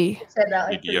 Habibi. Said that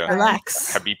like yeah.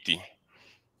 Relax. Habibti.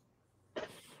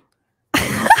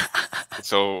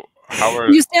 So how are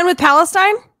you stand with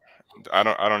Palestine? I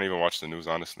don't even watch the news,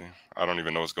 honestly. I don't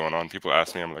even know what's going on. People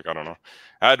ask me, I'm like, I don't know.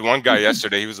 I had one guy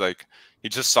yesterday, he was like, he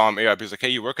just saw him Arab. He was like, hey,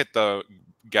 you work at the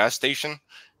gas station?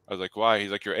 I was like, why?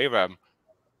 He's like, you're Arab.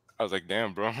 I was like,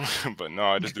 damn, bro. But no,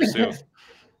 I just do sales.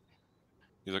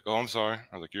 He's like, oh, I'm sorry.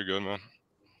 I was like, you're good, man.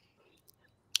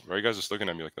 Why are you guys just looking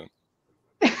at me like that?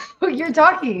 You're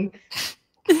talking.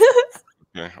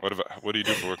 Yeah. What do you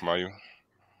do for work, Mayu?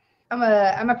 I'm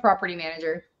a property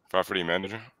manager. Property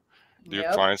manager? Do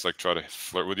your clients like try to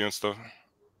flirt with you and stuff?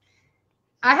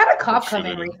 I had a cop come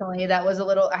in recently that was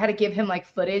I had to give him like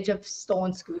footage of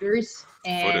stolen scooters,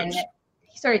 and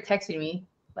he started texting me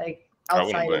like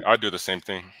outside. I'd do the same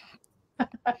thing. You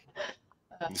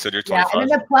said you're 25. Yeah, and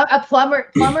then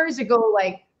plumbers would go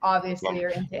like obviously are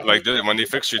into like when they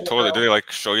fix your toilet, do they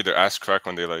like show you their ass crack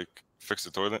when they like fix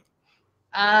the toilet?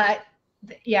 Yeah,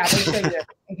 they show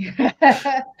you.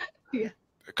 Yeah.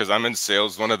 Because I'm in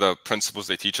sales, one of the principles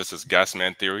they teach us is gas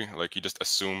man theory. Like you just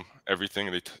assume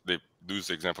everything. They use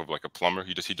the example of like a plumber.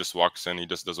 He just walks in, he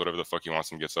just does whatever the fuck he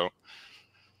wants and gets out.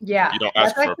 Yeah,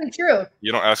 that's actually true.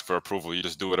 You don't ask for approval. You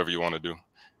just do whatever you want to do.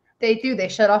 They do. They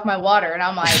shut off my water, and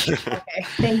I'm like, okay,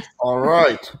 thanks. All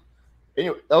right.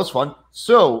 Anyway, that was fun.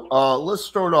 So let's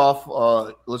start off.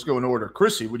 Let's go in order.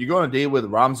 Chrissy, would you go on a date with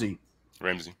Ramsey?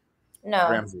 Ramsey. No.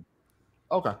 Ramsey.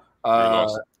 Okay.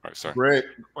 All right, sorry. Great.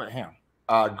 Wait, hang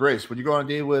on. Grace, would you go on a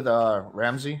date with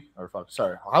Ramsey? Or fuck,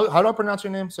 sorry. How do I pronounce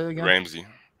your name? Say it again. Ramsey.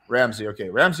 Ramsey. Okay.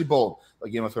 Ramsey Bold,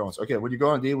 like Game of Thrones. Okay. Would you go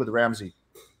on a date with Ramsey?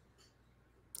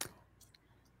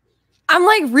 I'm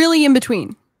like really in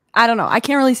between. I don't know. I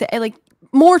can't really say like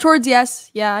more towards yes.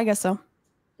 Yeah, I guess so.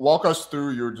 Walk us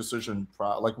through your decision.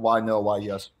 Like why no, why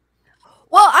yes?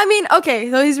 Well, I mean, okay.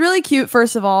 So he's really cute,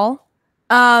 first of all.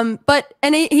 But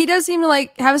he does seem to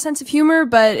like have a sense of humor,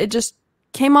 but it just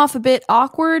came off a bit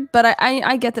awkward. But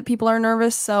I get that people are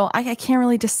nervous, so I can't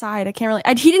really decide. I can't really.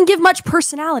 He didn't give much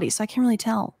personality, so I can't really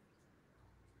tell.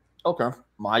 Okay,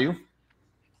 Mayu.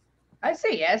 I'd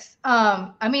say yes.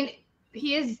 I mean,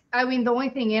 he is. I mean, the only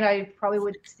thing I probably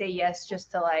would say yes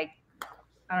just to like,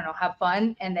 I don't know, have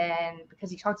fun, and then because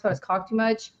he talks about his cock too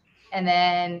much, and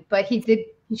then but he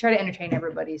tried to entertain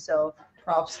everybody, so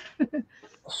props.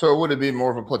 So would it be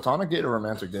more of a platonic date or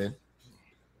romantic date?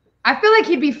 I feel like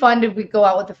he'd be fun if we go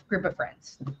out with a group of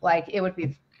friends. Like it would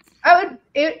be, I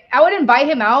would invite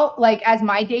him out like as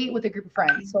my date with a group of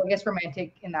friends. So I guess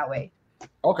romantic in that way.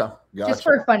 Okay, gotcha. Just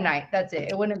for a fun night. That's it.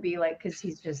 It wouldn't be like because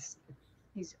he's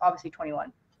obviously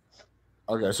 21.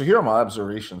 Okay, so here are my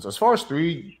observations. As far as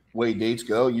three-way dates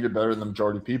go, you did better than the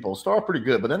majority of people. Started pretty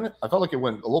good, but then I felt like it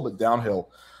went a little bit downhill.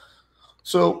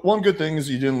 So one good thing is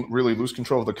you didn't really lose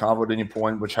control of the convo at any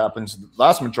point, which happens the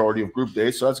vast majority of group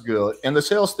dates. So that's good. And the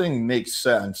sales thing makes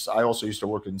sense. I also used to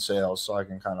work in sales, so I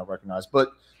can kind of recognize.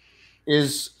 But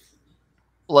is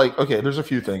like, okay, there's a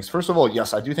few things. First of all,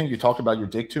 yes, I do think you talked about your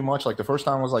dick too much. Like the first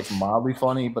time was like mildly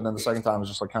funny, but then the second time was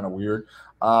just like kind of weird.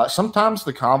 Sometimes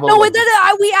the convo. No, like,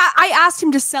 I asked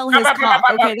him to sell his cock.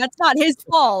 Okay, that's not his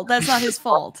fault. That's not his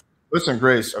fault. Listen,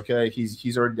 Grace. Okay,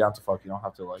 he's already down to fuck. You don't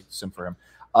have to like sim for him.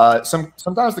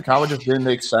 Sometimes the convo just didn't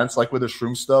make sense. Like with the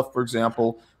shroom stuff, for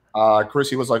example.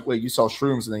 Chrissy was like, "Wait, you sell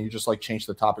shrooms," and then you just like changed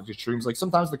the topic to shrooms. Like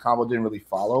sometimes the convo didn't really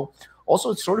follow.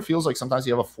 Also, it sort of feels like sometimes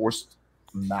you have a forced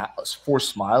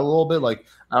smile a little bit. Like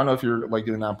I don't know if you're like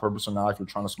doing that on purpose or not. If you're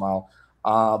trying to smile,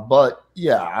 but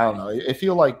yeah, I don't know. I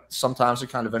feel like sometimes it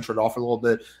kind of ventured off a little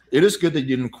bit. It is good that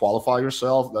you didn't qualify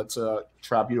yourself. That's a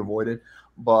trap you avoided.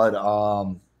 But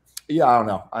yeah, I don't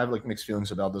know. I have like mixed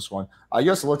feelings about this one. I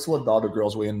guess let's let the other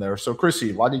girls weigh in there. So,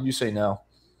 Chrissy, why did you say no?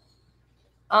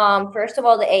 First of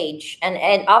all, the age, and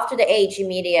after the age,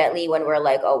 immediately when we're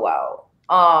like, oh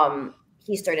wow,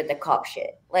 he started the cock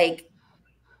shit. Like,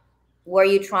 were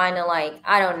you trying to like,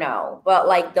 I don't know, but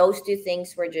like those two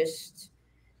things were just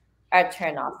a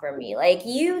turn off for me. Like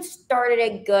you started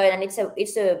it good, and it's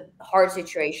a hard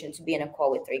situation to be in a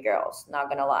call with three girls. Not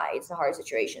gonna lie, it's a hard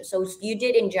situation. So you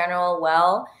did in general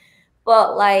well,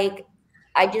 but like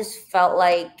I just felt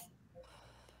like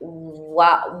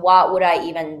what would I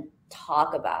even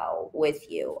talk about with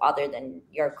you other than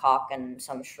your cock and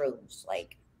some shrooms?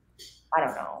 Like I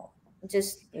don't know,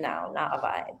 just no, not a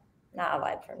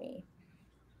vibe for me.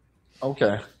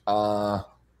 Okay,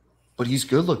 but he's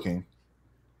good looking.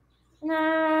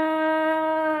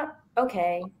 Nah,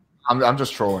 okay. I'm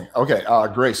just trolling. Okay,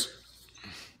 Grace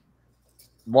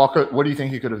Walker, what do you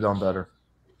think he could have done better?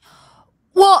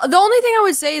 Well, the only thing I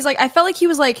would say is like I felt like he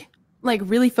was like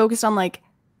really focused on like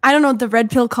I don't know, the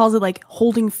red pill calls it like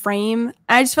holding frame.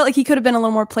 I just felt like he could have been a little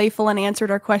more playful and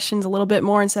answered our questions a little bit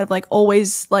more instead of like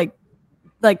always like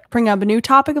bring up a new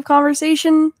topic of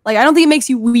conversation. Like I don't think it makes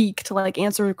you weak to like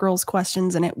answer girls'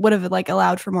 questions, and it would have like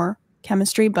allowed for more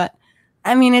chemistry. But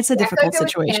I mean, it's a difficult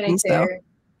situation. So.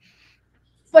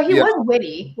 But he was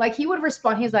witty. Like he would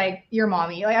respond. He's like, "Your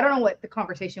mommy." Like I don't know what the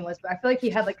conversation was, but I feel like he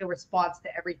had like a response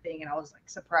to everything, and I was like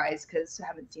surprised because I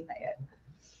haven't seen that yet.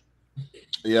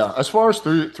 Yeah, as far as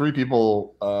three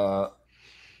people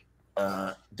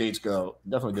dates go,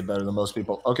 definitely did better than most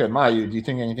people. Okay, Mayu, do you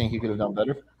think anything he could have done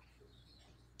better?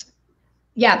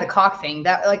 Yeah, the cock thing.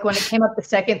 That like when it came up the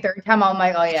second, third time, I'm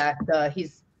like, oh yeah,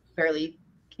 he's barely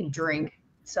can drink.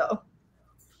 So.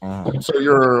 So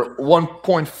you're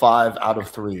 1.5 out of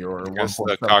 3, or 1.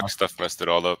 The cock stuff messed it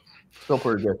all up. Still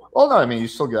pretty good. Well, no, I mean you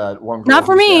still got one girl. Not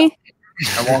for me.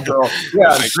 And one girl.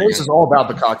 Yeah, Grace is all about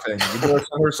the cock thing. You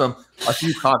better send her a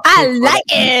few cock. I like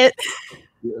it.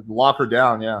 Lock her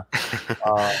down, yeah.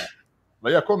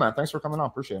 But yeah, cool, man. Thanks for coming on.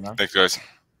 Appreciate it, man. Thanks, guys.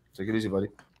 Take it easy, buddy.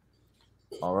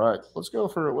 All right, let's go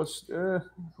for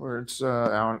where it's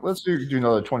hour. Let's do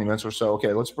another 20 minutes or so.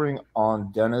 Okay, let's bring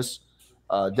on Dennis.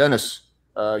 Dennis,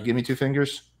 give me 2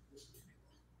 fingers.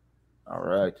 All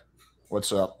right,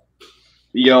 what's up?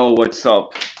 Yo, what's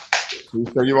up?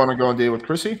 So you want to go on a date with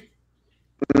Chrissy?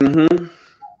 Mm-hmm.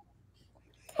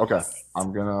 Okay,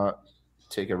 I'm gonna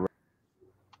take it.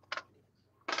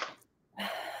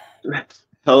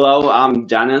 Hello, I'm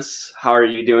Dennis. How are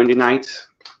you doing tonight?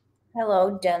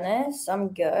 Hello, Dennis. I'm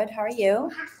good. How are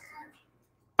you?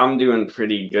 I'm doing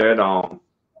pretty good.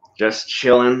 Just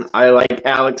chilling. I like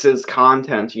Alex's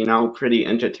content, pretty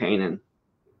entertaining.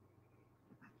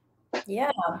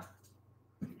 Yeah.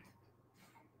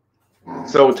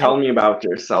 So tell me about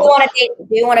yourself. Do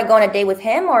you want to go on a date with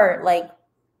him or like?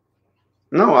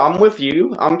 No, I'm with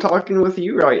you. I'm talking with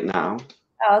you right now.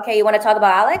 Oh, okay. You want to talk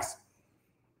about Alex?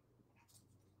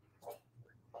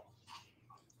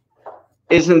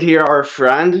 Isn't he our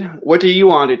friend? What do you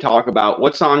want to talk about?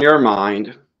 What's on your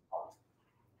mind?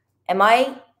 Am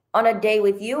I on a date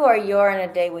with you or you're on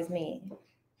a date with me?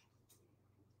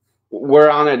 We're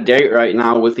on a date right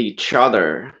now with each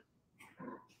other.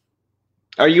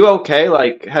 Are you okay?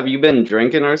 Like, have you been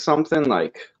drinking or something?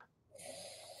 Like,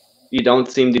 you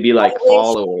don't seem to be like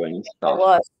following stuff. I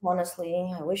was,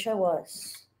 honestly. I wish I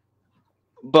was.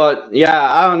 But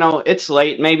yeah, I don't know. It's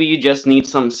late. Maybe you just need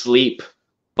some sleep.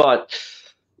 But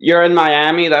you're in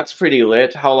Miami. That's pretty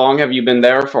lit. How long have you been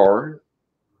there for?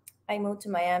 I moved to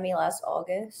Miami last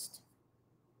August.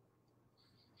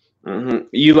 Mm-hmm.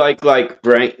 You like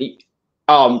brain?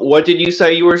 What did you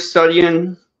say you were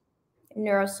studying?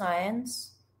 Neuroscience.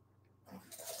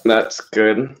 That's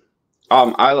good.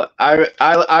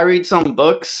 I read some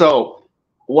books. So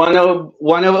one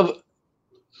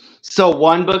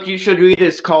book you should read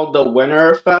is called The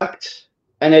Winner Effect,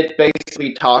 and it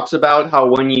basically talks about how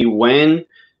when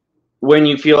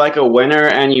you feel like a winner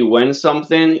and you win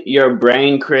something, your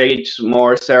brain creates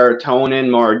more serotonin,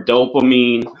 more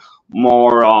dopamine,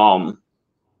 more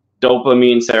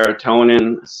dopamine,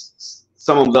 serotonin,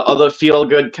 some of the other feel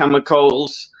good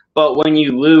chemicals. But when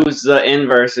you lose, the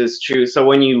inverse is true. So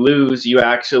when you lose, you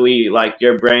actually, like,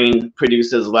 your brain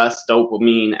produces less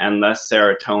dopamine and less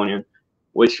serotonin,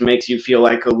 which makes you feel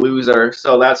like a loser.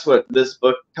 So that's what this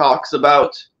book talks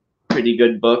about. Pretty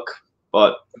good book.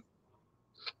 But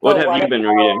what have you been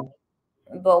reading?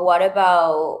 But what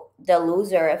about the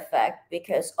loser effect?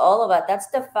 Because all of it, that's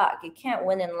the fact. You can't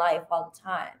win in life all the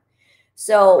time.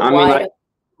 So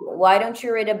why don't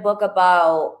you read a book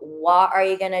about what are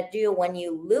you gonna do when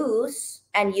you lose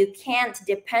and you can't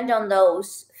depend on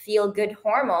those feel-good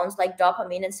hormones like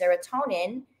dopamine and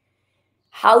serotonin?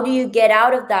 How do you get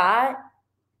out of that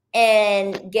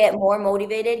and get more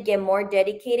motivated, get more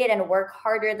dedicated, and work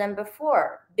harder than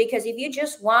before? Because if you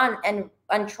just want and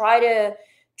try to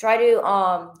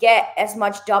get as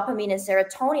much dopamine and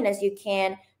serotonin as you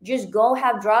can, just go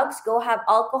have drugs, go have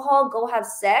alcohol, go have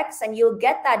sex, and you'll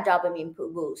get that dopamine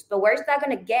boost. But where's that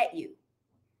going to get you?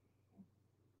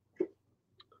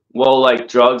 Well, like,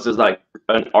 drugs is like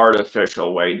an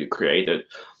artificial way to create it.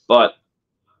 But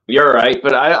you're right.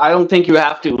 But I don't think you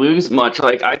have to lose much.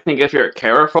 Like, I think if you're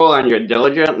careful and you're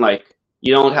diligent, like,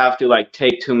 you don't have to, like,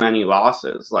 take too many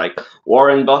losses. Like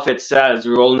Warren Buffett says,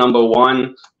 rule number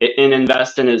 1 in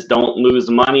investing is don't lose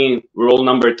money. Rule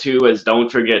number 2 is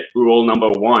don't forget rule number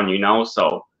 1, you know?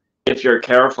 So if you're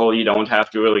careful, you don't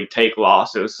have to really take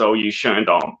losses. So you shouldn't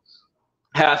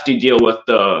have to deal with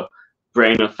the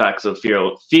brain effects of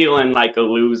feeling like a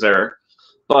loser.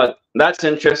 But that's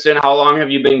interesting. How long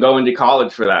have you been going to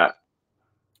college for that?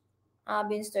 I've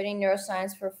been studying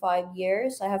neuroscience for 5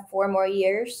 years. I have 4 more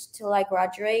years till I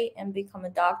graduate and become a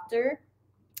doctor.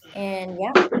 And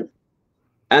yeah.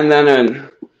 And then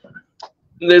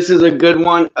this is a good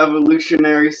one,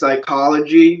 evolutionary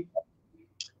psychology.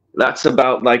 That's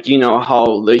about, like, you know,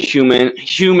 how the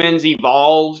humans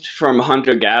evolved from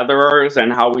hunter-gatherers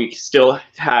and how we still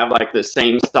have, like, the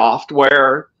same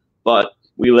software, but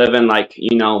we live in, like,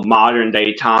 you know, modern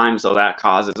day times, so that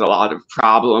causes a lot of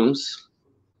problems.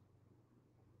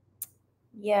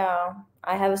 Yeah,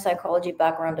 I have a psychology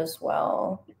background as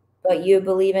well. But you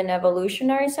believe in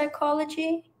evolutionary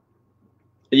psychology?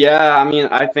 Yeah, I mean,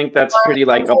 I think that's pretty,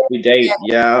 like, up to date.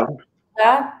 Yeah.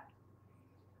 Yeah.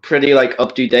 Pretty, like,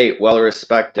 up to date, well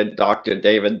respected Dr.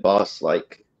 David Buss.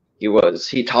 Like,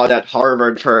 he taught at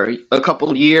Harvard for a couple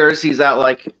of years. He's at,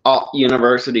 like,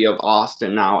 University of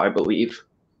Austin now, I believe.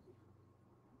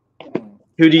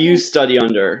 Who do you study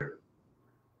under?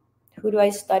 Who do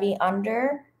I study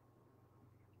under?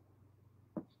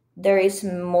 There is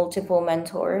multiple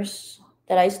mentors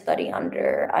that I study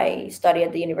under. I study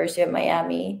at the University of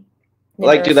Miami.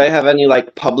 Like, do they have any,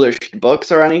 like, published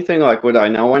books or anything? Like, would I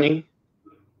know any?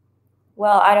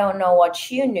 Well, I don't know what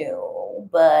you knew,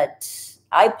 but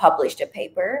I published a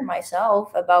paper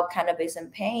myself about cannabis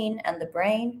and pain and the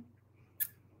brain.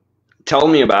 Tell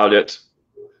me about it.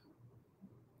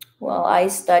 Well, I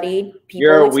studied people.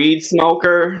 You're a weed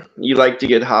smoker? You like to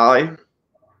get high?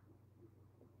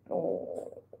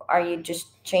 Are you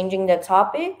just changing the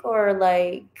topic or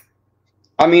like?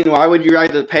 I mean, why would you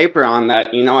write a paper on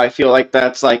that? You know, I feel like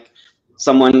that's like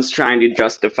someone's trying to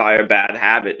justify a bad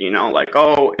habit, you know, like,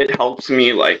 oh, it helps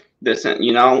me, like, this, and,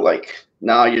 you know, like,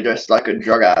 no, you're just like a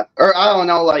drug addict. Or I don't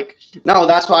know, like, no,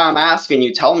 that's why I'm asking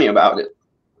you. Tell me about it.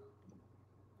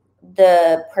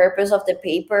 The purpose of the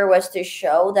paper was to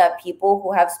show that people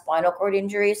who have spinal cord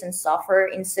injuries and suffer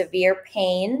in severe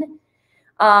pain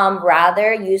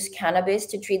rather use cannabis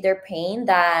to treat their pain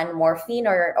than morphine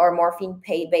or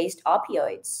morphine-based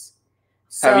opioids.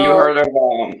 So,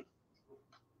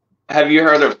 have you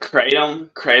heard of kratom?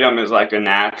 Kratom is like a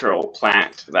natural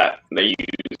plant that they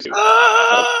use.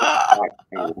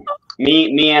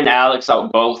 Me and Alex are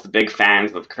both big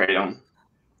fans of kratom.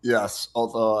 Yes,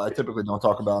 although I typically don't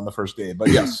talk about it on the first date, but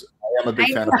yes, I am a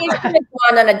big fan of it. You should have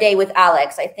gone on a date with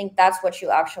Alex. I think that's what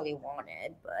you actually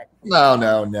wanted, but no.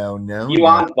 You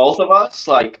want both of us?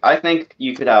 Like, I think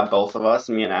you could have both of us.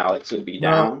 Me and Alex would be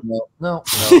down. No.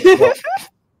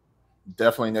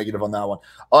 Definitely negative on that one.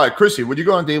 All right, Chrissy, would you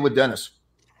go on a date with Dennis?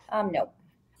 No.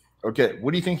 Okay,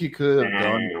 what do you think you could have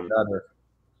done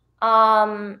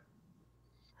better?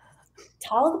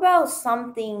 Talk about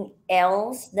something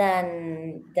else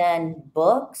than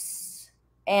books,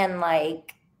 and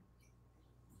like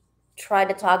try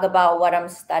to talk about what I'm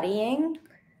studying.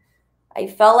 I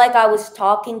felt like I was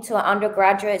talking to an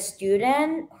undergraduate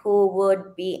student who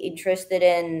would be interested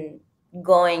in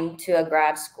going to a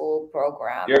grad school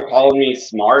program. You're calling me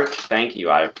smart? Thank you.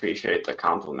 I appreciate the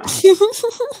compliment.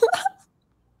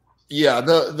 Yeah,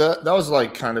 that was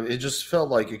like kind of, it just felt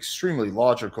like extremely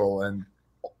logical and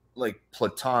like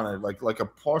platonic, like a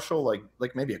partial,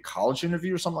 like maybe a college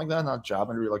interview or something like that, not job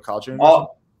interview, like college interview.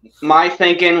 My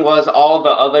thinking was all the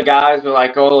other guys were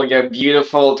like, "Oh, you're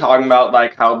beautiful," talking about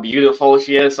like how beautiful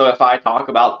she is. So if I talk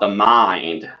about the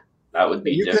mind, that would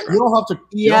be different. You don't have to.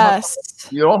 Yes.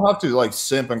 You don't have to like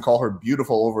simp and call her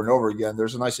beautiful over and over again.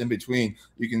 There's a nice in between.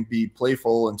 You can be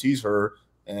playful and tease her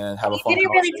and have a fun. You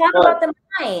didn't really talk about the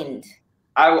mind.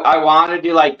 I wanted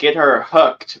to like get her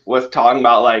hooked with talking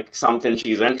about like something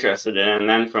she's interested in, and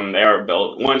then from there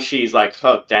build. Once she's like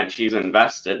hooked and she's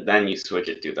invested, then you switch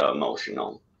it to the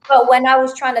emotional. But when I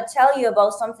was trying to tell you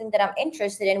about something that I'm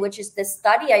interested in, which is the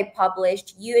study I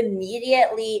published, you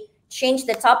immediately changed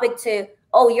the topic to,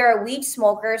 oh, you're a weed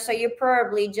smoker, so you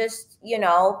probably just, you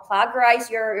know, plagiarize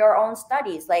your own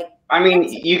studies. Like, I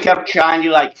mean, you kept trying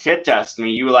to like shit test me.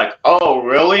 You were like, "Oh,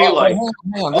 really? Oh, like,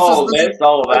 hang on. this,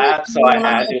 that." So I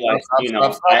had to like,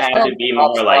 I had to be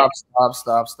more like,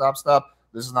 stop.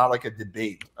 This is not like a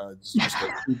debate. It's just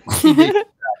a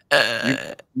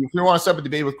if you want to set up a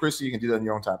debate with Chrissy, you can do that in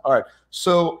your own time. All right.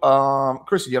 So,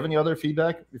 Chrissy, do you have any other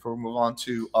feedback before we move on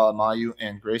to Mayu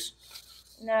and Grace?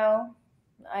 No,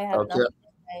 I have nothing to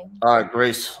say. All right,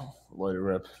 Grace, let it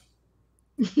rip.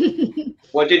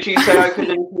 What did she say I could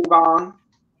improve on?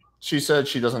 She said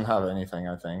she doesn't have anything,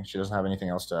 I think. She doesn't have anything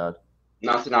else to add.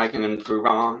 Nothing I can improve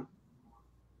on?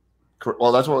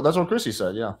 Well, that's what Chrissy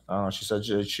said, yeah. She said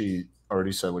she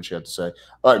already said what she had to say.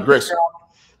 All right, Grace.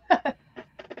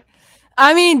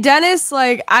 I mean, Dennis,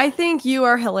 like, I think you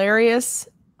are hilarious.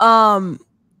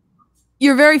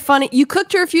 You're very funny. You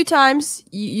cooked her a few times.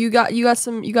 You got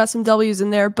some W's in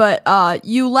there, but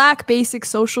you lack basic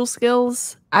social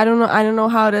skills. I don't know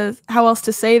how else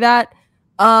to say that.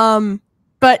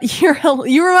 But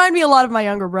you remind me a lot of my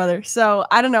younger brother. So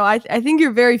I don't know. I think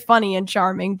you're very funny and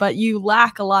charming, but you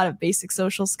lack a lot of basic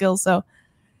social skills. So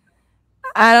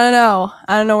I don't know.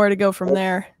 I don't know where to go from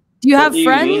there. Do you have friends?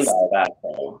 What do you mean by that,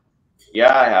 though?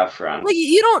 Yeah, I have friends. Like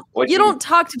you don't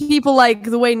talk to people like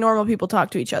the way normal people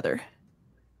talk to each other.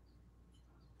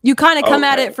 You kind of come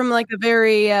at it from like a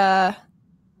very I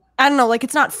don't know, like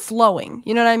it's not flowing.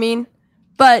 You know what I mean?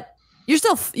 But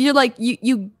you're like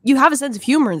you have a sense of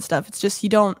humor and stuff. It's just you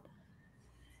don't.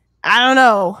 I don't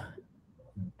know.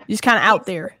 You're just kind of out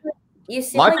there.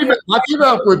 My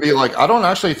feedback would be like, I don't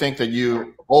actually think that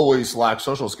you always lack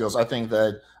social skills. I think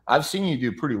that I've seen you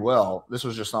do pretty well. This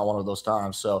was just not one of those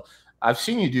times. So I've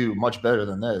seen you do much better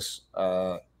than this.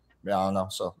 Yeah, I don't know.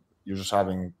 So you're just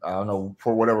having, I don't know,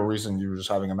 for whatever reason, you were just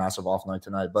having a massive off night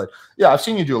tonight. But yeah, I've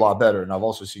seen you do a lot better. And I've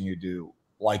also seen you do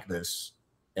like this.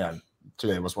 And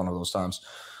today was one of those times.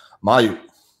 Mayu.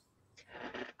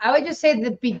 I would just say at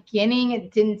the beginning,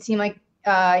 it didn't seem like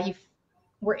you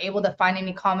were able to find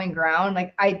any common ground.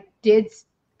 Like I did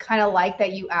kind of like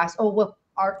that you asked, oh, what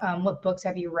books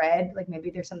have you read? Like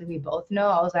maybe there's something we both know.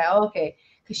 I was like, oh, okay.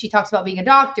 Because she talks about being a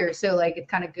doctor. So like, it's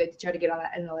kind of good to try to get on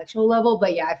that intellectual level.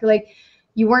 But yeah, I feel like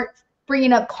you weren't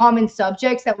bringing up common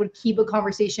subjects that would keep a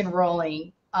conversation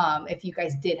rolling if you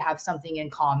guys did have something in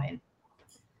common.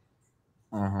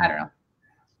 I don't know.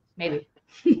 Maybe.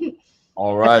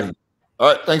 All righty. All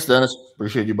right. Thanks, Dennis.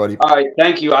 Appreciate you, buddy. All right.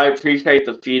 Thank you. I appreciate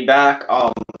the feedback.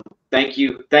 Thank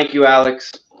you. Thank you,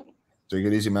 Alex. Take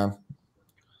it easy, man.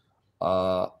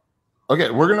 Okay,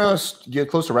 we're gonna get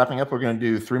close to wrapping up. We're gonna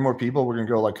do 3 more people. We're gonna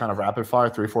go like kind of rapid fire,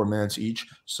 3-4 minutes each.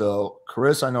 So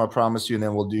Chris, I know I promised you, and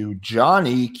then we'll do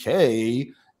Johnny,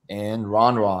 K, and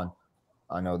Ron.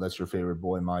 I know that's your favorite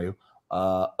boy, Mayu.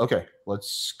 Okay,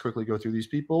 let's quickly go through these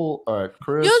people. All right,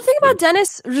 Chris. You know the thing about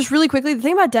Dennis, just really quickly, the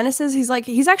thing about Dennis is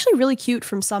he's actually really cute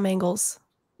from some angles.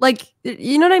 Like,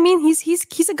 you know what I mean?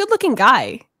 He's a good-looking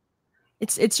guy.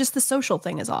 It's just the social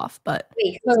thing is off, but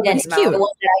wait, he's cute. The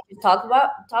one that I just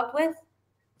talked with?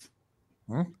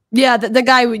 Yeah, the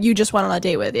guy you just went on a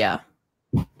date with, yeah.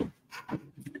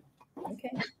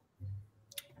 Okay.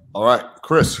 All right,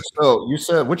 Chris. So you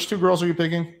said which 2 girls are you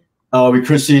picking? With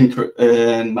Chrissy and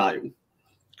Mayu.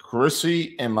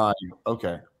 Chrissy and Mayu.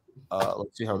 Okay.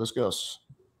 Let's see how this goes.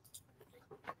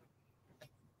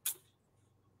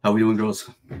 How we doing, girls?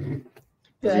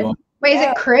 Good. Wait, is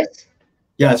it Chris?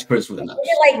 Yeah, it's Chris with an S. Is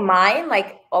it like mine?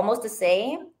 Like almost the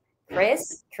same?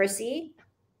 Chrissy?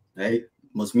 Hey,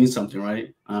 must mean something,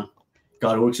 right?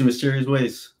 God works in mysterious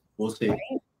ways. We'll see. Right.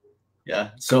 Yeah.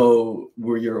 So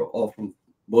you're all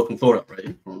both from Florida,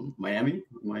 right? From Miami?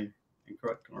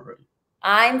 correct already?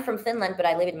 I'm from Finland, but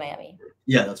I live in Miami.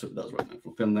 Yeah, that's right. I'm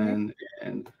from Finland.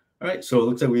 And all right, so it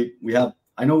looks like we have.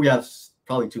 I know we have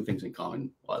probably two things in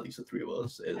common. Well, at least the three of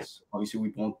us is obviously we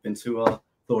both been to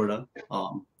Florida.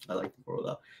 I like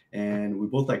Florida, and we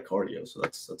both like cardio, so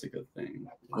that's a good thing.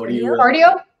 What do you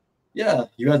cardio? Yeah,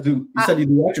 you guys do. You said you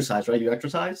do exercise, right? You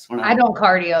exercise or not? I don't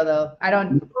cardio though. I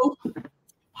don't.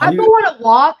 How I do don't you? want to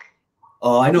walk.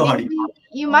 Oh, I know how to.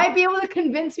 You might be able to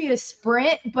convince me to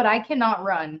sprint, but I cannot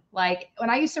run. Like when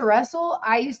I used to wrestle,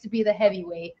 I used to be the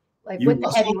heavyweight, like You with the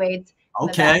wrestle? heavyweights. in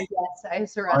the Okay. back. Yes, I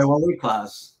used to All right, wrestle. what weight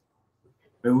class?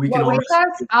 Maybe we can What all. weight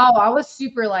class? Oh, I was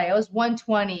super light. I was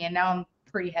 120, and now I'm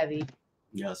pretty heavy.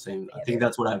 Yeah, same. I think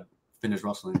that's what I finished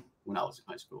wrestling when I was in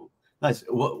high school. Nice.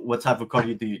 What type of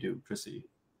cardio do you do, Chrissy?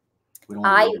 We don't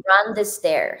I run the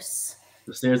stairs.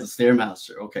 the stairs, the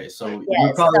stairmaster. Okay, so you're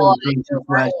Yes, probably so I going do to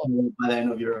crash by the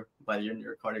end of your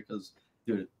cardio because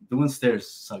dude, doing stairs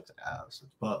sucks ass.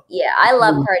 But Yeah, I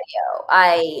love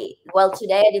cardio.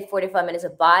 Today I did 45 minutes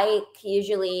of bike.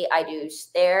 Usually I do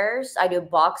stairs. I do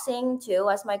boxing too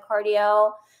as my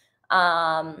cardio.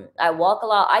 I walk a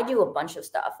lot. I do a bunch of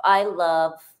stuff. I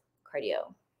love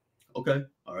cardio. okay,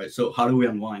 all right. So how do we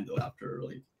unwind though after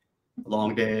like a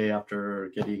long day,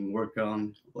 after getting work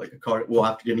done, like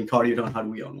after getting cardio done? How do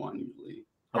we unwind usually?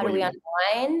 How do we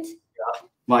unwind?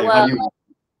 Maya, Well, how do you?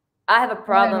 I have a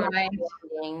problem.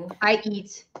 I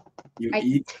eat. You I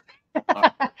eat?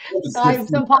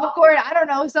 some popcorn. I don't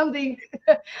know, something.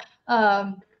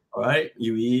 All right,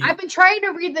 you eat. I've been trying to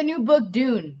read the new book,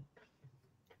 Dune.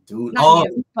 Dune. Not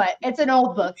new, but it's an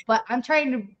old book. But I'm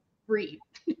trying to read.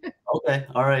 Okay,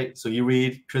 all right. So you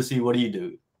read, Chrissy. What do you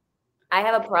do? I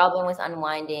have a problem with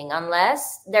unwinding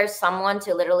unless there's someone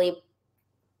to literally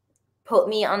put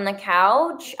me on the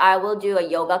couch. I will do a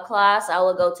yoga class. I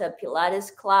will go to a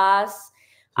Pilates class.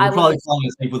 So you're I probably will falling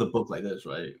asleep with a book like this,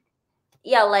 right?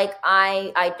 yeah, like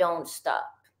I don't stop.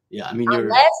 Yeah, I mean,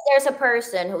 Unless there's a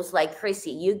person who's like,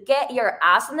 Chrissy, you get your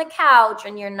ass on the couch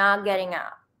and you're not getting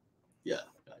up. Yeah,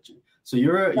 got you. So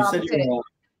you said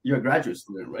you're a graduate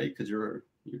student, right? Because you're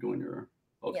doing your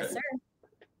okay. Yes, sir.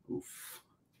 Oof.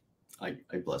 I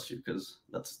bless you because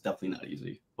that's definitely not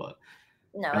easy. But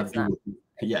no, it's not.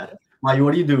 Yeah, Maya,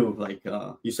 what do you do? Like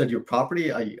you said, your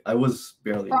property. I was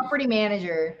barely property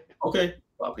manager. Okay,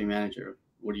 property manager.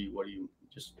 What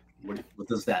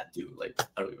does that do? Like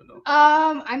I don't even know.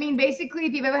 I mean, basically,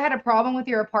 if you've ever had a problem with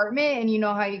your apartment and you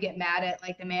know how you get mad at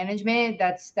like the management,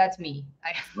 that's me.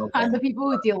 I'm the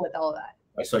people who deal with all of that.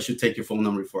 Right, so I should take your phone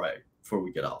number before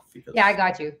we get off. Yeah, I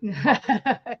got you.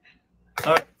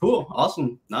 All right, cool,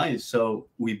 awesome, nice. So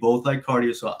we both like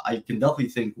cardio, so I can definitely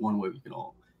think one way we can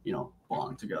all,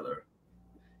 bond together.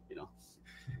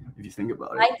 If you think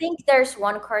about it. I think there's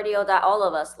one cardio that all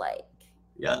of us like.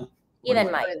 Yeah.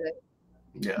 Even Mike.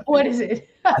 Yeah. What is it?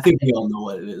 I think we all know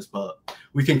what it is, but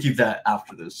we can keep that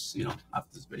after this, after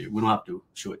this video. We don't have to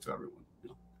show it to everyone.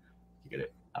 You get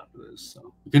it after this.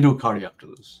 So we can do a cardio after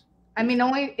this. I mean,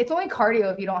 it's only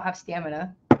cardio if you don't have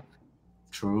stamina.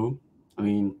 True. I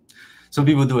mean, some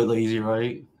people do it lazy,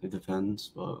 right? It depends.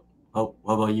 But how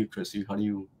about you, Chrissy? How do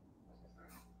you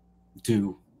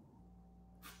do?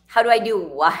 How do I do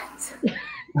what?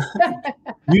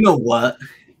 You know what?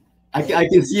 I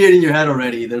can see it in your head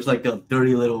already. There's like a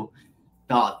dirty little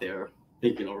dot there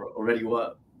thinking already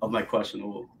what of my question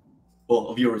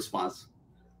of your response.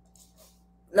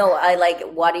 No, I like,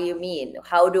 what do you mean?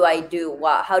 How do I do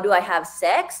what? How do I have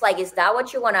sex? Like, is that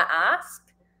what you want to ask?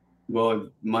 Well,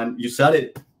 you said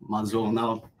it. Might as well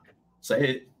now say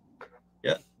it.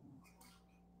 Yeah.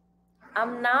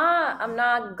 I'm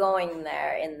not going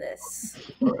there in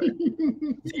this. Right.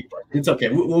 It's okay.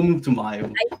 We'll move to Maya.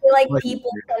 I feel like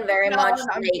people can very much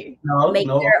make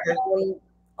their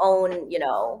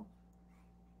own,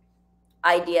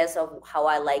 ideas of how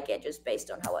I like it just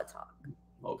based on how I talk.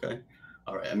 Okay.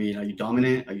 All right. I mean, are you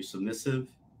dominant? Are you submissive?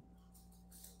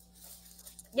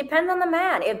 Depends on the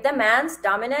man. If the man's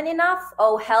dominant enough,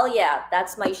 oh hell yeah,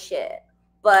 that's my shit.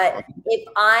 But if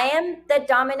I am the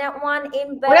dominant one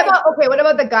in bed, what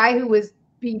about the guy who was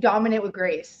being dominant with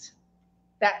Grace?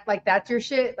 That's your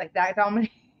shit, like that dominant.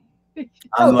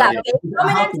 Oh, that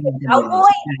dominant cowboy?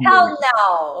 Hell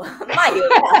no.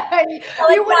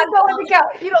 You wouldn't go with the cow.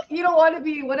 You don't want to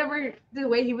be whatever the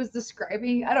way he was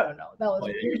describing. I don't know. That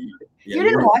was you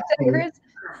didn't watch that, Chris?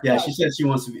 Yeah, she said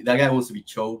that guy wants to be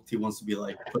choked. He wants to be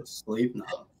like put to sleep.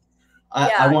 No.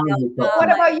 I want to be choked.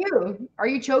 What about you? Are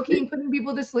you choking, putting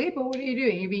people to sleep, or what are you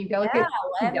doing? You're being delicate.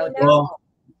 Well,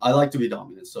 I like to be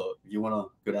dominant. So if you want a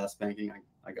good ass spanking,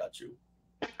 I got you.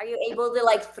 Are you able to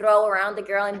like throw around the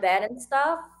girl in bed and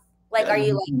stuff? Like, Yeah, are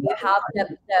you like you have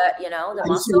the the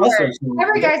muscle?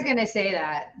 Every guy's gonna say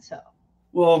that. So.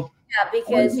 Well. Yeah,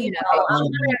 because I'm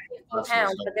 150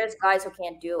 pounds, but there's guys who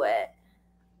can't do it.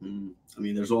 I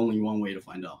mean, there's only one way to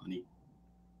find out, honey.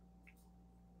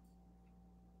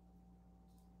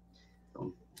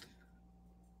 So,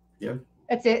 yeah.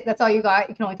 That's it. That's all you got.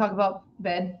 You can only talk about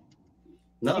bed.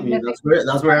 No, I mean that's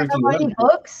where everything went. Any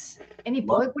books? Any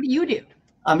book? What do you do?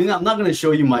 I mean, I'm not going to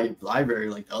show you my library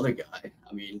like the other guy.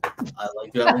 I mean, I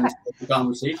like to have a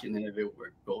conversation, and if it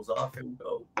goes off, it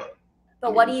will go.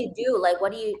 But what do you do? Like,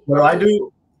 what do you? What do I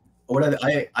do?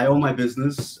 I own my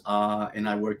business, and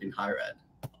I work in higher ed.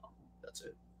 That's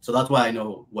it. So that's why I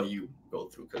know what you go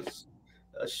through, because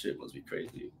that shit must be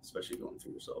crazy, especially going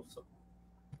through yourself. So.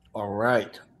 All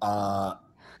right.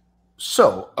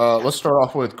 So let's start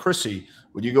off with Chrissy.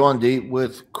 Would you go on a date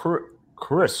with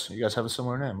Chris? You guys have a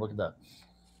similar name. Look at that.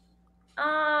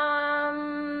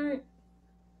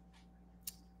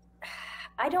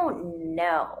 I don't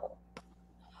know.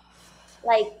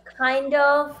 Like, kind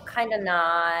of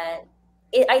not.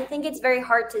 I think it's very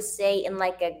hard to say in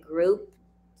like a group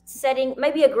setting.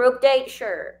 Maybe a group date,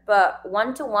 sure, but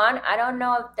one-to-one, I don't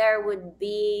know if there would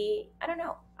be. I don't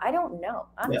know.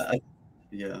 Honestly.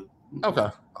 Yeah. Okay,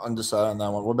 undecided on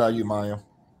that one. What about you, Mayu?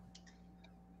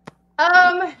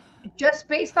 Just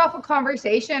based off of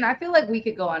conversation, I feel like we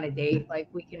could go on a date. Like,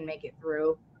 we can make it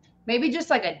through. Maybe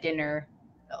just like a dinner.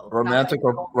 Though. Romantic,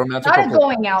 not a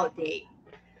going out date.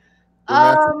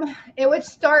 It would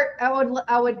start.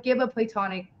 I would give a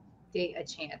platonic date a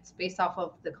chance based off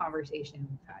of the conversation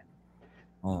we've had.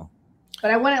 Oh.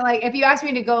 But I wouldn't like if you asked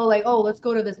me to go like, oh, let's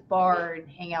go to this bar and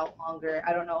hang out longer.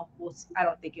 I don't know. I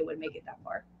don't think it would make it that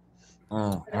far.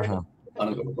 I don't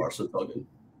go to bars, so it's all good.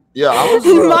 Yeah,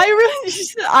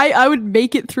 I would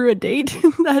make it through a date.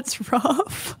 That's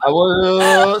rough. I was.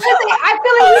 I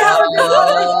feel like we have a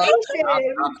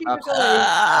good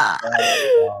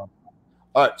conversation.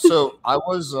 All right, so I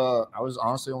was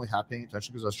honestly only half paying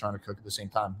attention because I was trying to cook at the same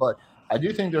time. But I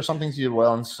do think there's some things you did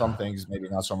well and some things maybe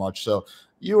not so much. So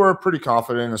you were pretty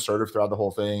confident and assertive throughout the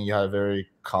whole thing. You had a very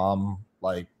calm,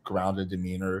 like grounded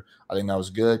demeanor. I think that was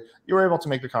good. You were able to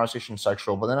make the conversation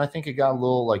sexual, but then I think it got a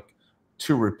little like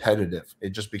too repetitive.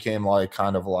 It just became like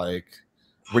kind of like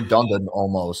redundant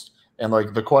almost. And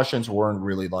like the questions weren't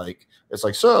really like, it's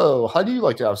like, so how do you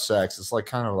like to have sex? It's like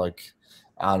kind of like,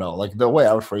 I don't know, like the way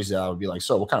I would phrase it, I would be like,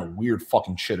 so what kind of weird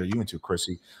fucking shit are you into,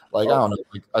 Chrissy? Like, I don't know.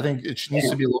 Like, I think it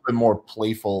needs to be a little bit more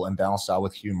playful and balanced out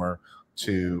with humor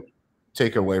to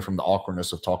take away from the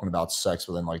awkwardness of talking about sex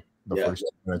within like the first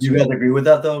minutes. You guys agree with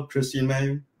that though, Chrissy and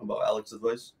Mayu, about Alex's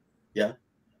advice? Yeah.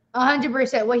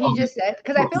 100% what he just said,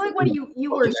 because I feel like when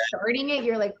you were starting it,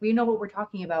 you're like, we know what we're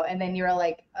talking about, and then you're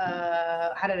like,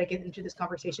 how did I get into this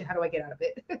conversation? How do I get out of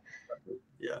it?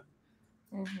 Yeah.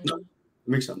 No,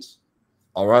 makes sense.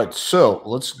 All right, so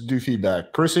let's do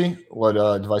feedback. Chrissy, what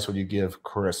advice would you give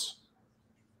Chris?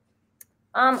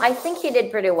 I think he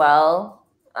did pretty well.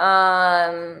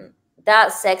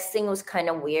 That sex thing was kind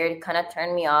of weird, kind of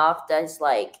turned me off. That's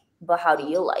like, but how do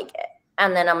you like it?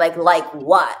 And then I'm like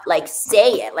what? Like,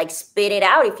 say it, like spit it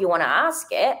out if you want to ask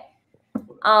it.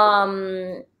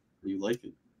 You like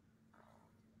it?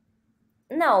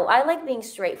 No, I like being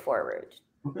straightforward.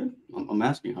 Okay, I'm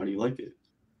asking, how do you like it?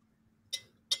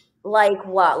 Like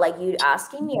what? Like you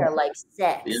asking me, or like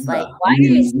sex? Yeah. Like, why are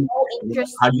you so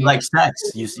interested? How do you like sex?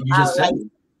 You just said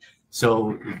it.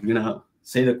 So if you're gonna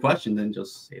say the question, then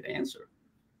just say the answer.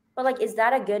 But like, is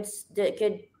that a good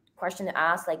question to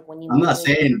ask? Like when you. I'm not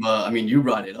saying, but I mean, you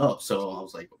brought it up, so I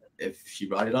was like, if she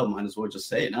brought it up, might as well just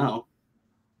say it now.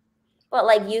 But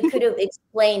like, you could have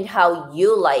explained how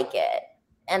you like it,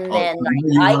 and then like,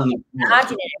 I can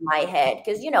imagine it in my head,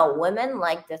 because women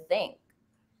like to think.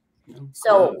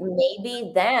 So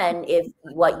maybe then, if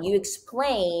what you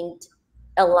explained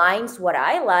aligns what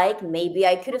I like, maybe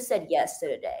I could have said yes to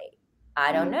the date.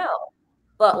 I don't know.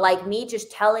 But like me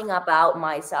just telling about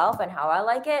myself and how I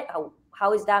like it,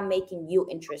 how is that making you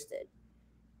interesting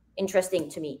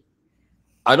to me?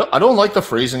 I don't like the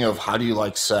phrasing of how do you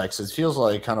like sex. It feels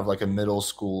like kind of like a middle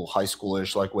school, high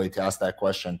schoolish like way to ask that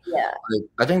question. Yeah.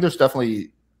 I think there's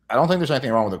definitely, I don't think there's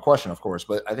anything wrong with the question, of course,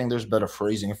 but I think there's better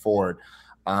phrasing for it.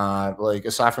 Like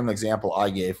aside from the example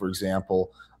I gave, for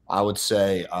example, I would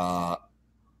say, I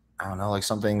don't know, like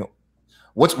something,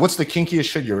 what's the kinkiest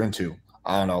shit you're into?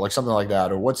 I don't know, like something like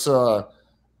that. Or what's your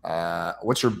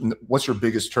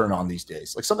biggest turn on these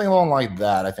days? Like something along like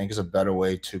that, I think is a better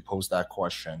way to pose that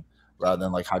question rather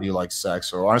than like, how do you like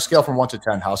sex? Or on a scale from 1 to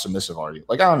 10, how submissive are you?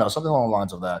 Like, I don't know, something along the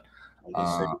lines of that.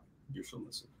 You're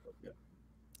submissive. Yeah.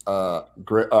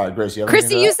 Grace, you have Chrissy, anything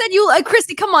to you add? said you like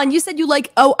Chrissy. Come on, you said you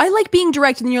like. Oh, I like being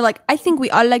direct, and you're like, I think we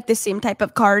all like the same type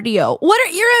of cardio. What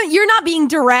are you're not being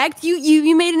direct.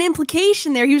 You made an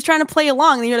implication there. He was trying to play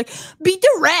along, and you're like, be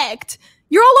direct.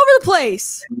 You're all over the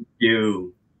place.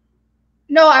 You.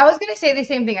 No, I was gonna say the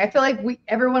same thing. I feel like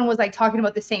everyone was like talking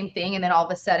about the same thing, and then all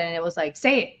of a sudden it was like,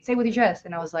 say it with your chest,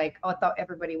 and I was like, oh, I thought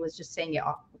everybody was just saying it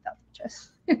off without the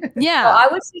chest. Yeah. Well, I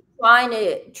was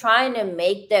trying to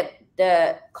make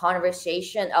the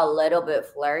conversation a little bit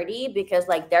flirty because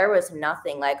like there was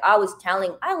nothing. Like I was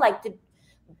telling, I like to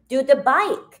do the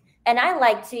bike and I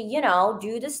like to,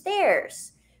 do the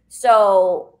stairs.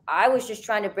 So I was just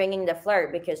trying to bring in the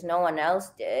flirt because no one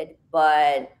else did.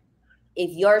 But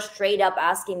if you're straight up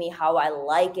asking me how I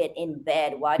like it in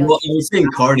bed, why don't Well, I you? was saying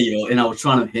cardio, and I was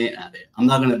trying to hint at it. I'm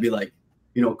not gonna be like,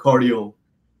 cardio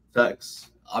sex.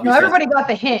 Obviously, No, everybody got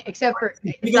the hint except for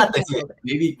we got the hint.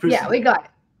 Maybe Chris. Yeah, we got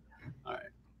it.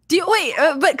 Do you wait?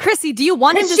 But Chrissy, do you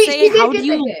want him to She say did how get do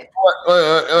you? the hint.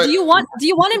 Do you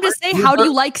want him to say how do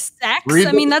you like sex?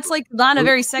 I mean, that's like not a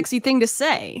very sexy thing to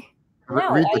say.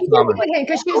 No, Read She the did comment. get the hint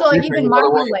because she was like, even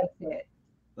Marley likes it.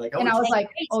 Like, And I was like,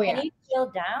 Hey, oh can yeah. you chill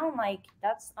down? Like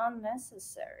that's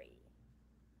unnecessary.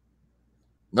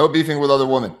 No beefing with other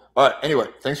women. All right. Anyway,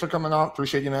 thanks for coming on.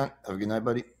 Appreciate you, man. Have a good night,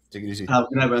 buddy. Take it easy. Have a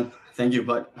good night, man. Thank you,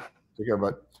 bud. Take care,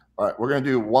 bud. All right, we're gonna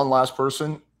do one last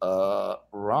person.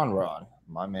 Ron,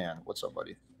 my man. What's up,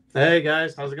 buddy? Hey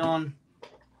guys, how's it going?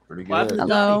 Pretty good. What happened to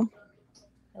Hello. Johnny?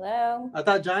 Hello. I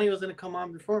thought Johnny was gonna come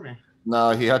on before me.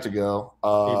 No, he had to go.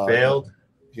 He bailed.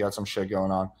 He had some shit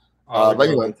going on. Oh, But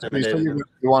anyway, the so you said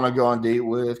you want to go on a date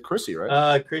with Chrissy,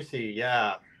 right? Chrissy,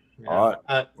 yeah. All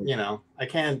right. I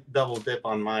can't double dip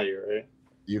on Maya, right?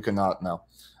 You cannot now.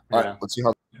 All right, let's see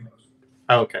how.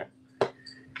 Okay.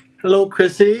 Hello,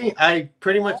 Chrissy. I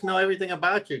pretty much know everything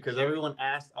about you because everyone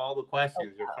asked all the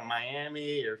questions. You're from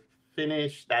Miami. You're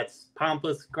Finnish. That's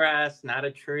pampas grass, not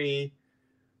a tree.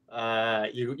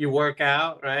 You work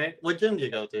out, right? What gym do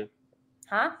you go to?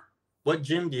 Huh? What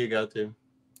gym do you go to?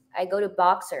 I go to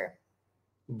Boxer.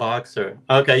 Boxer.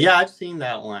 Okay, yeah, I've seen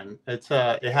that one. It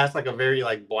has like a very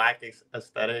like black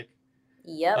aesthetic.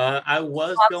 Yep. I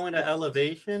was going to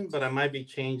Elevation, but I might be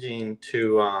changing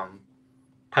to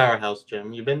Powerhouse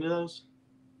Gym. You been to those?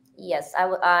 Yes,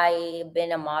 I've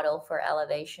been a model for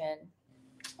Elevation.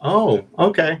 Oh,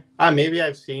 okay. Maybe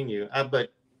I've seen you.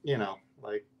 But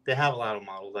like they have a lot of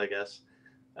models, I guess.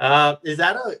 Is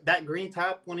that green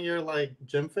top one of your like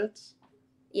gym fits?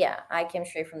 Yeah, I came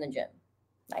straight from the gym.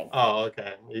 Oh,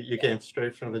 okay. You came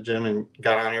straight from the gym and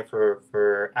got on here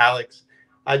for Alex.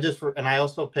 I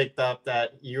also picked up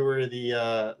that you were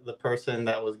the person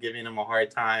that was giving him a hard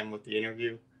time with the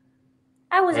interview.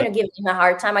 I wasn't giving him a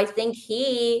hard time. I think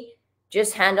he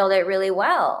just handled it really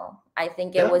well. I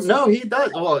think it was. No, he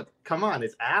does. Well, come on,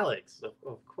 it's Alex,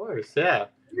 of course, yeah.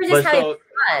 We were just having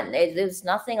fun. There's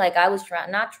nothing like I was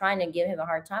not trying to give him a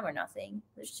hard time or nothing.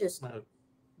 It's just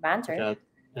banter.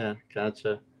 Yeah,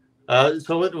 gotcha.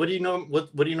 So what do you know?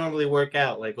 What do you normally work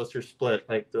out? Like, what's your split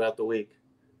like throughout the week?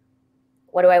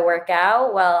 What do I work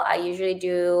out? Well, I usually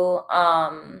do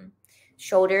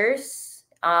shoulders,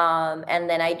 and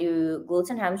then I do glutes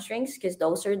and hamstrings because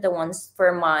those are the ones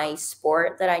for my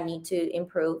sport that I need to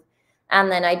improve. And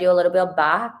then I do a little bit of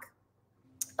back.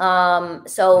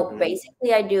 So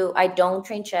basically I don't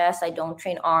train chest, I don't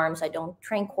train arms, I don't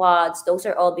train quads. Those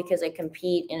are all because I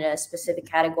compete in a specific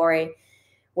category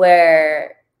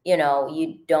where you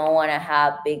don't want to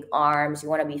have big arms, you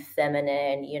want to be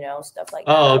feminine, stuff like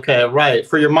that. Oh, okay, right.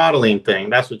 For your modeling thing,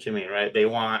 that's what you mean, right? They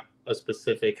want a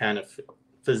specific kind of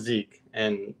physique,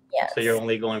 and so you're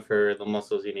only going for the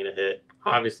muscles you need to hit,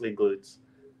 obviously glutes.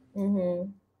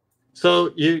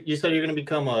 So you said you're going to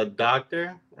become a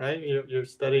doctor, right? You're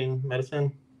studying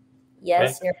medicine?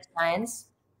 Yes, right? Neuroscience.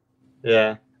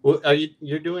 Yeah. Well,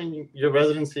 you're doing your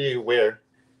residency where?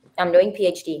 I'm doing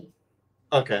PhD.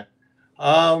 Okay.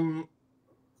 And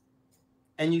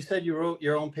you said you wrote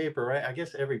your own paper, right? I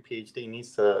guess every PhD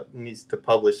needs to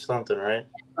publish something, right?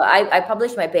 Well, I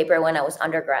published my paper when I was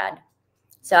undergrad.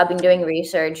 So I've been doing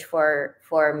research for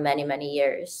many, many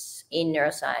years in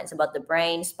neuroscience about the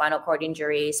brain, spinal cord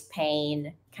injuries,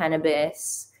 pain,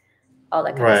 cannabis, all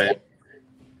that kind of stuff.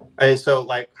 Hey, so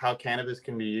like how cannabis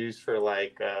can be used for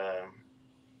like to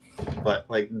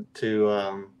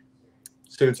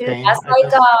soothe pain?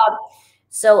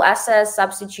 So as a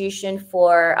substitution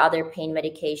for other pain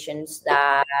medications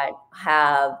that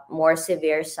have more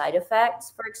severe side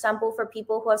effects, for example, for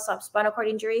people who have spinal cord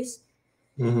injuries.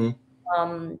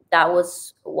 That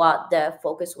was what the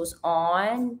focus was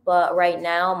on. But right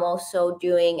now I'm also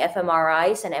doing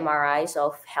fMRIs and MRIs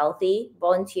of healthy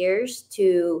volunteers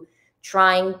to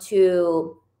trying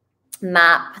to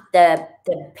map the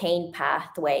pain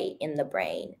pathway in the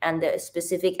brain and the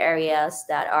specific areas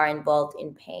that are involved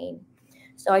in pain.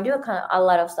 So I do a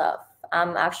lot of stuff.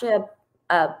 I'm actually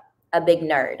a big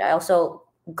nerd. I also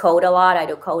code a lot. I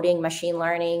do coding, machine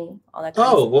learning, all that kind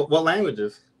of stuff. What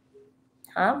languages?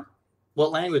 Huh?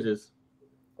 What languages?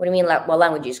 What do you mean, like, what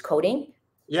languages? Coding?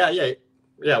 Yeah.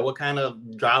 What kind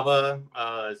of Java,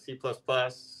 C++?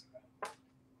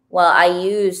 Well, I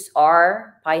use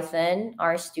R, Python,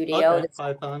 R Studio. Okay,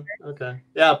 Python. Okay.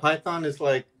 Yeah, Python is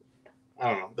like, I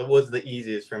don't know, that was the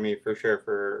easiest for me for sure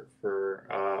for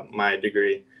my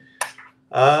degree.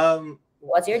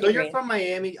 What's your so degree? You're from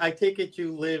Miami. I take it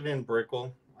you live in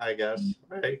Brickell, I guess,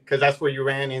 right? Because that's where you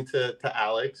ran into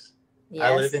Alex. Yes.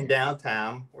 I live in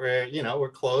downtown where, we're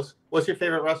close. What's your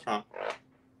favorite restaurant?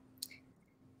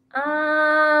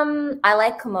 I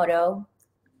like Komodo.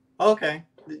 Okay.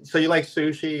 So you like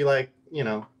sushi, you like,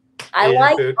 I Asian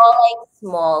like food? all like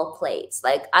small plates.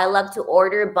 Like I love to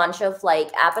order a bunch of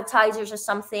like appetizers or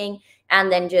something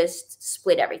and then just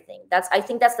split everything. I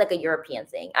think that's like a European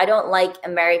thing. I don't like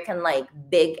American like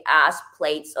big ass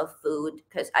plates of food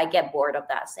because I get bored of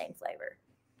that same flavor.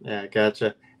 Yeah,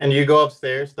 gotcha. And you go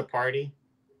upstairs to party?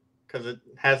 Because it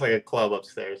has like a club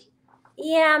upstairs.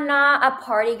 Yeah, I'm not a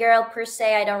party girl per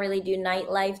se. I don't really do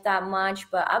nightlife that much,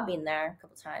 but I've been there a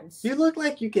couple times. You look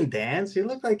like you can dance. You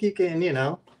look like you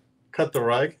can, cut the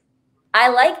rug. I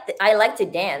like to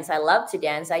dance. I love to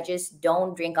dance. I just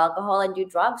don't drink alcohol and do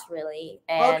drugs really.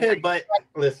 And Okay, but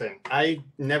listen, I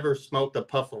never smoked a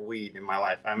puff of weed in my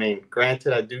life. I mean,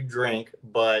 granted, I do drink,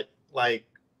 but like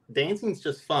dancing's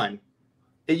just fun.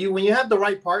 When you have the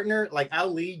right partner, like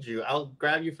I'll lead you. I'll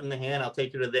grab you from the hand. I'll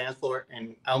take you to the dance floor,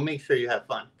 and I'll make sure you have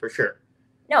fun for sure.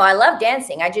 No, I love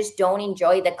dancing. I just don't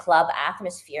enjoy the club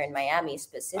atmosphere in Miami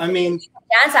specifically. I mean,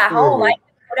 dance at home. I can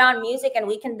put on music and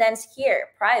we can dance here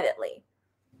privately.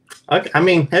 Okay, I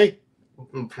mean, hey,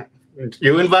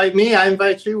 you invite me, I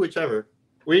invite you, whichever.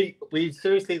 We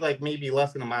seriously like maybe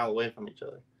less than a mile away from each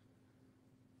other.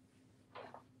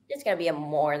 It's gonna be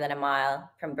more than a mile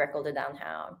from Brickell to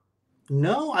downtown.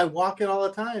 No, I walk it all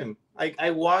the time.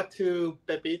 I walk to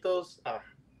Pepito's.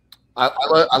 I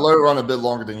let it run a bit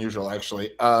longer than usual,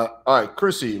 actually. All right,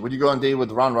 Chrissy, would you go on date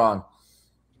with Ron?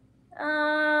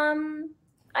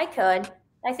 I could.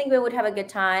 I think we would have a good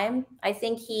time. I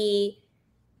think he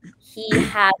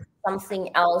had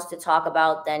something else to talk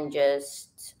about than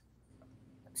just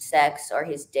sex or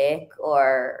his dick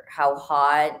or how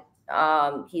hot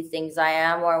he thinks I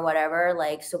am or whatever,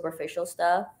 like superficial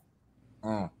stuff.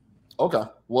 Okay.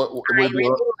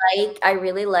 I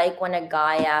really like when a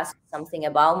guy asks something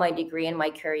about my degree and my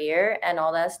career and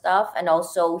all that stuff. And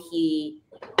also he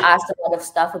asked a lot of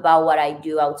stuff about what I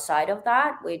do outside of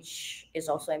that, which is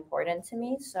also important to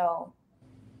me. So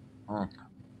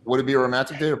would it be a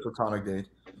romantic date or platonic date?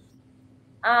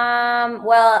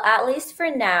 Well, at least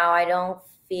for now, I don't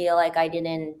feel like I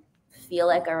didn't feel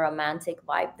like a romantic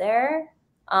vibe there.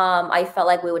 I felt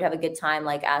like we would have a good time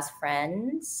like as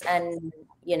friends and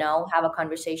have a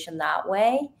conversation that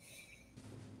way.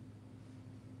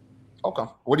 Okay.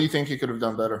 What do you think you could have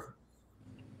done better?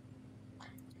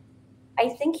 I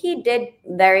think he did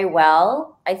very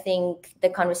well. I think the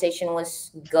conversation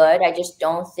was good. I just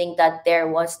don't think that there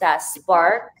was that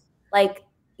spark. Like,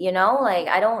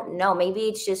 I don't know. Maybe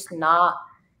it's just not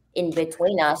in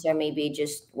between us, or maybe it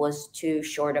just was too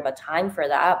short of a time for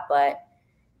that. But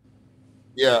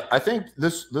yeah, I think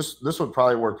this would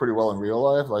probably work pretty well in real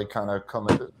life, like kind of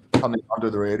coming under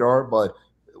the radar. But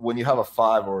when you have a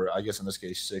 5, or I guess in this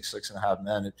case 6.5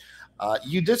 men,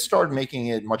 you did start making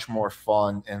it much more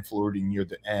fun and flirty near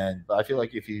the end. But I feel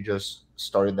like if you just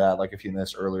started that like a few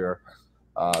minutes earlier,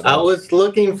 I was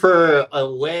looking for a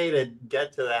way to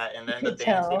get to that, and then the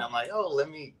dancing, I'm like, oh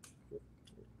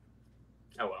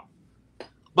well.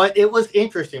 But it was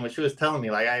interesting when she was telling me.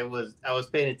 Like I was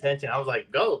paying attention. I was like,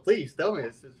 "Go, please, tell me.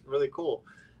 This is really cool."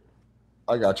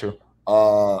 I got you.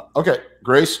 Okay,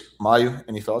 Grace, Mayu,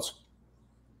 any thoughts?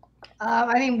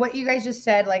 I mean, what you guys just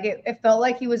said, like it felt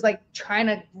like he was like trying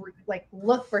to like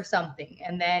look for something,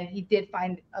 and then he did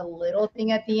find a little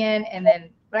thing at the end, and then.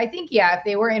 But I think if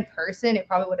they were in person, it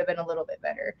probably would have been a little bit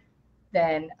better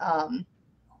than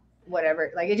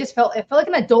whatever. Like it felt like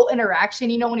an adult interaction.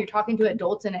 When you're talking to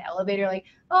adults in an elevator, like,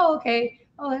 oh, okay,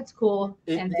 oh, that's cool.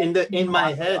 In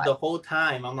my head the whole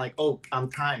time, I'm like, oh, I'm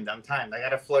timed. I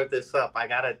gotta flirt this up.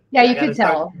 You could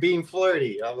tell being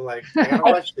flirty. I was like, I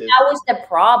gotta rush this. That was the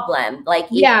problem. Like,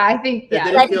 I think it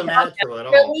didn't feel natural at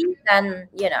all. Then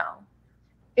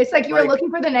it's like you were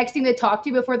looking for the next thing to talk to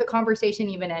you before the conversation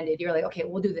even ended. You're like, okay,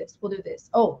 we'll do this.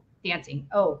 Oh, dancing.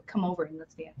 Oh, come over and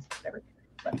let's dance. Whatever.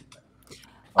 But,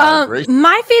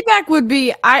 My feedback would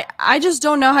be I just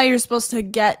don't know how you're supposed to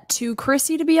get to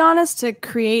Chrissy, to be honest, to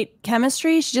create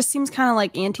chemistry. She just seems kind of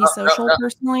like antisocial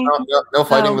personally. No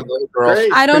fighting with little girls.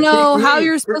 Great. I don't know Critique how me.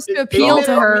 you're supposed to Aim appeal it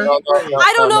to at her. me, Grace.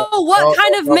 I don't know what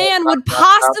kind of man would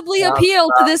possibly appeal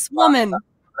to this woman.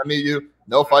 I mean,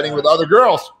 no fighting with other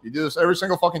girls. You do this every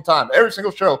single fucking time. Every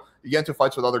single show, you get into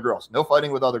fights with other girls. No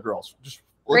fighting with other girls. Just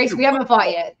Grace, we haven't fought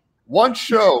yet. one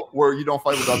show where you don't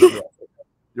fight with other girls.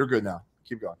 You're good now.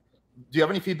 Keep going. Do you have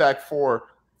any feedback for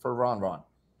Ron?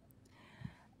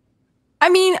 I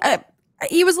mean,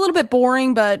 he was a little bit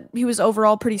boring, but he was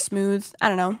overall pretty smooth. I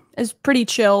don't know. It's pretty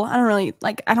chill. I don't really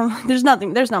like. I don't. There's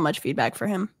not much feedback for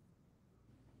him.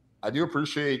 I do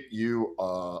appreciate you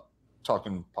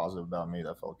talking positive about me.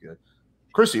 That felt good.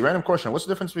 Chrissy, random question. What's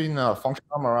the difference between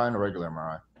functional MRI and a regular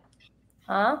MRI?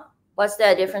 Huh? What's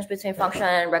the difference between functional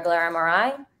and regular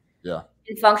MRI? Yeah.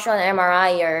 In functional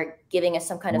MRI, you're giving us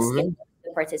some kind of Moving. stimulus to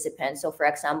the participant. So, for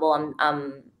example,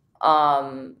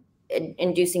 I'm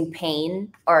inducing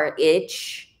pain or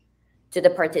itch to the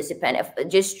participant. If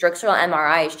just structural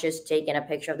MRI is just taking a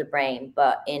picture of the brain,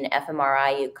 but in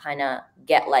fMRI, you kind of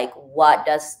get like, what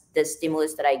does the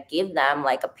stimulus that I give them,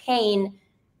 like a pain,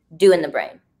 do in the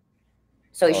brain?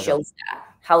 So it shows that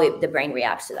how the brain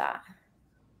reacts to that.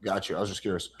 Got you. I was just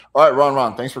curious. All right,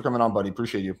 Ron, thanks for coming on, buddy.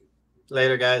 Appreciate you.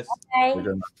 Later, guys. Okay. You're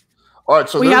good. All right,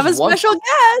 so We have a there's one- special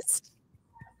guest.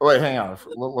 Wait, hang on.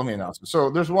 Let me announce it. So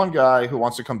there's one guy who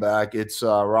wants to come back. It's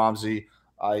Ramsey.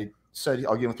 I said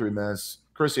I'll give him 3 minutes.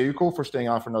 Chrissy, are you cool for staying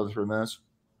on for another 3 minutes?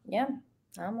 Yeah,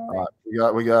 I'm all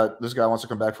right. We got this guy wants to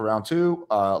come back for round 2.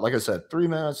 Like I said, 3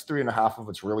 minutes, 3.5 of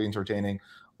it's really entertaining.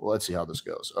 Well, let's see how this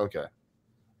goes. Okay.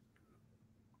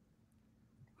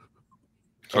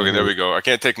 Okay, there we go. I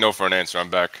can't take no for an answer. I'm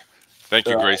back. Thank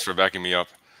you, Grace, for backing me up.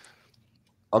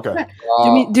 Okay.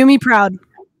 Do me proud.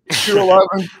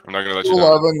 211. I'm not gonna let you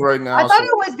 211 right now. I thought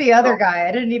it was the other guy.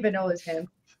 I didn't even know it was him.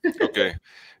 Okay,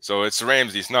 so it's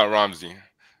Ramsey. It's not Ramsey.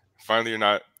 Finally, you're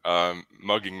not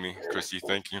mugging me, Chrissy.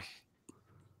 Thank you.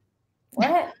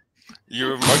 What? You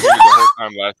were mugging me the whole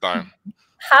time last time.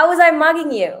 How was I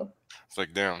mugging you? It's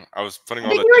like, damn, I was putting I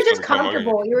all think the. you were just mugging you.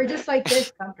 comfortable. You were just like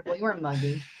this comfortable. You weren't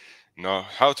mugging. No,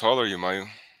 how tall are you, Mayu?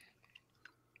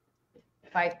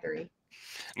 5'3".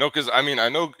 No, because I mean, I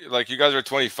know like you guys are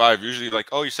 25. Usually, like,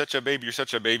 oh, you're such a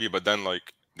baby, but then like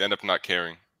they end up not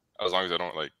caring. As long as I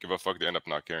don't like give a fuck, they end up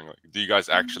not caring. Like, do you guys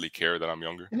actually care that I'm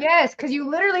younger? Yes, because you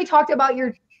literally talked about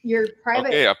your private.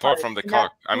 Okay, apart parts, from the and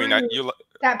cock. that I mean, proves-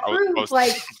 that I was proves supposed-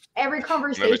 like every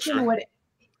conversation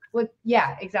would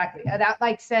yeah, exactly. That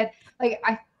like said like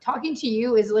talking to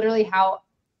you is literally how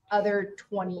other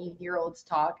 20-year-olds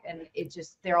talk, and it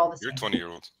just they're all the same. You're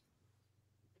 20-year-olds.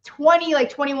 20, like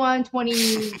 21,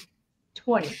 20,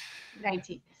 19.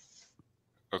 Okay.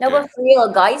 No, but for real,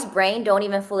 a guy's brain don't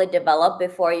even fully develop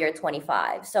before you're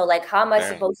 25. So, like, how am I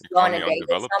Damn, supposed to you go call on a me date with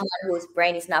undeveloped? someone whose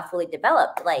brain is not fully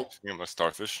developed? Like, I'm a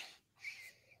starfish.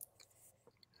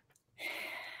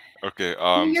 Okay.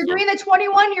 You're so doing the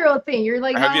 21-year-old thing. You're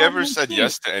like, have you no, ever I'm said 19.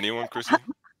 yes to anyone, Chrissy?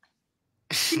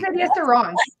 She said yes to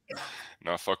Ron.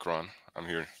 No, fuck Ron. I'm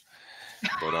here.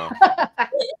 But I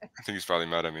think he's probably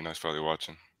mad at me. Now he's probably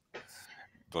watching.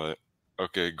 But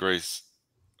okay, Grace,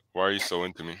 why are you so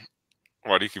into me?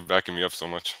 Why do you keep backing me up so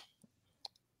much?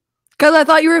 Because I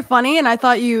thought you were funny, and I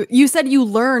thought you said you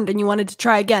learned and you wanted to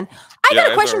try again. I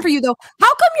got a question for you though. How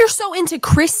come you're so into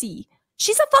Chrissy?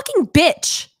 She's a fucking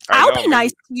bitch. I'll be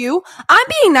nice to you. I'm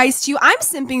being nice to you. I'm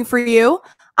simping for you.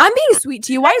 I'm being sweet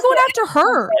to you. Why are you going after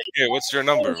her? Okay, what's your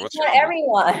number? What's your not number?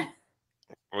 everyone.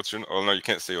 What's your? Oh no, you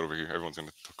can't say it over here. Everyone's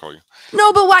gonna call you.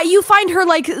 No, but why you find her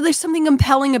like there's something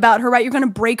compelling about her, right? You're gonna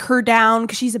break her down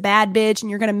because she's a bad bitch, and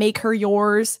you're gonna make her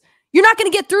yours. You're not gonna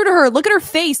get through to her. Look at her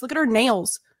face. Look at her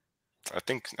nails.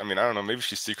 I mean, I don't know. Maybe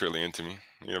she's secretly into me.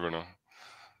 You never know.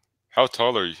 How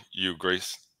tall are you,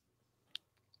 Grace?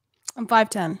 I'm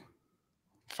 5'10".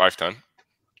 5'10".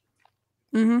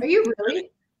 Are you really?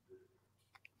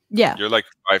 Yeah. You're like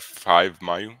 5'5",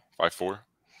 Mayu. 5'4".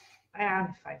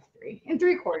 I'm 5'3" and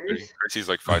 3/4. Chrissy's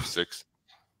like 5'6".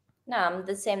 No, I'm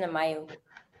the same than Mayu.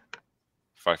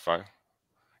 5'5".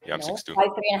 Yeah, I'm No, 6'2".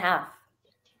 5'3.5".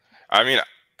 I mean,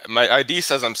 my ID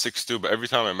says I'm 6'2", but every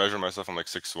time I measure myself, I'm like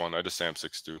 6'1". I just say I'm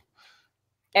 6'2".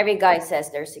 Every guy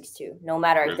says they're 6'2", no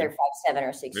matter Really? if they're 5'7"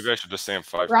 or 6'2". Maybe I should just say I'm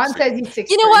 5'6". Ron says he's 6'3".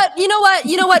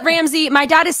 You know what, Ramsey? My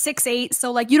dad is 6'8",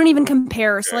 so like you don't even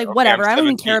compare. So like okay, whatever. I'm I don't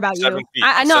even 7 care feet, about you. 7 feet,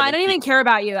 I know. I 7 don't even feet. care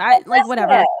about you. I like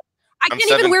whatever. I I'm can't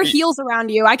even 7 wear feet. heels around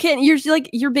you. I can't.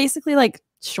 You're basically like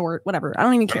short. Whatever. I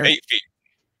don't even care. I'm 8 feet.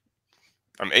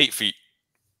 I'm 8 feet.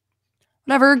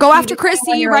 Whatever. Go after just don't want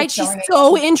Christy, your right? own She's showing.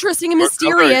 so interesting and What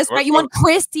color- mysterious, what right? You want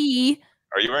Christy.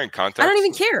 Are you wearing contacts? I don't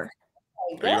even care.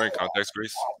 Are you wearing contacts,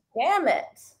 Grace? Damn it.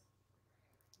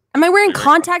 Am I wearing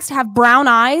contacts to have brown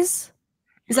eyes?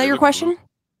 Is that your question? Blue.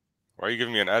 Why are you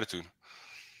giving me an attitude?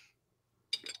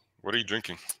 What are you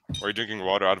drinking? Why are you drinking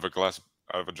water out of a glass,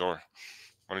 out of a jar?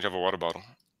 Why don't you have a water bottle?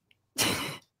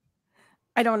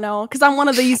 I don't know, because I'm one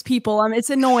of these people. It's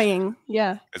annoying.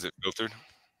 Yeah. Is it filtered?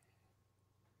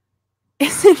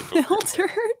 Is it filtered?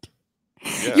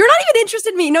 Yeah. You're not even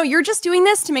interested in me. No, you're just doing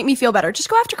this to make me feel better. Just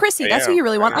go after Chrissy. That's who you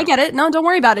really want. I get it. No, don't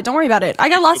worry about it. Don't worry about it. I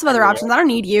got lots of other options. I don't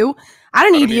need you. I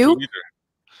don't need you.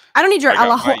 I don't need your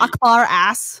Allahu Akbar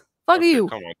ass. Fuck you.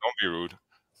 Come on, don't be rude.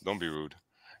 Don't be rude.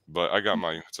 But I got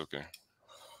Mayu. It's okay.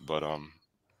 But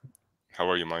how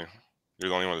are you, Mayu? You're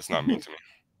the only one that's not mean to me.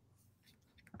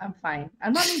 I'm fine.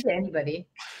 I'm not mean to anybody.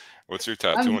 What's your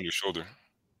tattoo on your shoulder?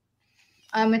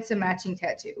 It's a matching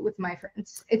tattoo with my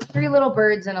friends. It's 3 little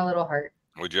birds and a little heart.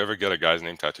 Would you ever get a guy's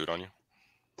name tattooed on you?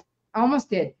 I almost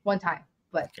did one time,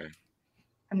 but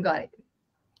I'm glad I did.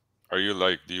 Are you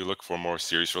like, do you look for more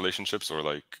serious relationships or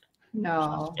like?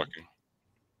 No. Fucking?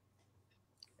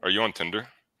 Are you on Tinder?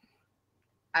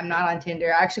 I'm not on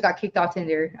Tinder. I actually got kicked off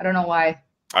Tinder. I don't know why.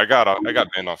 I got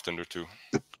banned off Tinder too.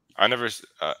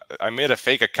 I made a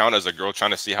fake account as a girl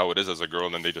trying to see how it is as a girl,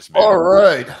 and then they just banned me. All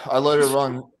right. I let it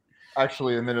run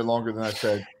actually a minute longer than I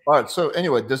said. All right. So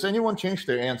anyway, does anyone change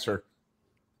their answer?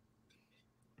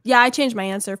 Yeah, I changed my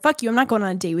answer. Fuck you. I'm not going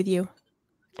on a date with you.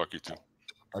 Fuck you too.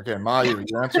 Okay, Mayu,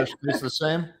 your answer stays the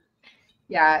same?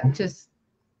 Yeah, the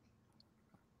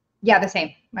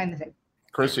same. Mine the same.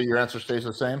 Chrissy, your answer stays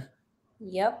the same?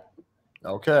 Yep.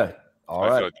 Okay. All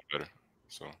right. I feel like better.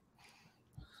 So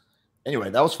anyway,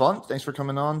 that was fun. Thanks for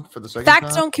coming on for the second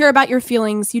Facts time. don't care about your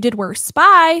feelings. You did worse.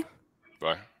 Bye.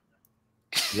 Bye.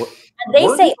 They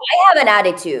say I have an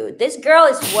attitude. This girl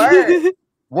is worse.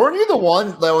 Weren't you the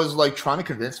one that was like trying to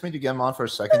convince me to get him on for a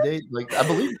second date? Like I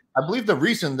believe the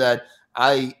reason that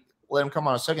I let him come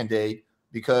on a second date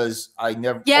because I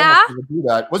never do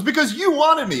that was because you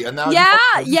wanted me, and now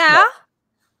yeah.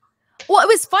 Well, it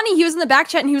was funny. He was in the back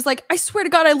chat and he was like, "I swear to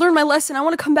God, I learned my lesson. I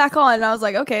want to come back on." And I was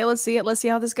like, "Okay, let's see it. Let's see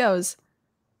how this goes."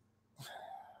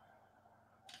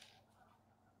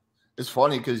 It's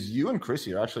funny because you and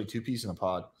Chrissy are actually 2 peas in a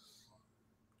pod.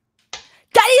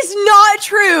 That is not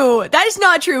true. That is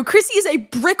not true. Chrissy is a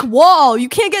brick wall. You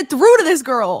can't get through to this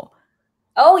girl.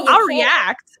 Oh, I'll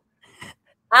react.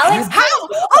 Alex, how?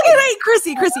 Okay, wait,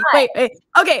 Chrissy, wait.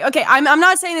 Okay. I'm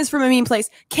not saying this from a mean place.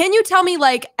 Can you tell me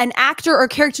like an actor or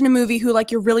character in a movie who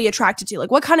like you're really attracted to?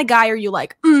 Like, what kind of guy are you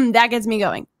like? That gets me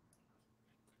going.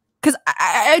 Because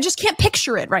I just can't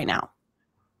picture it right now.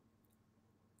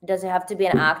 Does it have to be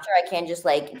an actor? I can't just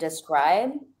like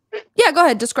describe. Yeah, go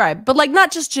ahead, describe. But like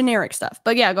not just generic stuff.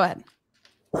 But yeah, go ahead.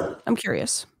 I'm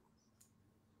curious.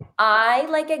 I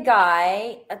like a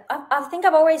guy. I think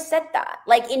I've always said that.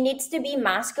 Like, it needs to be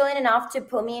masculine enough to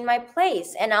put me in my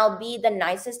place, and I'll be the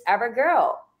nicest ever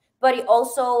girl. But it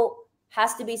also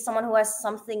has to be someone who has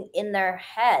something in their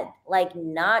head, like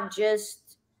not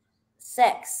just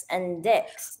sex and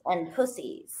dicks and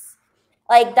pussies.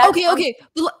 Like that. Okay.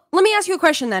 Let me ask you a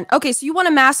question then. Okay, so you want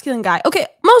a masculine guy. Okay,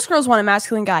 most girls want a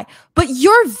masculine guy, but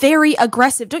you're very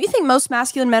aggressive. Don't you think most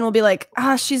masculine men will be like,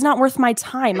 she's not worth my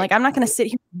time. Like, I'm not going to sit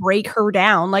here and break her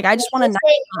down. Like, I just want to.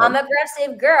 I'm an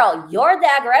aggressive girl. You're the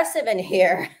aggressive in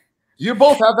here. You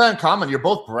both have that in common. You're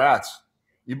both brats.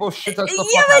 You both shit that stuff.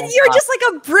 Yeah, but you're just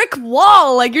like a brick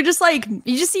wall. Like, you're just like,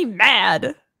 you just seem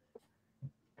mad.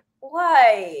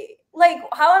 Why? Like,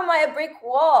 how am I a brick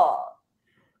wall?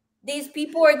 These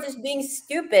people are just being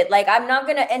stupid. Like, I'm not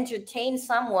gonna entertain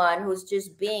someone who's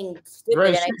just being stupid.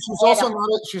 Right. She's also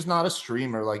she's not a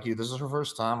streamer like you. This is her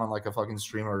first time on like a fucking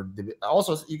streamer.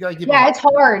 Also, you gotta give. Yeah, it's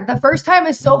hard. The first time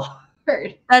is so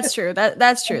hard. That's true.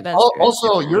 That's true.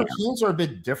 Also, Europeans are a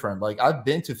bit different. Like, I've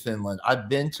been to Finland. I've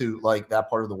been to like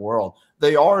that part of the world.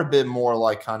 They are a bit more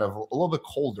like kind of a little bit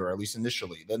colder, at least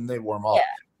initially. Then they warm up. Yeah.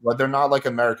 But they're not like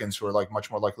Americans who are like much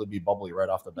more likely to be bubbly right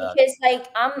off the bat. Because like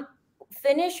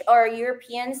Finnish or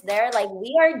Europeans there, like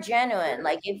we are genuine.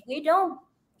 Like if we don't,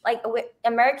 like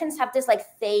Americans have this like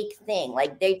fake thing.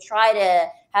 Like they try to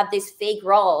have this fake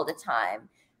role all the time.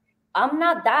 I'm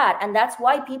not that, and that's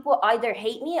why people either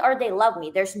hate me or they love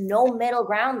me. There's no middle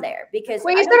ground there because.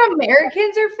 Wait, you said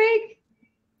Americans are fake?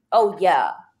 Oh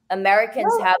yeah,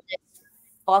 Americans have this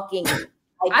fucking.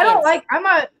 I don't like. I'm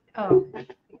a. Oh.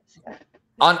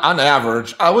 On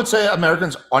average, I would say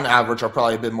Americans on average are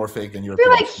probably a bit more fake than I Europeans.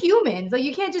 feel like humans. Like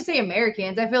you can't just say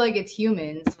Americans. I feel like it's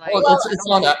humans. Like, Well, it's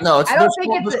on that. No, it's I don't there's,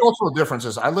 think there's it's cultural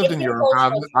differences. I lived It's in a Europe.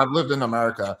 cultural I've lived in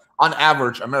America. On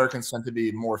average, Americans tend to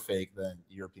be more fake than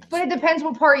Europeans. But it depends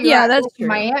what part you're Yeah, at. that's Like, true.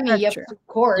 Miami, That's yep, true. of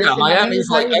course. Yeah, and Miami's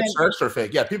not like even- extra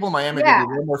fake. Yeah, people in Miami Yeah. can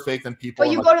be way more fake than people.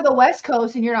 But you in, go to the West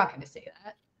Coast and you're not going to say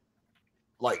that.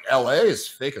 like LA is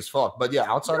fake as fuck. But yeah,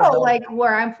 outside No, of that, like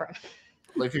where I'm from.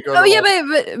 like if you go Oh to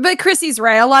yeah, but Chrissy's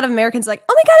right. A lot of Americans are like,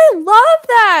 oh my god, I love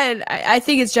that. I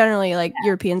think it's generally like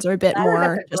Europeans are a bit I don't know if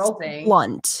more that's a just girl thing.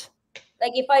 blunt.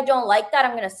 Like if I don't like that,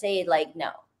 I'm gonna say it like, no,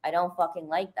 I don't fucking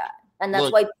like that. And that's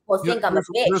Look, why people think I'm a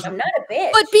here's- bitch. I'm not a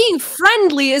bitch. But being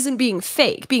friendly isn't being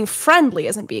fake. Being friendly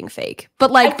isn't being fake. But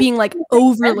like being like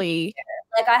overly.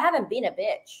 Like I haven't been a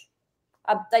bitch.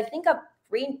 I think I'm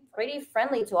pretty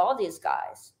friendly to all these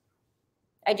guys.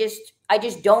 I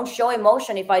just don't show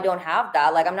emotion if I don't have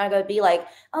that. Like I'm not gonna be like,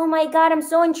 oh my god, I'm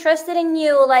so interested in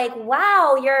you. Like,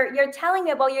 wow, you're telling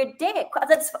me about your dick.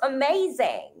 That's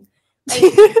amazing.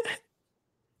 Like,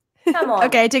 come on.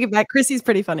 Okay, I take it back. Chrissy's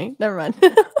pretty funny. Never mind.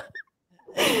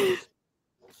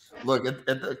 Look at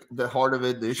the heart of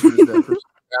it. The issue is that Chrissy's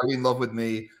madly in love with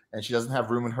me, and she doesn't have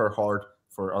room in her heart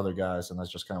for other guys, and that's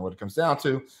just kind of what it comes down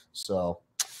to. So,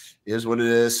 it is what it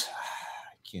is.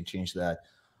 Can't change that.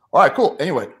 All right, cool.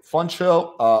 Anyway, fun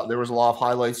show. There was a lot of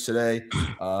highlights today.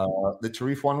 The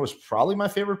Tarif one was probably my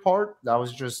favorite part. That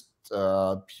was just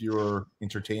pure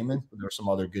entertainment. There were some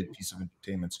other good pieces of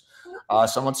entertainments.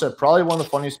 Someone said probably one of the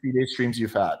funniest B-Day streams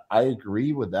you've had. I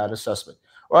agree with that assessment.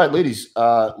 All right, ladies,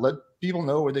 let people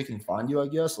know where they can find you, I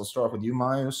guess. Let's start off with you,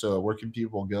 Maya. So where can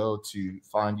people go to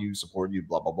find you, support you,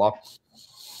 blah, blah, blah?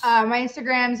 My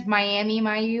Instagram's Miami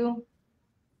Mayu.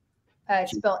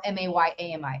 It's spelled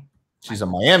Mayami. She's a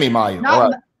Miami Mayu. Not, All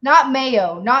right. not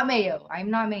Mayo. Not Mayo. I'm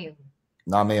not Mayo.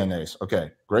 Not mayonnaise.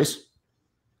 Okay. Grace?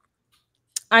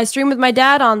 I stream with my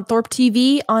dad on Thorpe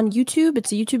TV on YouTube.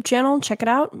 It's a YouTube channel. Check it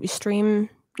out. We stream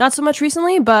not so much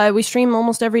recently, but we stream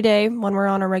almost every day when we're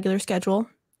on a regular schedule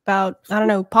about, I don't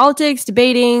know, politics,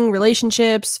 debating,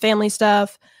 relationships, family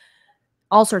stuff,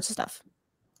 all sorts of stuff.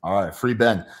 All right. Free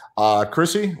Ben.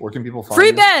 Chrissy, where can people find Free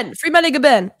you? Ben. Free Ben.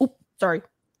 Ben. Oop, sorry.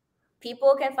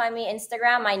 People can find me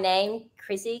Instagram. My name,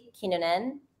 Chrissy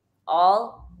Kinnunen.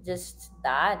 All just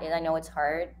that. And I know it's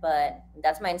hard, but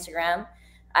that's my Instagram.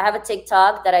 I have a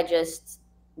TikTok that I just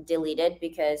deleted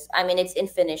because I mean it's in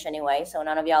Finnish anyway, so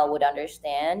none of y'all would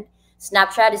understand.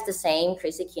 Snapchat is the same,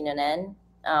 Chrissy Kinnunen.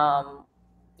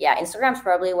 Yeah, Instagram's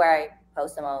probably where I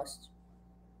post the most.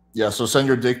 Yeah, so send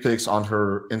your dick pics on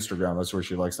her Instagram. That's where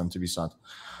she likes them to be sent.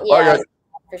 Yeah, All right, guys.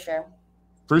 for sure.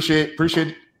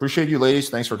 Appreciate you, ladies.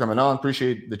 Thanks for coming on.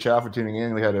 Appreciate the chat for tuning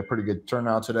in. We had a pretty good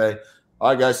turnout today. All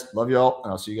right, guys. Love you all,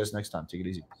 and I'll see you guys next time. Take it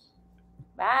easy.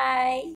 Bye.